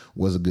experience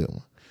was a good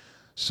one.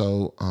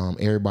 So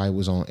everybody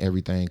was on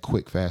everything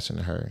quick, fast, in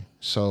a hurry.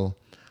 So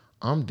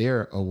I'm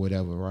there or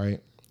whatever, right?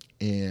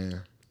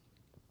 And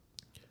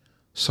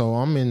so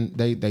I'm in,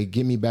 they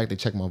get me back, they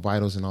check my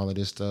vitals and all of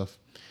this stuff.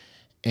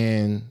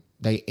 And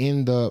they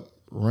end up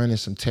running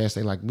some tests.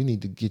 They like, we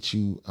need to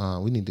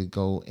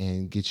go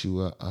and get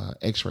you a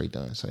x-ray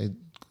done. So they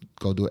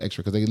go do an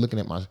x-ray because they're looking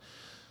at my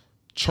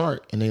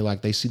chart and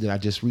they see that I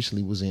just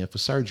recently was in for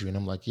surgery. And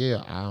I'm like,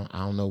 yeah, I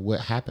don't know what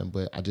happened,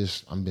 but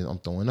I'm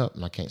throwing up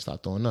and I can't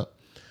stop throwing up.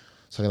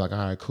 So they're like, all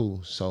right,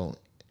 cool. So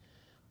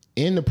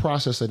in the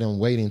process of them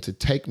waiting to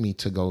take me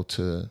to go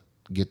to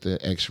get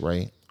the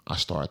x-ray, I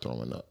started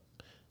throwing up.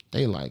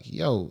 They like,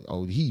 yo,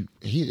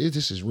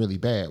 this is really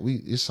bad.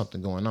 It's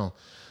something going on.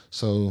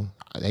 So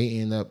I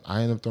end up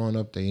throwing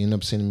up. They end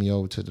up sending me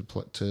over to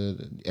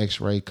the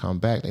x-ray, come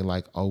back. They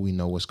like, oh, we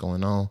know what's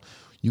going on.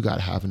 You got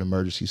to have an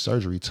emergency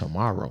surgery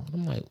tomorrow.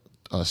 I'm like,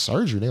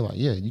 surgery? They're like,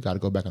 yeah, you got to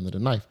go back under the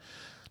knife.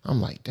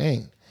 I'm like,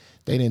 dang.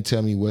 They didn't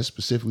tell me what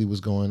specifically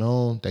was going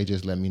on. They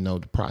just let me know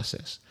the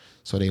process.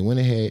 So they went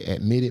ahead,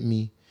 admitted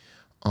me.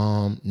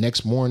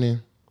 Next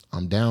morning,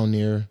 I'm down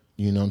there,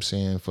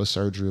 for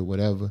surgery or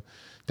whatever.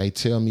 They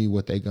tell me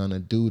what they're going to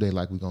do. They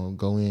like, we're going to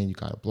go in, you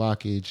got a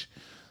blockage,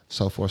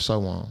 so forth,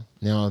 so on.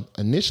 Now,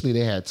 initially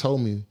they had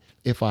told me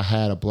if I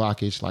had a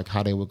blockage, like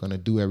how they were going to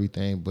do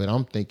everything. But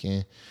I'm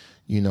thinking,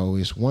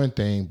 it's one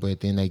thing, but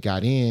then they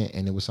got in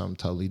and it was something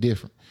totally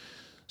different.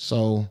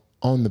 So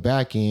on the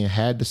back end,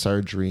 had the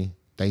surgery.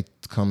 They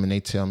come and they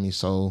tell me,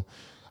 so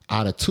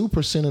out of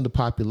 2% of the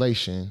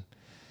population,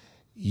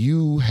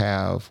 you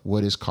have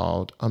what is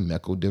called a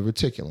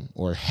mecodiverticulum,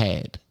 or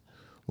HAD.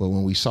 Well,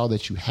 when we saw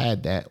that you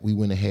had that, we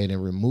went ahead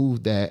and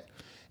removed that.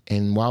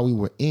 And while we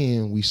were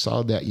in, we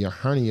saw that your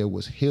hernia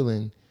was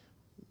healing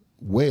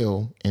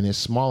well and it's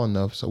small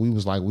enough. So we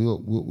was like,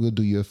 we'll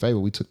do you a favor.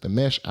 We took the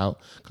mesh out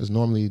because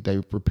normally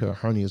they prepare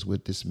hernias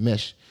with this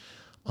mesh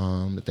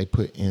that they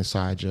put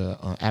inside your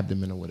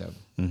abdomen or whatever.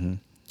 Mm-hmm.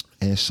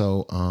 And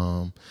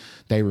so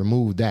they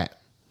removed that.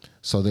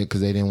 So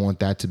because they didn't want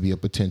that to be a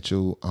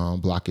potential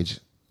blockage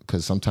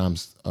because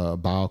sometimes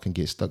bowel can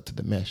get stuck to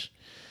the mesh.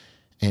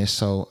 And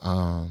so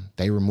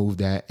they removed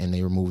that, and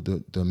they removed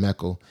the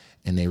mecal,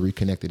 and they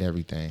reconnected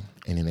everything,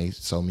 and then they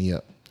sewed me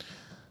up.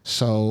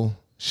 So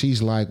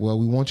she's like, well,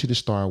 we want you to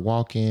start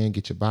walking,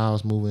 get your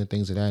bowels moving, and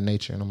things of that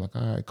nature. And I'm like,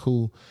 all right,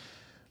 cool.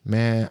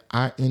 Man,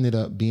 I ended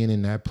up being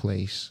in that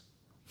place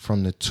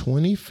from the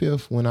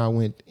 25th when I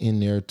went in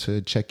there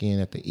to check in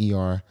at the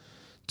ER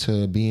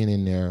to being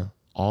in there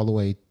all the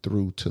way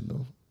through to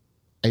the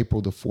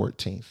April the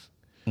 14th.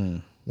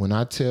 When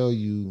I tell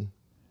you,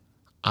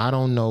 I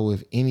don't know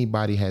if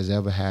anybody has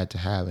ever had to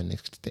have an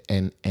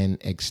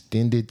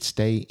extended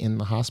stay in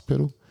the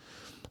hospital,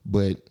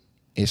 but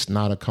it's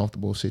not a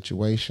comfortable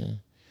situation.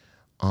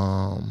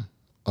 A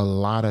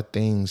lot of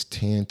things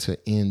tend to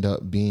end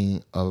up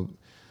being a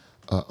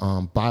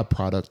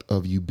byproduct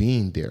of you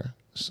being there.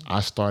 So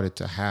I started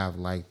to have,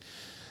 like,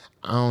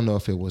 I don't know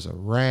if it was a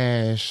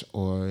rash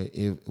or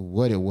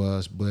what it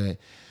was, but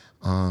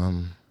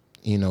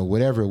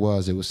whatever it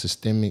was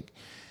systemic,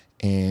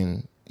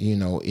 and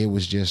it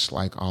was just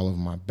like all of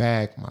my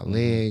back, my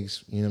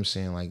legs, you know what I'm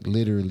saying? Like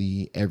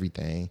literally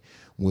everything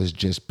was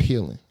just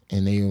peeling.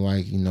 And they were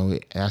like,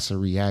 that's a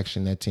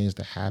reaction that tends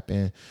to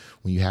happen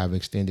when you have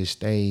extended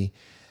stay.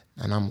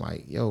 And I'm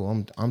like,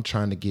 yo, I'm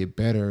trying to get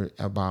better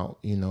about,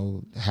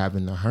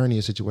 having the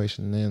hernia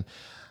situation. And then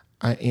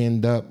I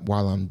end up,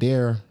 while I'm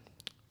there,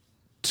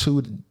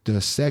 to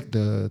the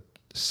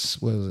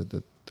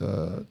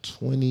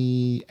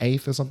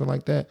 28th or something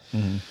like that.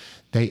 Mm-hmm.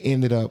 They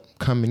ended up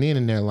coming in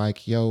and they're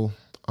like, yo,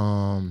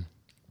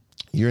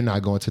 you're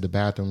not going to the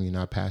bathroom. You're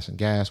not passing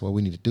gas. What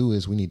we need to do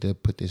is we need to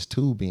put this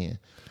tube in.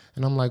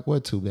 And I'm like,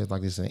 what tube? They're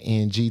like, it's an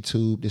NG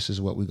tube. This is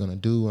what we're going to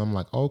do. I'm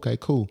like, okay,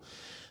 cool.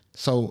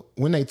 So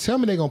when they tell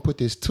me they're going to put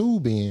this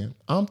tube in,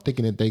 I'm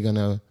thinking that they're going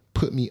to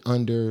put me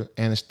under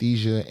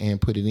anesthesia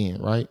and put it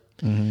in, right?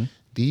 Mm-hmm.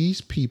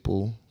 These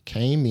people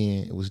came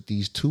in. It was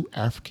these two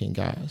African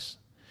guys.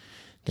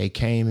 They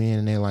came in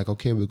and they're like,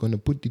 okay, we're going to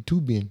put the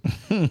tube in.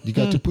 You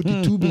got to put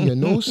the tube in your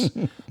nose.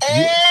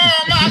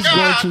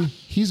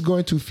 He's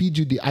going to feed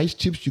you the ice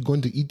chips. You're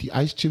going to eat the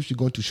ice chips. You're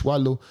going to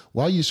swallow.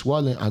 While you're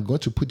swallowing, I'm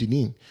going to put it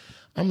in.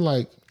 I'm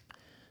like,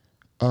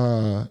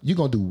 you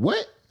going to do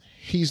what?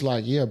 He's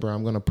like, yeah, bro,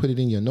 I'm going to put it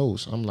in your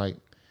nose. I'm like,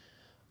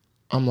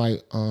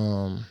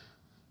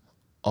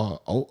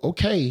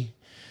 okay.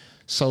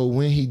 So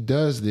when he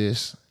does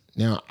this,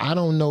 now, I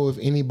don't know if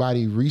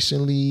anybody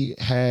recently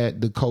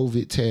had the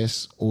COVID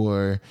test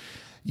or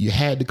you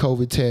had the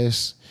COVID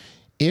test.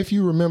 If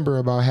you remember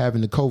about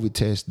having the COVID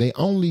test, they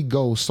only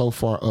go so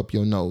far up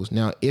your nose.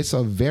 Now, it's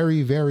a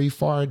very, very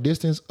far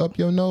distance up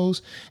your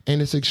nose,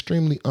 and it's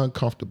extremely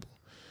uncomfortable.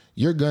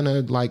 You're going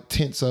to like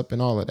tense up and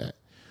all of that.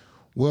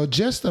 Well,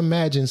 just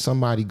imagine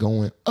somebody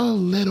going a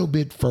little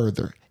bit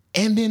further,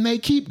 and then they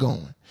keep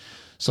going.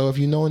 So if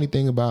you know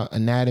anything about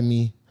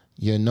anatomy,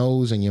 your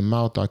nose and your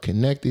mouth are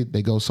connected.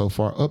 They go so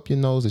far up your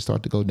nose, they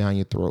start to go down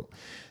your throat.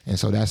 And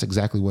so that's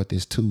exactly what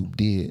this tube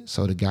did.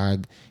 So the guy,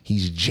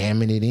 he's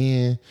jamming it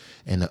in,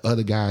 and the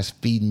other guy's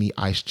feeding me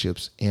ice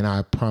chips. And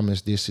I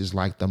promise this is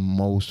like the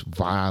most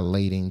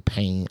violating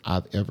pain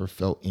I've ever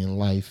felt in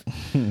life.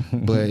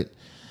 But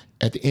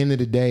at the end of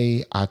the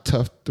day, I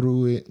toughed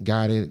through it,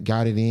 got it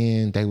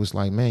in. They was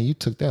like, man, you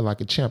took that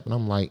like a champ. And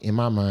I'm like, in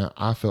my mind,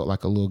 I felt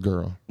like a little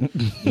girl. You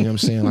know what I'm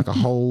saying? Like a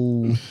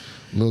whole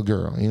little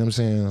girl. You know what I'm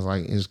saying? It's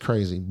like, it's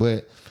crazy.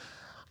 But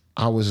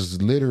I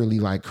was literally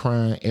like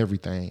crying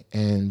everything.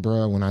 And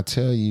bro, when I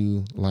tell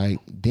you, like,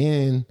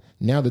 then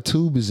now the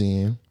tube is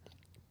in,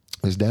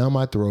 it's down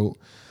my throat.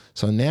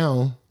 So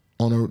now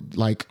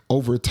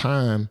over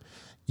time,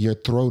 your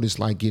throat is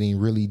like getting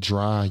really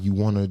dry. You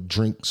want to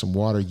drink some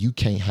water. You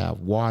can't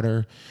have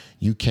water.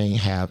 You can't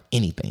have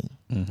anything.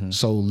 Mm-hmm.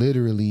 So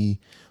literally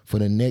for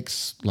the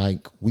next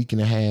like week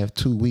and a half,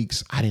 2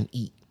 weeks, I didn't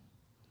eat.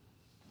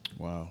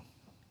 Wow.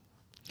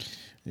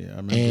 Yeah, I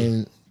remember.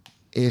 And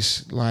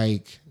it's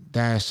like,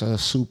 that's a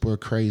super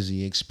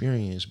crazy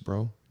experience,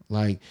 bro.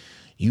 Like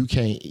you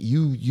can't,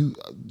 you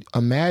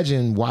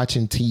imagine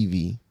watching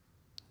TV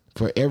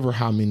for ever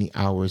how many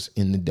hours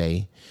in the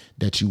day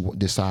that you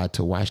decide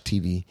to watch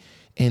TV,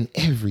 and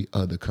every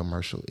other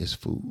commercial is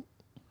food.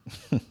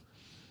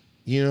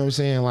 You know what I'm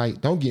saying?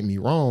 Like, don't get me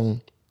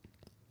wrong,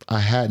 I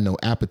had no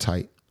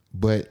appetite,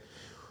 but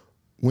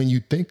when you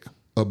think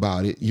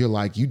about it, you're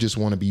like, you just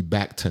want to be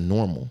back to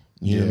normal.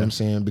 You know what I'm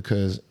saying?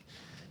 Because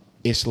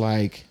it's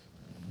like,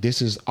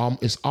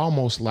 it's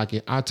almost like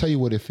it. I'll tell you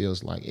what it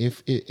feels like.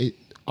 If it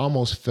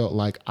almost felt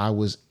like I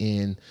was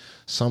in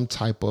some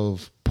type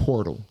of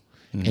portal,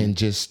 and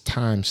just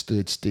time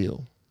stood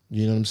still.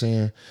 You know what I'm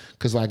saying?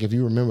 Because like, if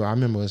you remember, I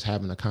remember us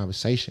having a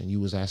conversation.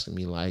 You was asking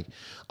me like,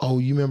 oh,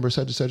 you remember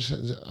such and such?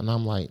 And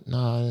I'm like,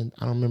 nah, I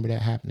don't remember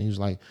that happening. He was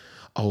like,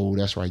 oh,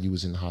 that's right, you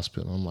was in the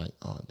hospital. I'm like,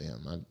 oh,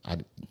 damn. I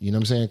you know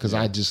what I'm saying? Because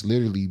I just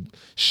literally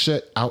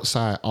shut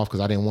outside off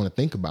because I didn't want to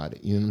think about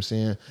it. You know what I'm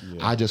saying?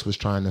 Yeah. I just was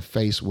trying to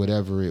face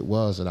whatever it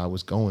was that I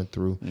was going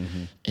through.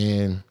 Mm-hmm.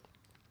 And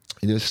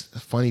this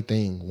funny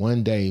thing,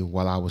 one day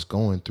while I was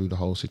going through the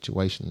whole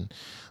situation,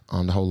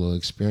 the whole little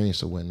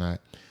experience or whatnot,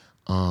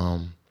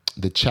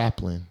 the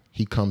chaplain,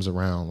 he comes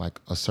around like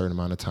a certain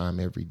amount of time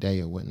every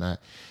day or whatnot,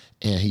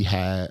 and he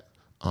had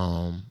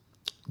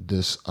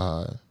this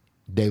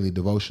daily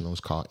devotional.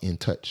 It's called In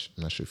Touch.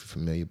 I'm not sure if you're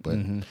familiar, but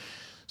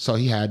so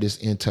he had this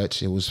In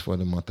Touch. It was for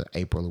the month of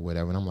April or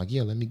whatever, and I'm like,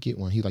 yeah, let me get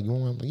one. He's like, you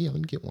want one? I'm like, yeah,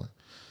 let me get one.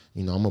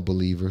 You know, I'm a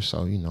believer,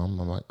 so you know, I'm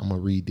like, I'm gonna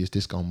read this.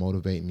 This gonna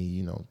motivate me.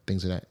 You know,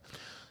 things of that.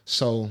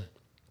 So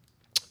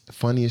the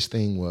funniest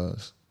thing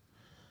was,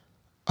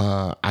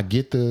 I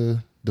get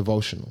the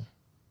devotional.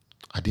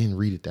 I didn't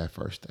read it that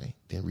first day.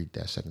 Didn't read it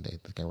that second day.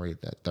 I think I read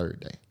it that third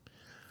day.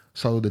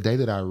 So the day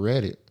that I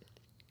read it,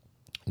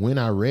 when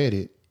I read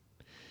it,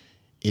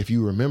 if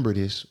you remember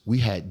this, we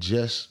had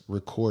just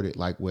recorded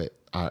like what,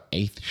 our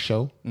 8th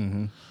show.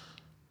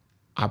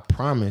 I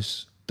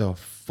promise the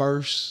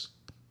first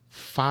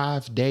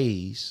 5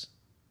 days,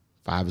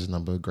 5 is a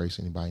number of grace.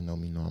 Anybody know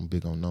me know I'm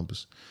big on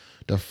numbers.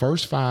 The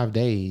first 5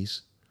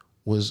 days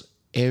was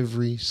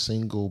every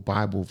single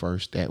Bible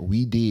verse that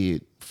we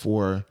did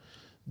for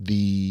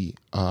the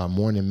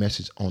morning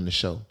message on the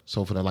show.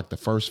 So for the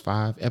first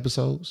 5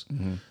 episodes,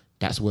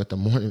 that's what the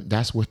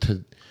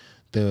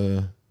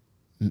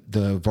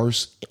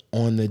verse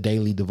on the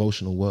daily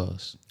devotional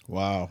was.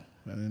 Wow.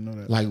 I didn't know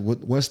that. Like,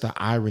 what's the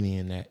irony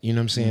in that? You know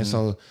what I'm saying?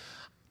 So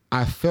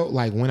I felt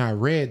like when I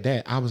read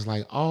that, I was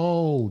like,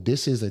 oh,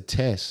 this is a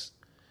test.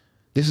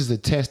 This is a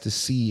test to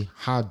see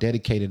how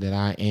dedicated that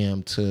I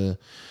am to,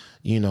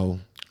 you know,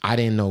 I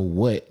didn't know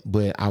what,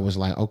 but I was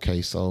like,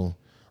 okay, so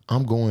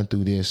I'm going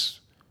through this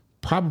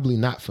probably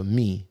not for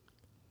me,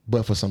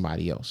 but for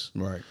somebody else.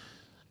 Right.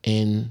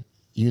 And,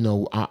 you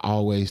know, I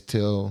always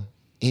tell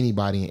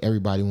anybody and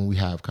everybody when we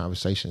have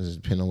conversations,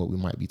 depending on what we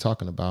might be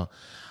talking about,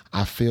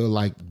 I feel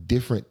like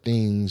different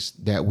things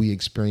that we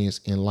experience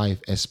in life,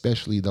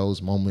 especially those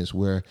moments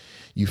where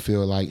you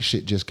feel like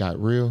shit just got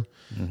real,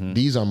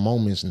 these are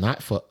moments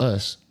not for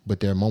us, but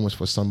they're moments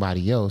for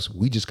somebody else.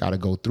 We just got to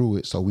go through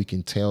it so we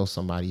can tell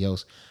somebody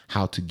else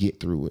how to get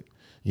through it.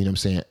 You know what I'm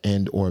saying?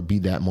 And or be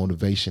that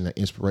motivation, that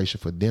inspiration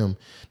for them,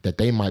 that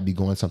they might be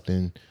going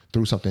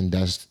through something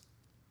that's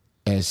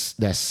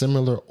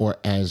similar or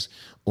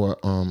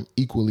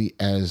equally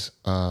as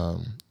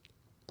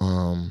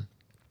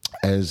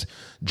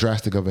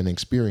drastic of an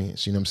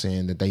experience. You know what I'm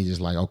saying? That they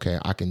just like, okay,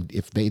 I can,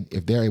 if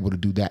they're able to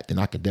do that, then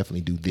I could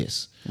definitely do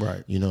this.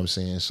 Right. You know what I'm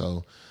saying?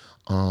 So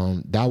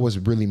that was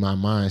really my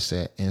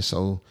mindset. And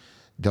so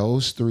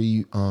those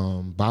 3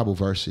 Bible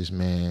verses,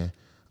 man,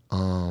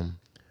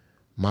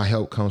 my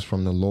help comes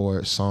from the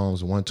Lord.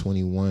 Psalms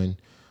 121,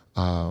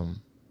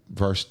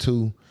 verse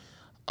 2,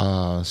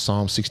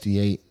 Psalm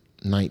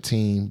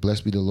 68:19.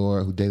 Blessed be the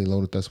Lord who daily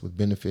loadeth us with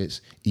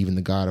benefits, even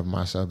the God of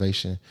my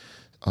salvation.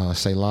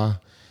 Selah.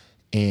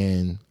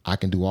 And I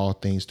can do all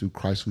things through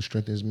Christ who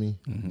strengthens me.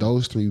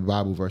 Those 3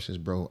 Bible verses,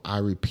 bro, I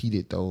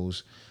repeated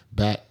those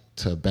back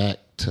to back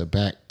to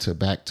back to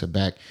back to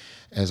back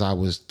as I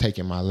was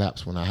taking my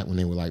laps when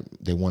they were like,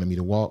 they wanted me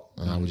to walk,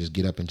 and I would just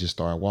get up and just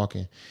start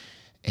walking.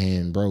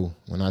 And bro,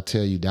 when I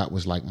tell you, that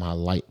was like my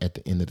light at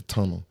the end of the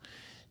tunnel.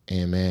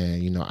 And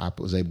man, you know, I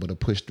was able to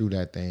push through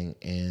that thing.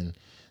 And,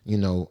 you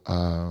know,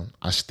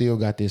 I still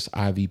got this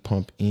IV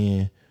pump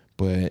in,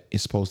 but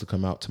it's supposed to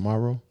come out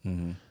tomorrow.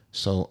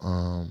 So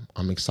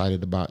I'm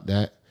excited about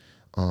that.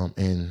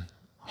 And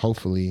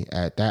hopefully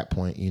at that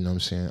point, you know what I'm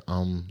saying,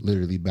 I'm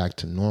literally back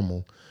to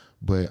normal.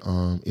 But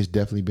it's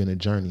definitely been a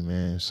journey,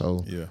 man.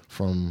 So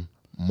from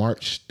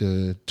March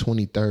the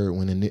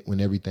 23rd, when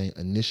everything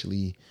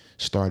initially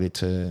started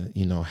to,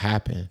 you know,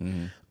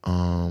 happen,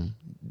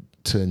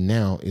 to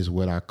now is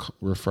what I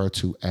refer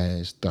to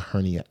as the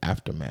hernia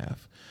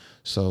aftermath.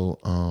 So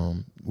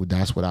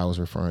that's what I was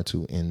referring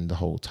to in the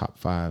whole top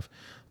 5.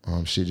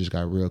 Shit just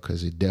got real,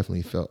 because it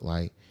definitely felt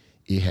like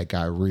it had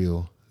got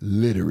real,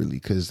 literally,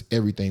 because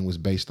everything was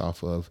based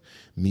off of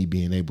me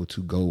being able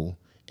to go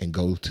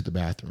to the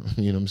bathroom.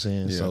 You know what I'm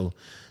saying? Yeah. So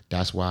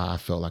that's why I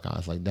felt like, I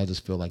was like, that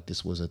just felt like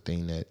this was a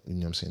thing that, you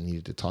know what I'm saying,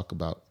 needed to talk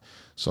about.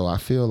 So I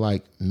feel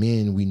like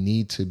men, we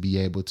need to be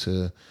able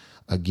to,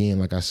 again,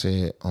 like I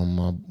said,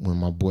 when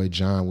my boy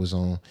John was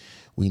on,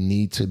 we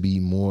need to be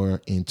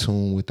more in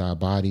tune with our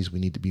bodies. We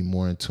need to be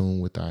more in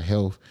tune with our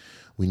health.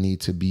 We need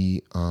to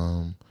be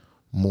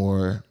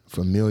more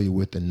familiar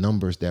with the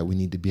numbers that we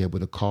need to be able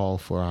to call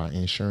for our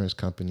insurance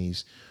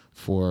companies,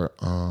 for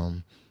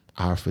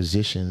our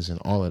physicians and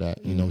all of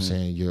that. You know what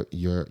I'm saying?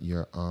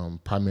 Your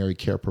primary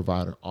care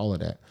provider, all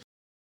of that.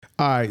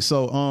 All right.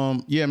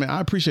 So, yeah, man,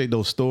 I appreciate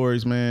those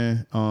stories,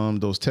 man.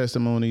 Those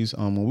testimonies.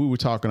 When we were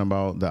talking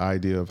about the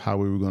idea of how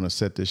we were going to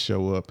set this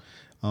show up,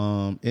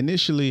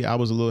 initially I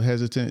was a little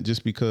hesitant,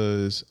 just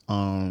because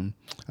I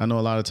know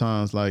a lot of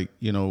times, like,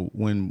 you know,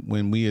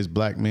 when we as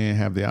black men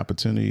have the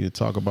opportunity to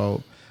talk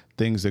about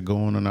things that go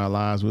on in our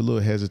lives, we're a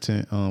little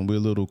hesitant. We're a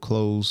little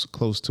close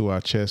to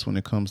our chest when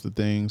it comes to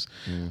things.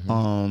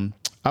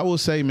 I will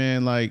say,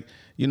 man, like,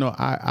 you know,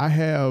 I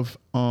have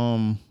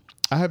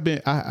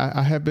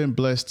been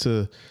blessed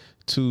to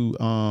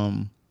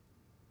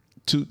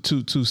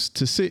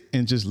sit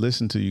and just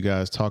listen to you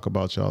guys talk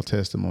about y'all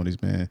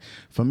testimonies, man.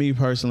 For me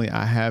personally,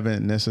 I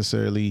haven't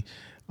necessarily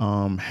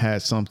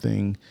had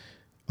something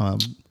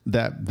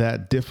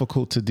that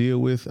difficult to deal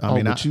with.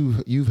 But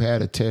you've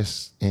had a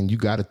test and you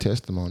got a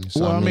testimony.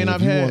 So Well, I mean,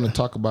 if you want to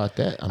talk about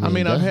that,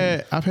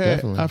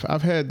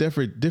 I've had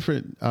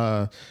different.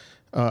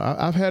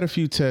 I've had a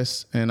few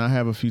tests and I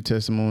have a few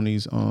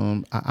testimonies.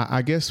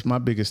 I guess my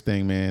biggest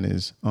thing, man,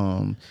 is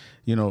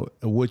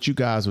what you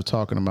guys were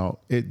talking about.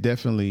 It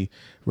definitely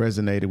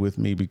resonated with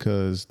me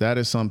because that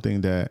is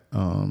something that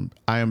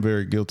I am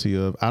very guilty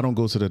of. I don't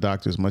go to the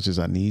doctor as much as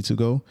I need to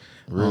go,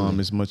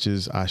 as much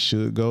as I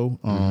should go,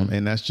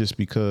 and that's just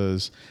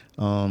because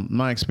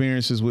my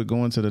experiences with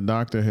going to the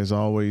doctor has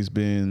always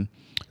been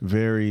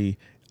very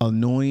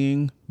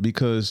annoying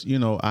because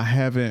I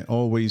haven't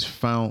always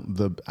found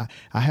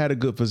I had a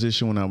good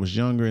physician when I was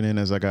younger, and then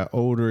as I got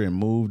older and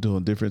moved to a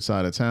different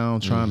side of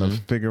town trying to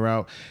figure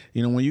out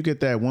when you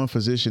get that one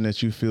physician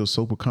that you feel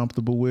super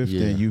comfortable with,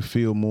 then you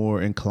feel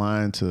more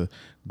inclined to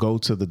go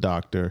to the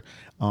doctor.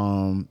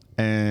 And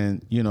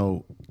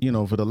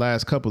for the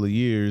last couple of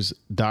years,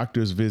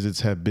 doctor's visits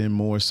have been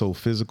more so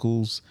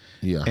physicals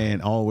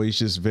and always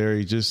just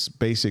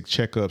basic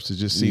checkups to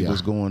just see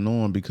what's going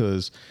on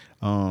because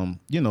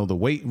the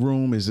weight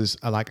room is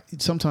just like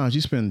sometimes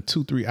you spend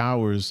 2-3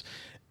 hours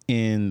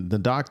in the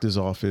doctor's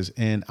office,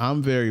 and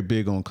I'm very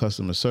big on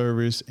customer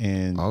service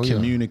and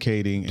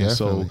communicating. And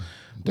so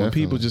when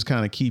people just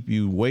kind of keep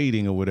you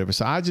waiting or whatever.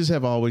 So I just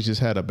have always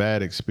just had a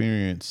bad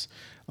experience.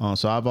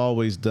 So I've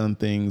always done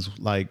things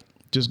like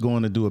just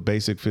going to do a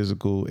basic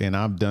physical, and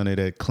I've done it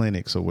at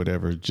clinics or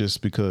whatever,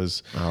 just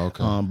because. Oh,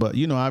 okay. But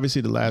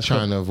obviously the last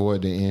trying to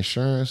avoid the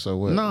insurance or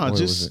what? No,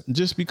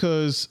 just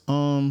because.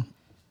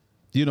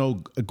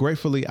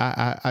 Gratefully,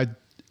 I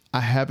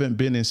haven't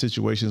been in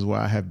situations where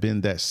I have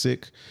been that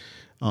sick,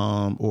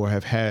 or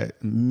have had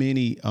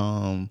many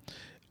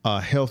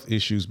health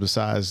issues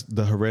besides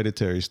the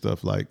hereditary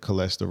stuff like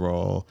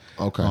cholesterol.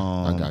 Okay,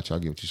 I got you. I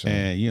get what you're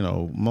saying.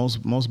 And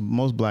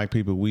most black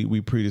people we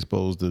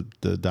predisposed to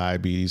the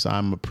diabetes.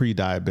 I'm a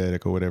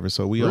pre-diabetic or whatever.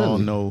 So we all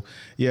know.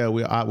 Yeah,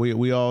 we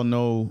all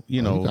know.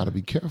 You got to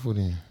be careful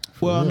then.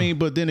 Well, I mean,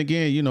 but then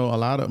again,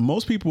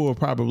 most people are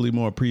probably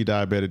more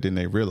pre-diabetic than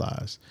they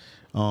realize.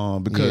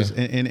 Because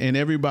in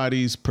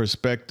everybody's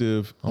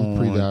perspective, I'm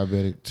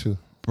pre-diabetic too.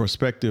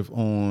 Perspective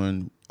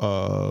on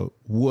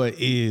what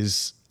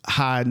is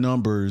high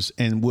numbers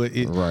and what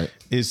it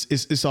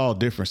it's all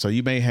different. So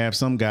you may have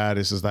some guy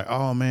that's just like,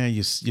 oh man,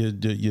 your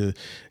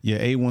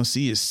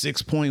A1C is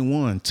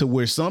 6.1, to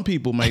where some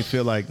people may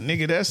feel like,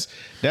 nigga, that's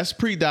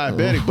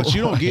pre-diabetic, but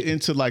you don't get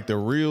into like the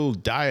real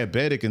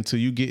diabetic until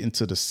you get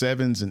into the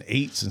 7s and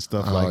 8s and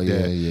stuff like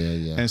that.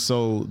 Yeah. And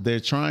so they're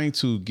trying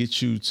to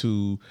get you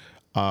to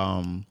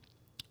to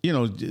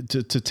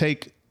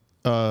take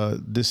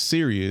this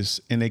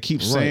serious, and they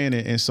keep saying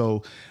it. And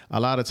so a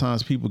lot of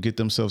times people get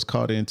themselves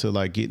caught into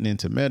like getting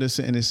into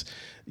medicine, and it's,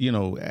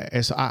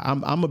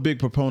 I'm a big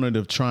proponent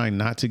of trying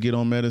not to get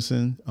on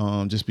medicine,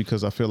 just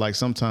because I feel like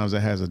sometimes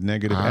it has a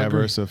negative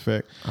adverse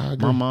effect.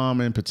 My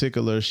mom in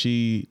particular,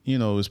 she,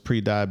 is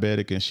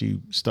pre-diabetic, and she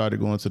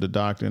started going to the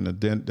doctor, and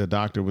the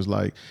doctor was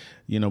like,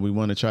 we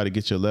want to try to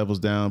get your levels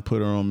down,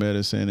 put her on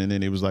medicine. And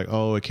then it was like,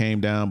 oh, it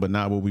came down, but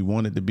not what we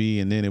wanted to be.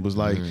 And then it was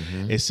like,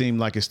 it seemed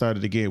like it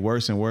started to get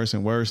worse and worse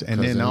and worse.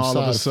 And then all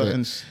of a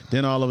sudden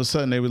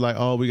they were like,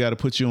 oh, we got to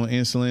put you on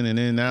insulin. And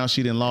then now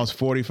she done lost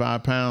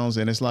 45 pounds.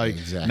 And it's like,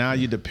 now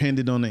you're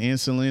dependent on the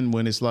insulin,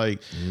 when it's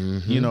like,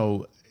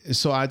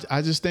 so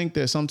I just think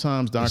that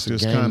sometimes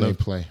doctors kind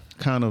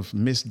of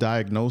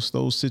misdiagnose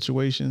those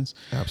situations.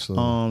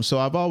 Absolutely. So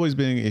I've always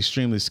been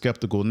extremely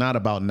skeptical, not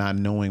about not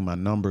knowing my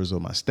numbers or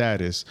my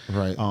status,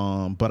 right?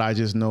 But I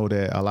just know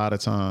that a lot of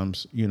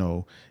times,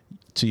 to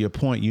your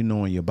point,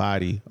 in your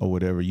body or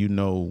whatever,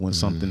 when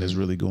something is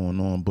really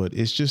going on. But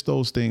it's just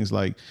those things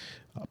like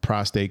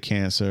prostate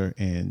cancer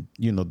and,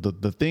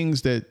 the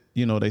things that,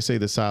 they say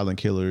the silent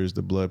killers,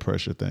 the blood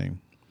pressure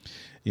thing.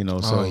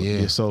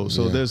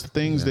 So there's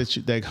things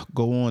that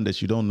go on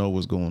that you don't know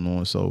what's going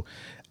on. So,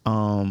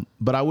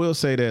 but I will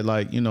say that,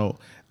 like,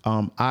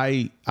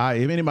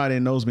 if anybody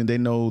knows me, they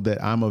know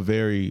that I'm a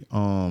very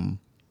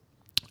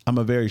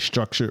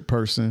structured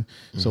person.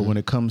 So when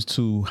it comes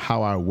to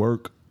how I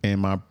work in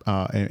my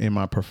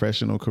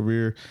professional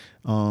career,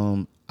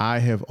 I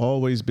have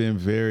always been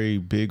very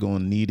big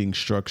on needing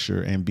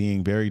structure and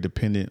being very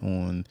dependent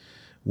on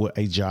what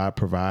a job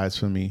provides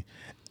for me.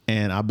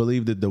 And I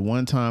believe that the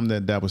one time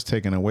that was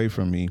taken away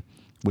from me,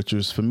 which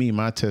was for me,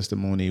 my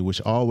testimony,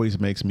 which always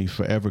makes me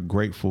forever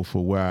grateful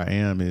for where I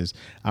am, is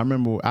I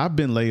remember I've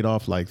been laid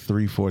off like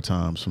 3-4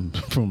 times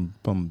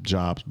from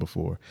jobs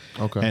before.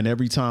 Okay. And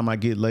every time I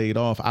get laid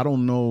off, I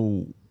don't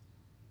know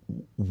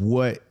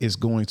what is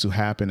going to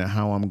happen and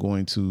how I'm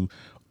going to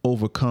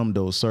overcome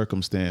those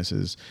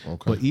circumstances.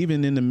 Okay. But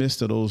even in the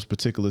midst of those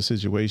particular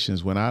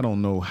situations, when I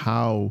don't know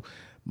how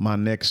my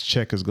next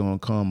check is going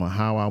to come or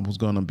how I was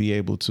going to be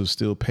able to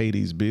still pay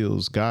these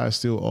bills. God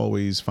still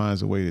always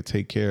finds a way to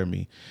take care of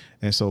me.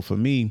 And so for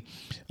me,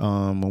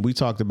 when we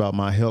talked about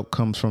my help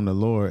comes from the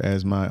Lord,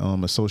 as my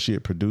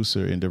associate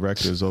producer and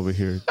director is over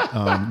here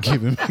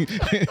giving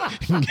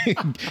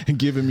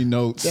me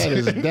notes.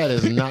 That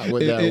is not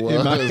what that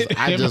was.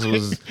 I just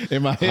was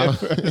in my head.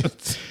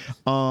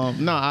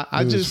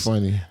 I just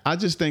funny. I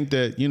just think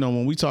that,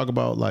 when we talk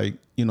about, like,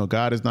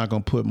 God is not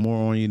going to put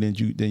more on you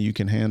than you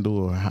can handle,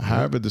 or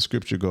however the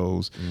scripture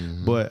goes.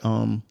 Mm-hmm. But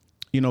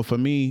for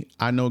me,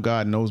 I know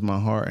God knows my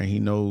heart, and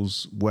He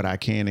knows what I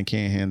can and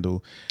can't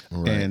handle.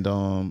 Right. And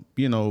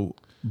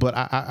but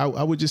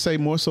I would just say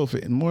more so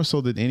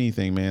than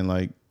anything, man,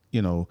 like,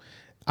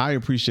 I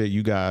appreciate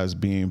you guys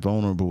being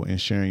vulnerable and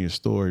sharing your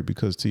story,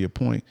 because to your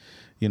point,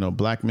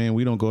 Black men,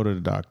 we don't go to the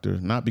doctor,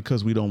 not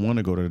because we don't want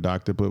to go to the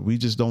doctor, but we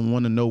just don't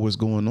want to know what's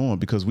going on,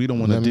 because we don't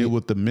want to deal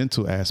with the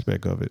mental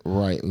aspect of it.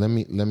 Right. Let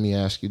me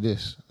ask you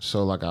this.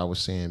 So like I was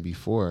saying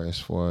before, as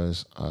far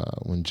as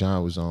when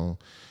John was on,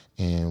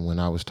 and when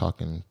I was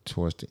talking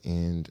towards the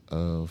end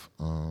of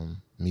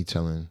me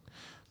telling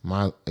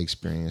my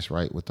experience,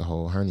 right, with the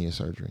whole hernia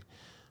surgery,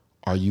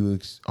 are you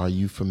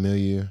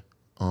familiar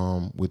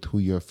with who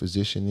your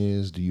physician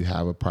is? Do you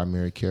have a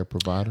primary care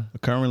provider?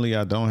 Currently,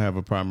 I don't have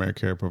a primary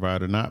care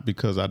provider, not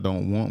because I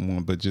don't want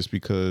one, but just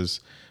because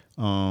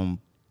I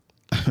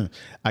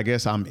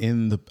guess I'm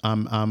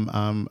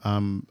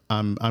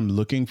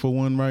looking for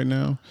one right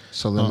now.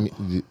 So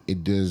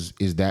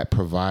is that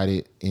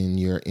provided in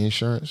your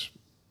insurance?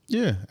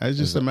 Yeah, it's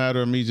just a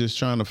matter of me just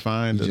trying to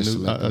find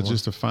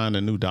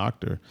a new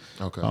doctor.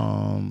 Okay.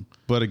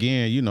 But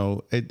again,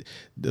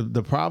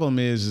 the problem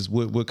is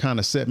what kind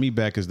of set me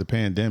back is the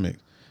pandemic,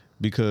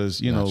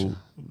 because Gotcha.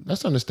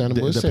 That's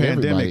understandable. The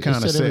pandemic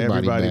kind of set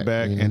everybody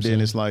back, and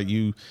then it's like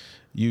you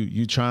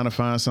trying to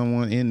find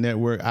someone in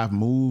network. I've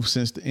moved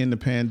in the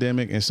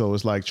pandemic, and so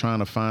it's like trying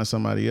to find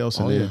somebody else,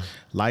 and then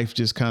life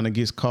just kind of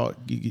gets caught,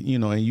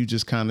 and you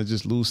just kind of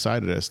just lose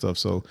sight of that stuff.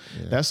 So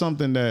that's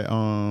something that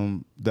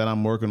that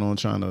I'm working on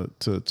trying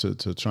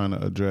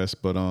to address.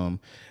 But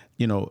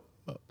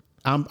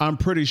I'm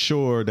pretty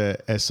sure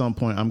that at some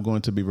point I'm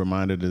going to be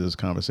reminded of this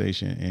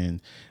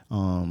conversation,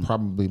 and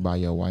probably by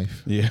your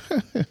wife. Yeah,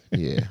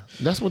 yeah,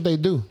 that's what they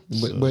do.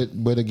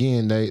 But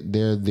again,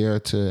 they're there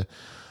to,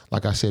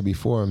 like I said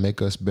before,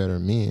 make us better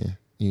men.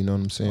 You know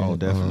what I'm saying? Oh,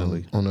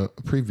 definitely. On a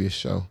previous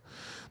show.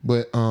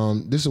 But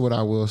this is what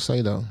I will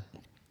say, though.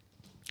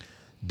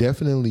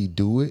 Definitely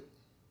do it,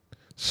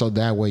 so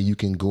that way you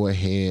can go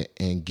ahead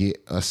and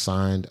get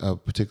assigned a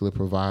particular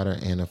provider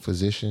and a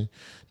physician.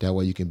 That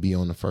way you can be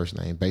on the first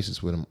name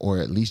basis with them, or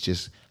at least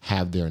just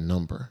have their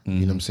number. Mm-hmm. You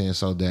know what I'm saying?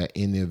 So that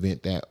in the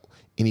event that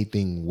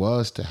anything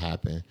was to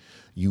happen,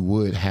 you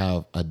would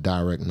have a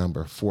direct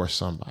number for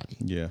somebody.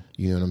 Yeah.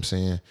 You know what I'm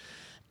saying?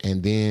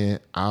 And then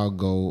I'll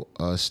go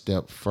a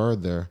step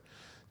further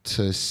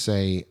to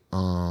say,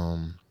 at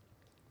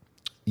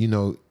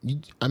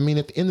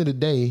the end of the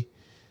day,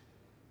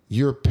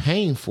 you're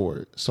paying for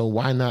it. So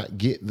why not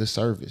get the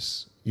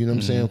service? You know what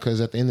I'm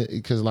saying?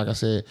 Because like I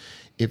said,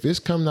 if it's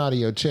coming out of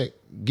your check,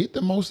 get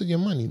the most of your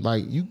money.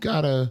 Like, you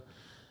gotta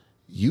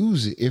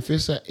use it. If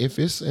it's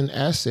an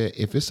asset,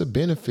 if it's a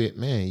benefit,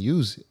 man,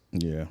 use it.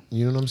 Yeah.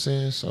 You know what I'm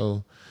saying?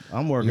 So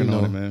I'm working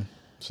on it, man.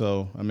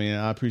 So,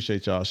 I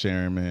appreciate y'all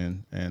sharing,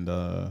 man. And,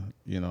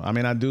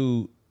 I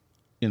do,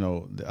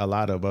 a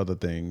lot of other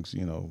things,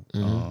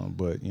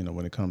 but,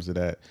 when it comes to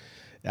that,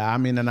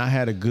 and I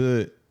had a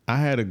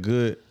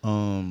good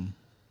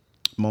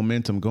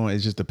momentum going.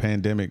 It's just the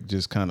pandemic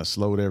just kind of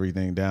slowed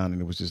everything down,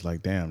 and it was just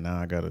like, damn, now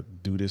I got to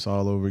do this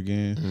all over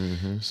again.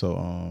 Mm-hmm. So,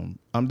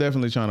 I'm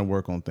definitely trying to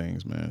work on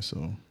things, man.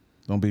 So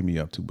don't beat me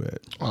up too bad.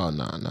 Oh,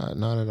 no,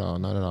 not at all.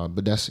 Not at all.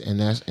 But that's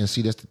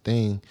the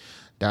thing.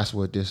 That's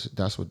what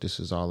this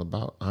is all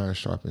about. Iron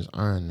sharpens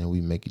iron, and we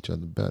make each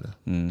other better.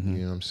 Mm-hmm.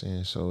 You know what I'm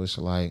saying? So it's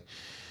like,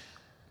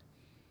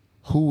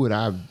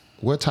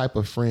 what type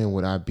of friend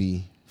would I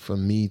be for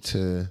me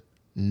to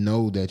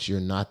know that you're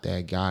not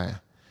that guy,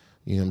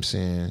 you know what I'm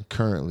saying,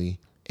 currently,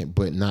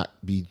 but not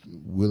be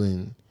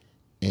willing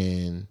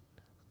and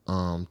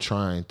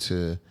trying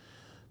to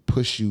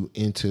push you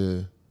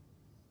into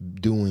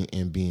doing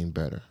and being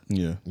better.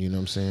 Yeah. You know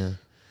what I'm saying?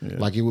 Yeah.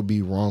 Like, it would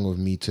be wrong of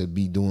me to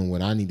be doing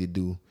what I need to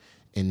do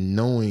and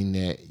knowing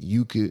that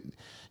you could,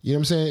 you know what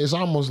I'm saying? It's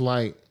almost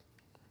like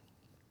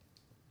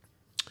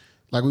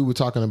we were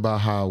talking about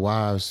how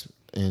wives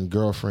and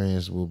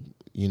girlfriends will,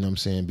 you know what I'm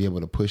saying, be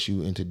able to push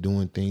you into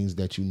doing things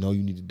that you know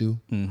you need to do.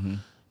 Mm-hmm.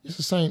 It's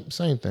the same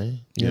thing.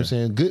 You know what I'm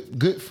saying?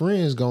 Good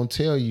friends gonna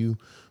tell you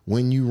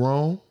when you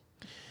wrong.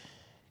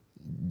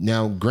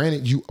 Now,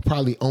 granted, you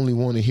probably only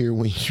want to hear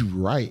when you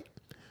right,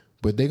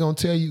 but they gonna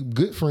tell you,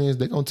 good friends,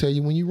 they gonna tell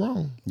you when you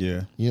wrong. Yeah. You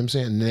know what I'm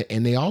saying?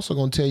 And they also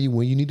gonna tell you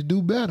when you need to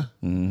do better.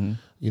 Mm-hmm.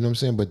 You know what I'm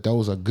saying? But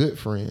those are good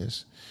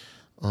friends.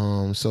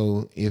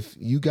 So if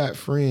you got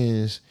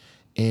friends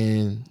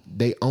and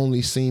they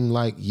only seem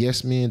like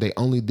yes men, they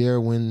only there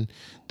when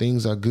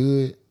things are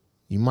good,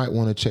 you might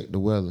want to check the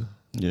weather.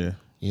 Yeah.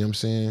 You know what I'm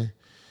saying?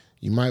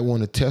 You might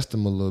want to test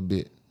them a little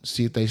bit.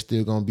 see if they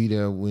still gonna be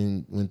there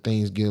when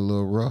things get a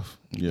little rough.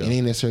 Yeah. It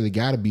ain't necessarily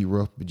gotta be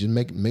rough, but just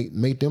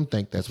make them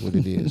think that's what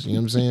it is. You know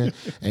what I'm saying?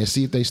 And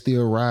see if they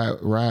still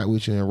ride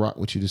with you and rock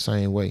with you the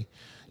same way.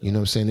 You know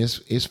what I'm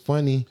saying? It's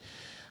funny.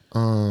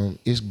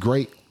 It's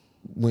great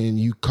when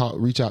you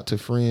reach out to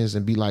friends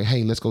and be like,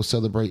 hey, let's go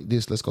celebrate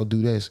this, let's go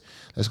do this,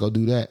 let's go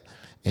do that.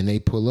 And they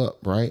pull up,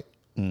 right?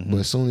 But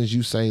as soon as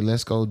you say,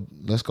 let's go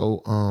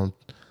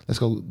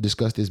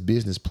discuss this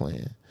business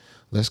plan.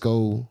 Let's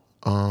go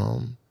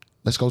to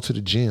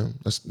the gym.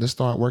 Let's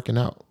start working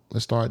out.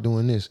 Let's start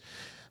doing this.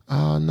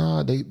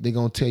 No, they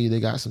gonna tell you they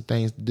got some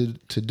things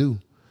to do.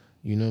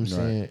 You know what I'm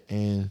saying?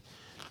 And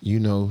you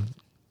know,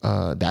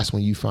 that's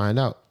when you find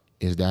out,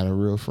 is that a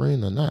real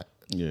friend or not?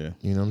 Yeah.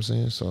 You know what I'm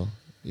saying? So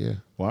yeah.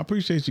 Well, I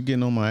appreciate you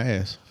getting on my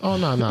ass. Oh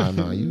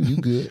no. You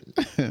good.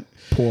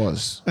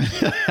 Pause.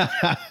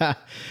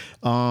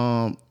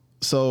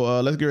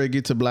 So let's get ready to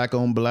get to black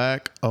on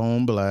black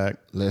on black.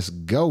 Let's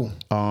go.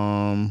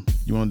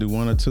 You want to do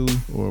one or two,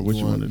 or which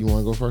you want to do? You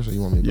want to go first, or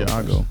you want me to go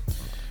first?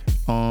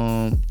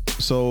 I'll go.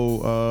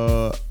 So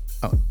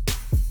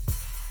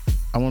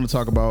I want to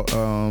talk about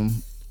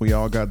we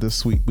all got them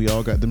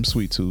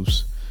sweet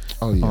tooths.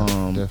 Oh yeah,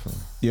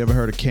 definitely. You ever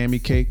heard of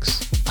Cami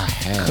cakes? I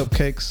have.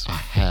 Cupcakes? I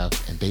have,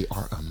 and they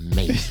are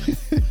amazing.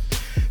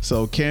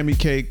 So Cami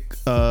cake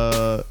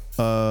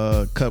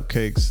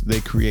cupcakes, they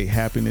create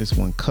happiness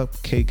one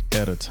cupcake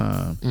at a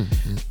time.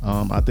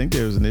 I think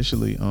they was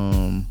initially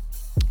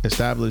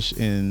established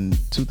in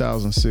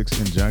 2006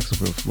 in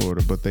Jacksonville,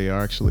 Florida, but they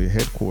are actually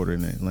headquartered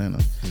in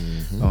Atlanta.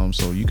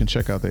 So you can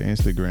check out their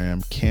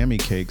Instagram, Cami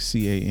Cake,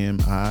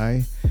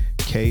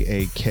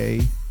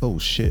 CAMIKAK. Oh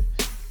shit.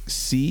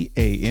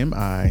 CAMICAKES,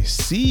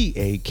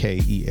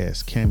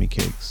 Cami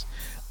Cakes.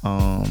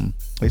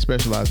 They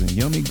specialize in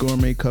yummy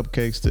gourmet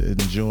cupcakes to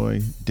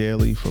enjoy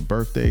daily for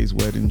birthdays,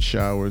 weddings,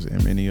 showers,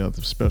 and many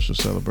other special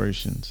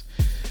celebrations.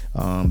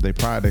 They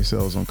pride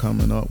themselves on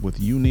coming up with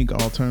unique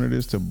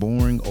alternatives to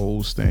boring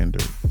old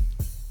standard.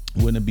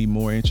 Wouldn't it be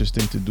more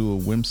interesting to do a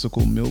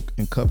whimsical milk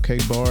and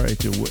cupcake bar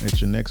at your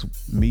next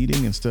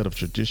meeting instead of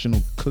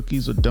traditional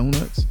cookies or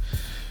donuts?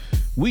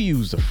 We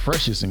use the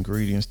freshest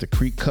ingredients to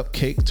create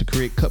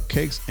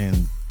cupcakes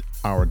and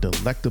our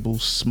delectable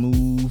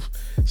smooth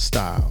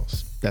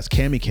styles. That's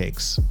Cami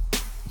Cakes.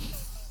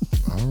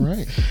 All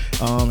right.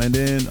 And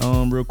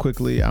then real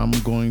quickly, I'm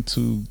going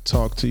to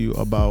talk to you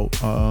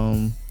about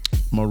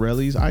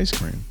Morelli's Ice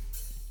Cream.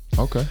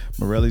 Okay.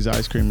 Morelli's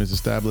Ice Cream is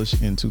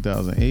established in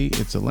 2008.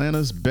 It's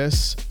Atlanta's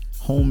best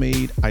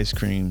homemade ice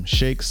cream,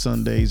 shakes,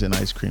 sundaes, and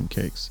ice cream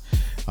cakes.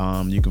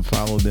 You can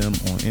follow them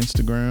on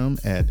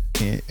Instagram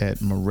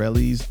at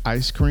Morelli's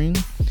Ice Cream,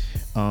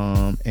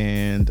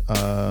 and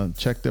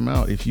check them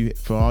out.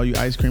 For all you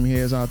ice cream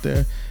heads out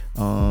there,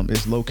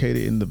 it's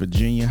located in the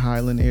Virginia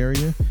Highland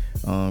area.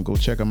 Go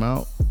check them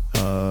out.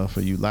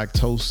 For you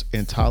lactose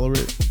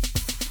intolerant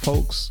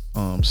folks,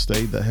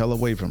 stay the hell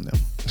away from them.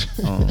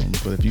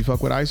 But if you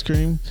fuck with ice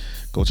cream,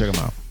 go check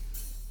them out.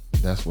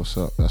 That's what's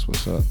up.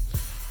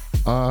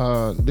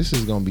 This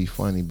is gonna be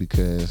funny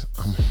because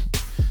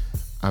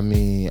I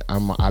be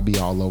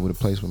all over the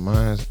place with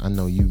mine. I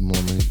know you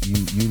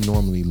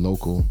normally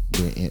local,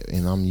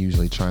 and I'm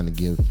usually trying to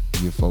give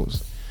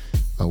folks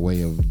a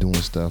way of doing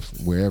stuff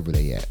wherever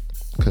they at,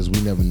 because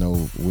we never know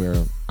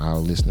where our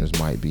listeners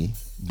might be.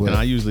 But and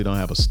I usually don't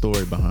have a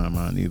story behind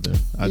mine either.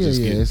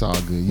 It's all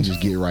good. You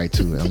just get right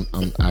to it.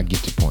 I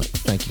get your point.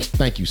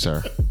 Thank you,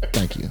 sir.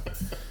 Thank you.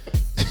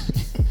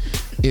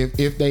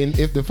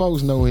 If the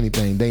folks know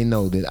anything, they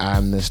know that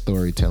I'm the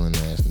storytelling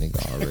ass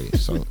nigga already.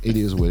 So it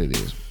is what it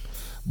is.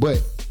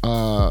 But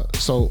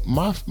so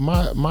my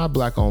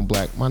black on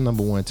black, my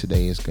number one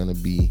today is gonna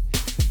be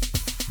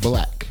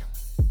Black,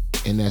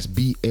 and that's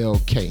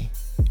BLK.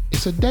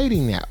 It's a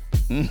dating app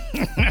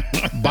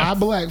by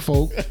black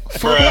folk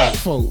for black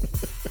folk.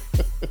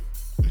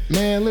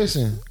 Man,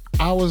 listen,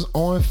 I was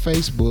on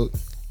Facebook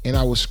and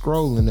I was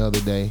scrolling the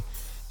other day,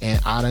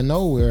 and out of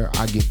nowhere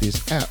I get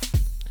this app.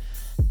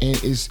 And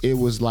it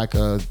was like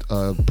a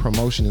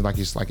promotion,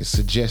 it's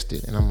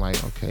suggested, and I'm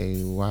like,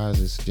 okay, why is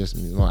this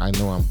suggesting me? Well, I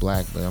know I'm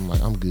black, but I'm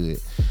like, I'm good.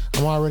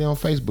 I'm already on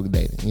Facebook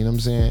dating, you know what I'm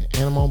saying?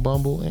 And I'm on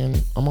Bumble,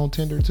 and I'm on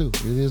Tinder too.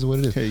 It is what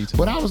it is.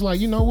 But I was like,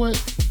 you know what?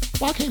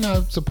 Why can't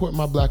I support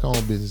my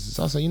black-owned businesses?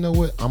 I said, you know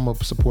what? I'm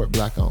gonna support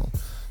black-owned.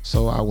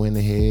 So I went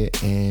ahead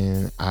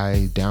and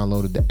I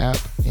downloaded the app,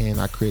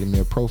 and I created me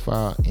a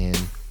profile, and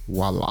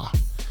voila!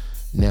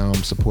 Now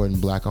I'm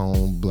supporting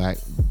black-owned black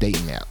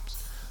dating apps.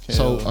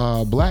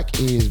 So Black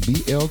is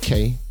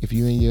BLK. If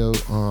you in your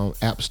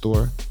app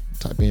store,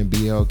 type in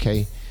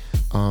BLK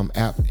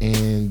app,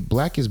 and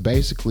Black is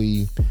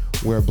basically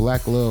where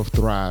black love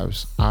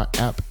thrives. Our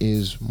app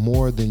is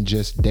more than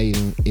just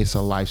dating, it's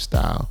a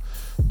lifestyle.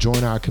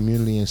 Join our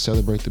community and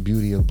celebrate the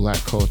beauty of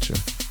black culture.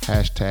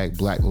 #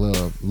 Black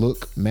Love.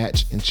 Look,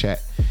 match, and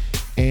chat.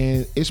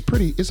 And it's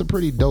a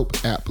pretty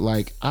dope app.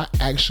 Like, I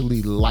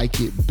actually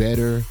like it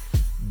better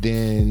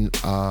than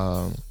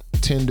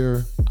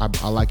Tinder.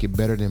 I like it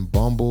better than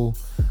Bumble,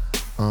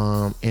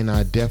 and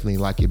I definitely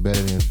like it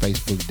better than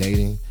Facebook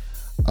dating.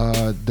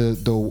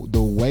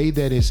 The way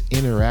that it's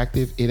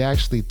interactive, it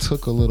actually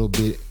took a little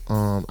bit.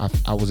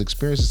 I was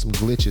experiencing some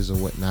glitches or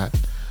whatnot.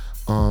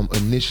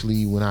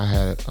 Initially when I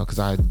had, because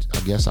I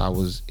guess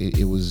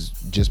it was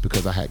just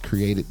because I had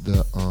created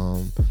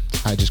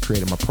I just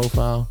created my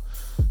profile,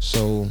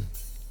 so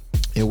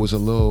it was a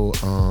little,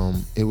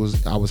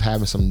 I was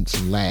having some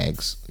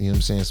lags, you know what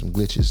I'm saying, some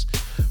glitches,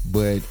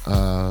 but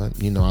I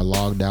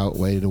logged out,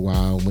 waited a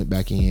while, went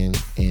back in,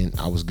 and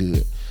I was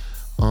good.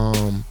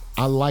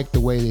 I like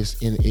the way it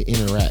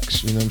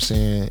interacts, you know what I'm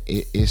saying.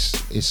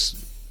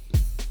 It's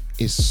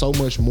so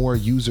much more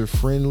user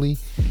friendly,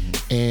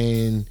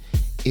 and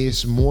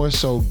it's more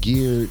so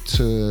geared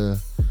to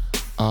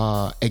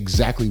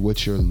exactly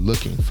what you're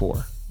looking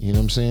for. You know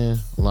what I'm saying?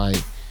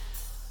 Like,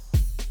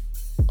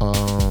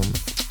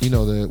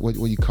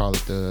 what you call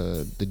it,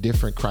 the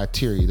different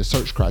criteria, the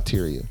search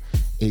criteria.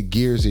 It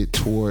gears it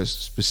towards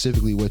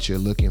specifically what you're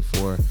looking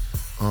for.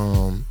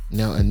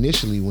 Now,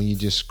 initially, when you're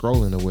just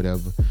scrolling or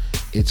whatever,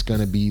 it's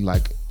gonna be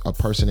like a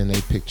person in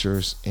their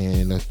pictures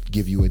and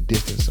give you a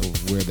distance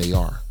of where they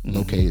are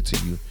located to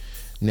you.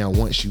 Now,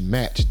 once you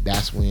match,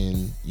 that's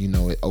when,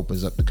 it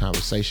opens up the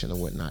conversation or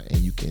whatnot,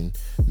 and you can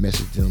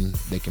message them,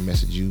 they can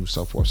message you,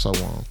 so forth, so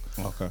on.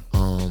 Okay.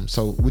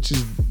 So, which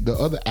is, the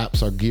other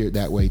apps are geared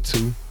that way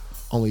too.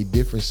 Only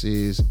difference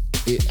is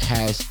it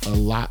has a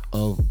lot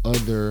of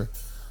other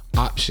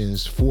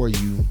options for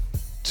you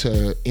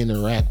to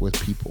interact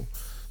with people.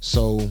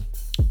 So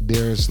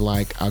there's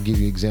like, I'll give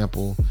you an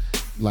example.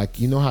 Like,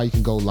 you know how you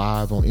can go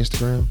live on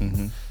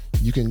Instagram?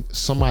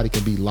 Somebody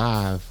can be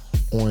live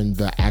on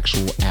the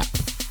actual app,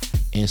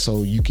 and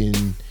so you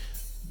can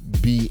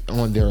be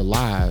on there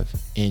live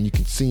and you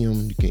can see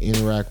them, you can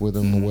interact with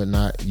them or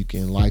whatnot, you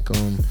can like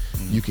them,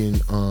 you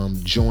can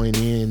join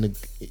in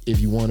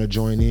if you want to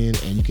join in,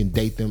 and you can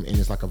date them, and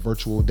it's like a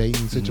virtual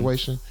dating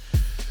situation.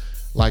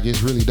 Like,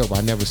 it's really dope.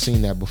 I never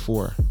seen that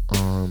before,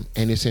 and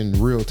it's in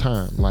real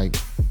time, like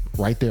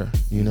right there,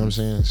 you know what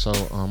I'm saying. So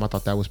I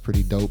thought that was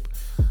pretty dope.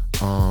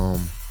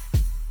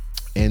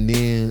 And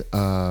then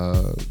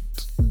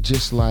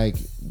just like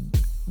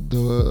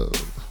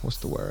what's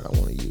the word I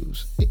want to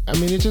use? I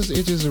mean, it's just I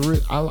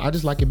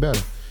just like it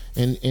better,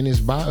 and it's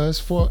by us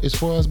it's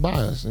for us by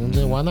us. You know what I'm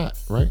saying? Why not,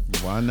 right?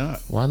 Why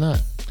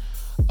not?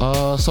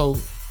 So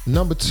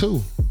number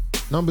two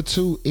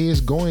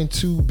is going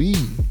to be,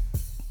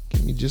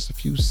 give me just a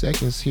few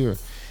seconds here.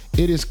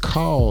 It is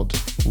called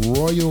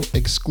Royal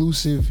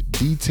Exclusive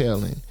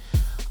Detailing.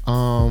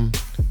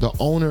 The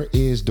owner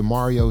is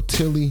Demario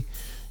Tilley.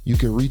 You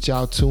can reach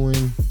out to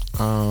him.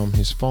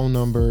 His phone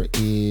number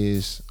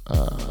is,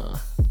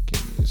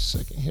 give me a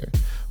second here.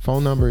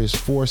 Phone number is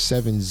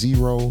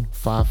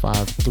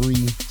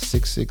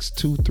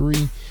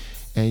 470-553-6623.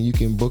 And you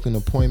can book an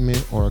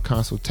appointment or a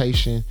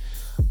consultation.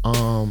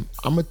 I'm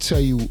gonna tell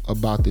you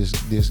about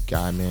this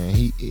guy,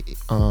 man.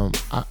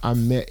 I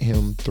met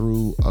him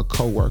through a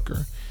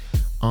coworker.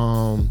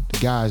 The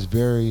guy is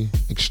very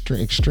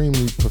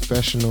extremely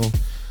professional.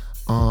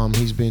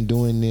 He's been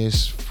doing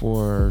this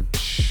for,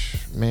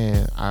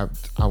 man, I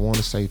want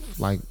to say it's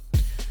like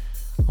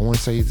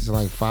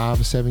 5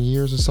 or 7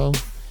 years or so.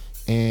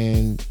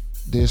 And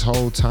this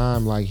whole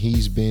time, like,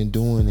 he's been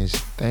doing his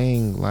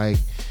thing. Like,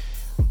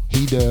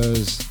 he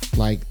does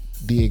like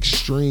the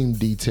extreme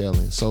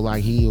detailing. So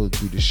like, he'll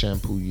do the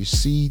shampoo your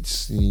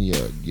seats and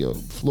your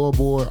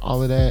floorboard,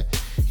 all of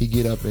that. He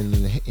get up in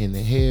the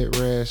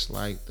headrest,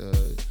 like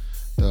the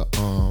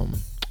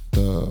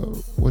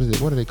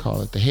what do they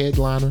call it? The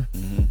headliner.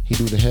 He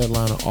do the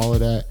headliner, all of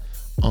that.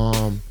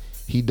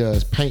 He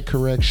does paint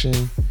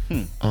correction.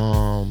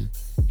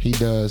 He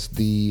does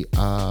the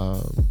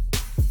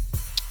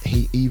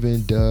he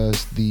even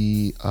does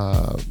the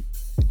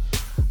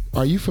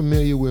are you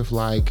familiar with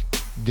like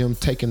them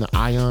taking the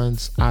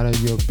ions out of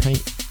your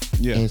paint?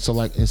 Yeah. And so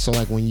like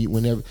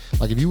whenever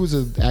if you was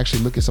to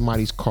actually look at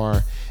somebody's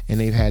car and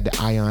they've had the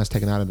ions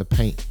taken out of the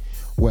paint,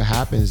 what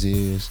happens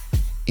is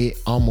it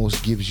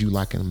almost gives you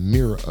like a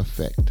mirror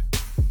effect,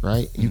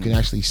 right? You can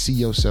actually see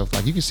yourself,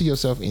 like you can see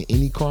yourself in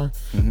any car,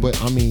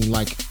 but I mean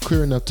like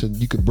clear enough to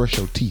you could brush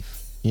your teeth.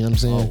 You know what I'm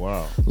saying? Oh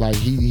wow. Like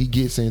he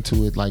gets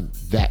into it like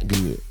that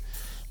good.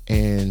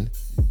 And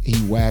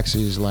he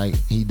waxes, like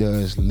he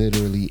does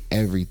literally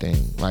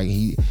everything. Like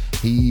he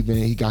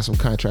got some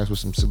contracts with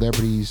some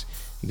celebrities.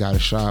 He got a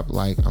shop,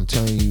 like I'm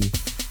telling you,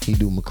 he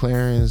do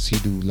McLarens, he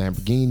do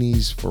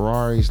Lamborghinis,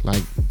 Ferraris.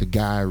 Like the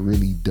guy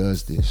really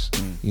does this.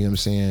 You know what I'm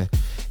saying?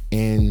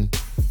 And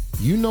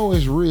you know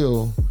it's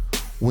real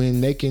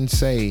when they can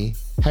say,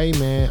 hey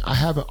man, I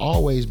haven't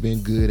always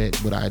been good at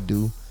what I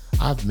do.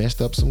 I've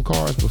messed up some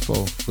cars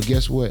before, but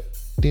guess what?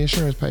 The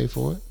insurance paid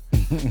for it.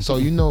 So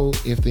you know,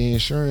 if the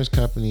insurance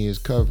company is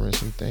covering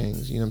some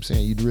things, you know what I'm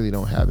saying, you really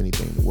don't have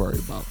anything to worry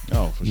about.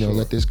 Oh, for sure.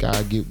 Let this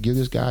guy give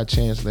this guy a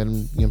chance, let him,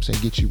 you know what I'm saying,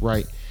 get you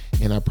right.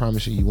 And I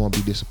promise you won't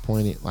be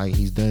disappointed. Like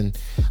he's done,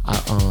 I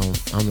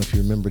don't know if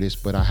you remember this,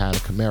 but I had a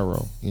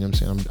Camaro, you know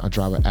what I'm saying, I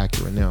drive an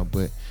Acura now,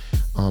 but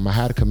I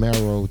had a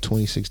Camaro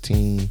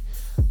 2016,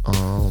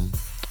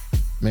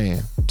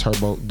 man,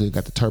 turbo,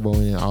 got the turbo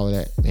in it, all of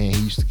that. And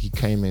he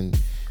came and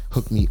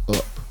hooked me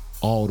up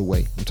all the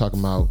way. I'm talking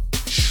about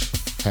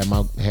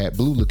had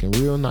Blue looking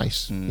real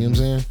nice. You know what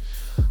I'm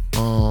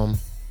saying?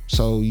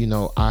 So, you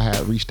know, I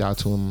had reached out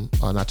to him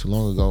not too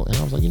long ago, and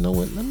I was like, you know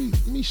what, let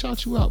me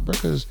shout you out, bro,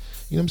 because,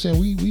 you know what I'm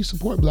saying, we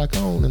support Black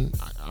owned, and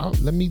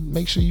let me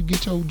make sure you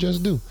get your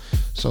just due.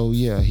 So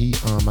yeah, I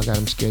got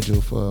him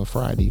scheduled for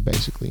Friday,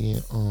 basically.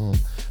 And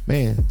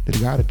man, the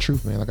guy of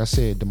truth, man, like I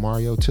said,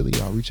 DeMario Tilly,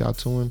 y'all reach out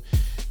to him,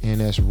 and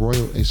that's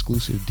Royal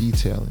Exclusive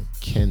Detailing.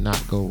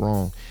 Cannot go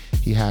wrong.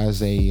 He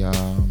has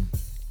an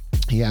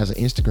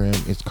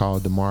Instagram. It's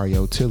called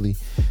DeMario Tilly.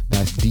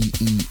 That's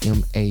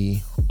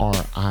DeMarioTilley on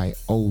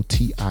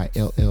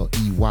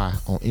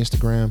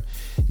Instagram.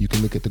 You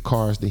can look at the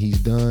cars that he's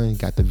done.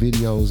 Got the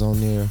videos on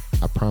there.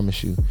 I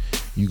promise you,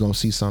 you're gonna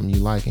see something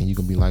you like, and you're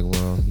gonna be like,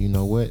 well, you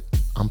know what?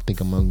 I'm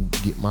gonna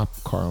get my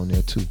car on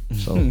there too.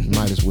 So you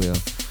might as well.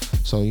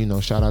 So, you know,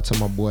 shout out to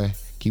my boy.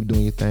 Keep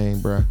doing your thing,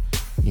 bruh.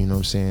 You know what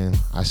I'm saying?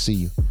 I see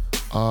you.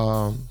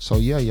 So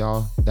yeah,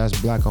 y'all. That's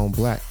Black on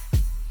Black.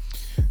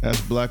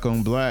 That's Black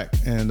on Black,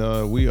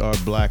 and we are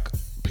Black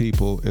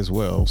people as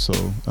well. So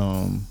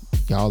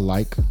y'all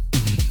like,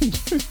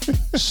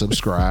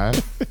 subscribe,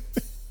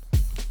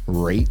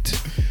 rate,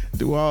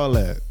 do all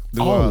that.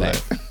 All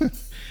that.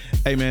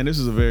 Hey man, this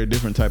is a very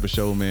different type of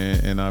show,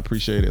 man, and I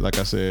appreciate it. Like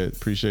I said,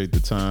 appreciate the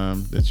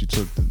time that you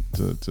took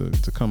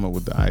to come up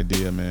with the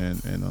idea,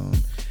 man.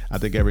 And I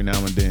think every now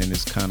and then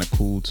it's kind of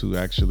cool to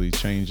actually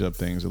change up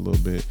things a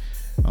little bit.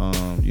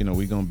 You know,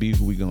 we gonna be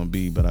who we gonna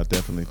be, but I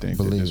definitely think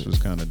that this was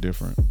kind of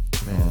different,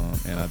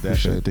 and I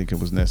definitely think it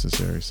was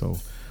necessary. So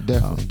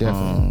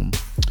definitely,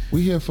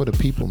 we here for the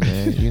people,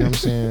 man. You know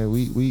what I'm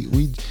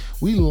saying?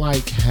 We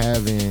like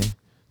having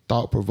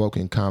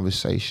thought-provoking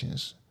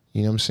conversations.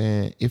 You know what I'm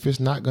saying? If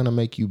it's not gonna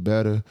make you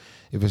better,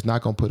 if it's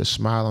not gonna put a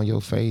smile on your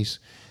face,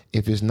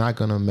 if it's not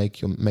gonna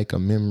make a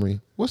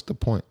memory, what's the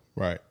point?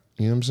 Right.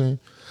 You know what I'm saying?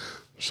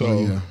 So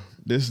yeah.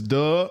 This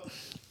Dub.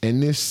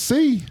 And this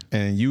C.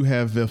 And you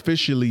have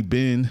officially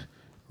been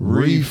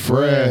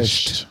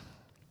refreshed.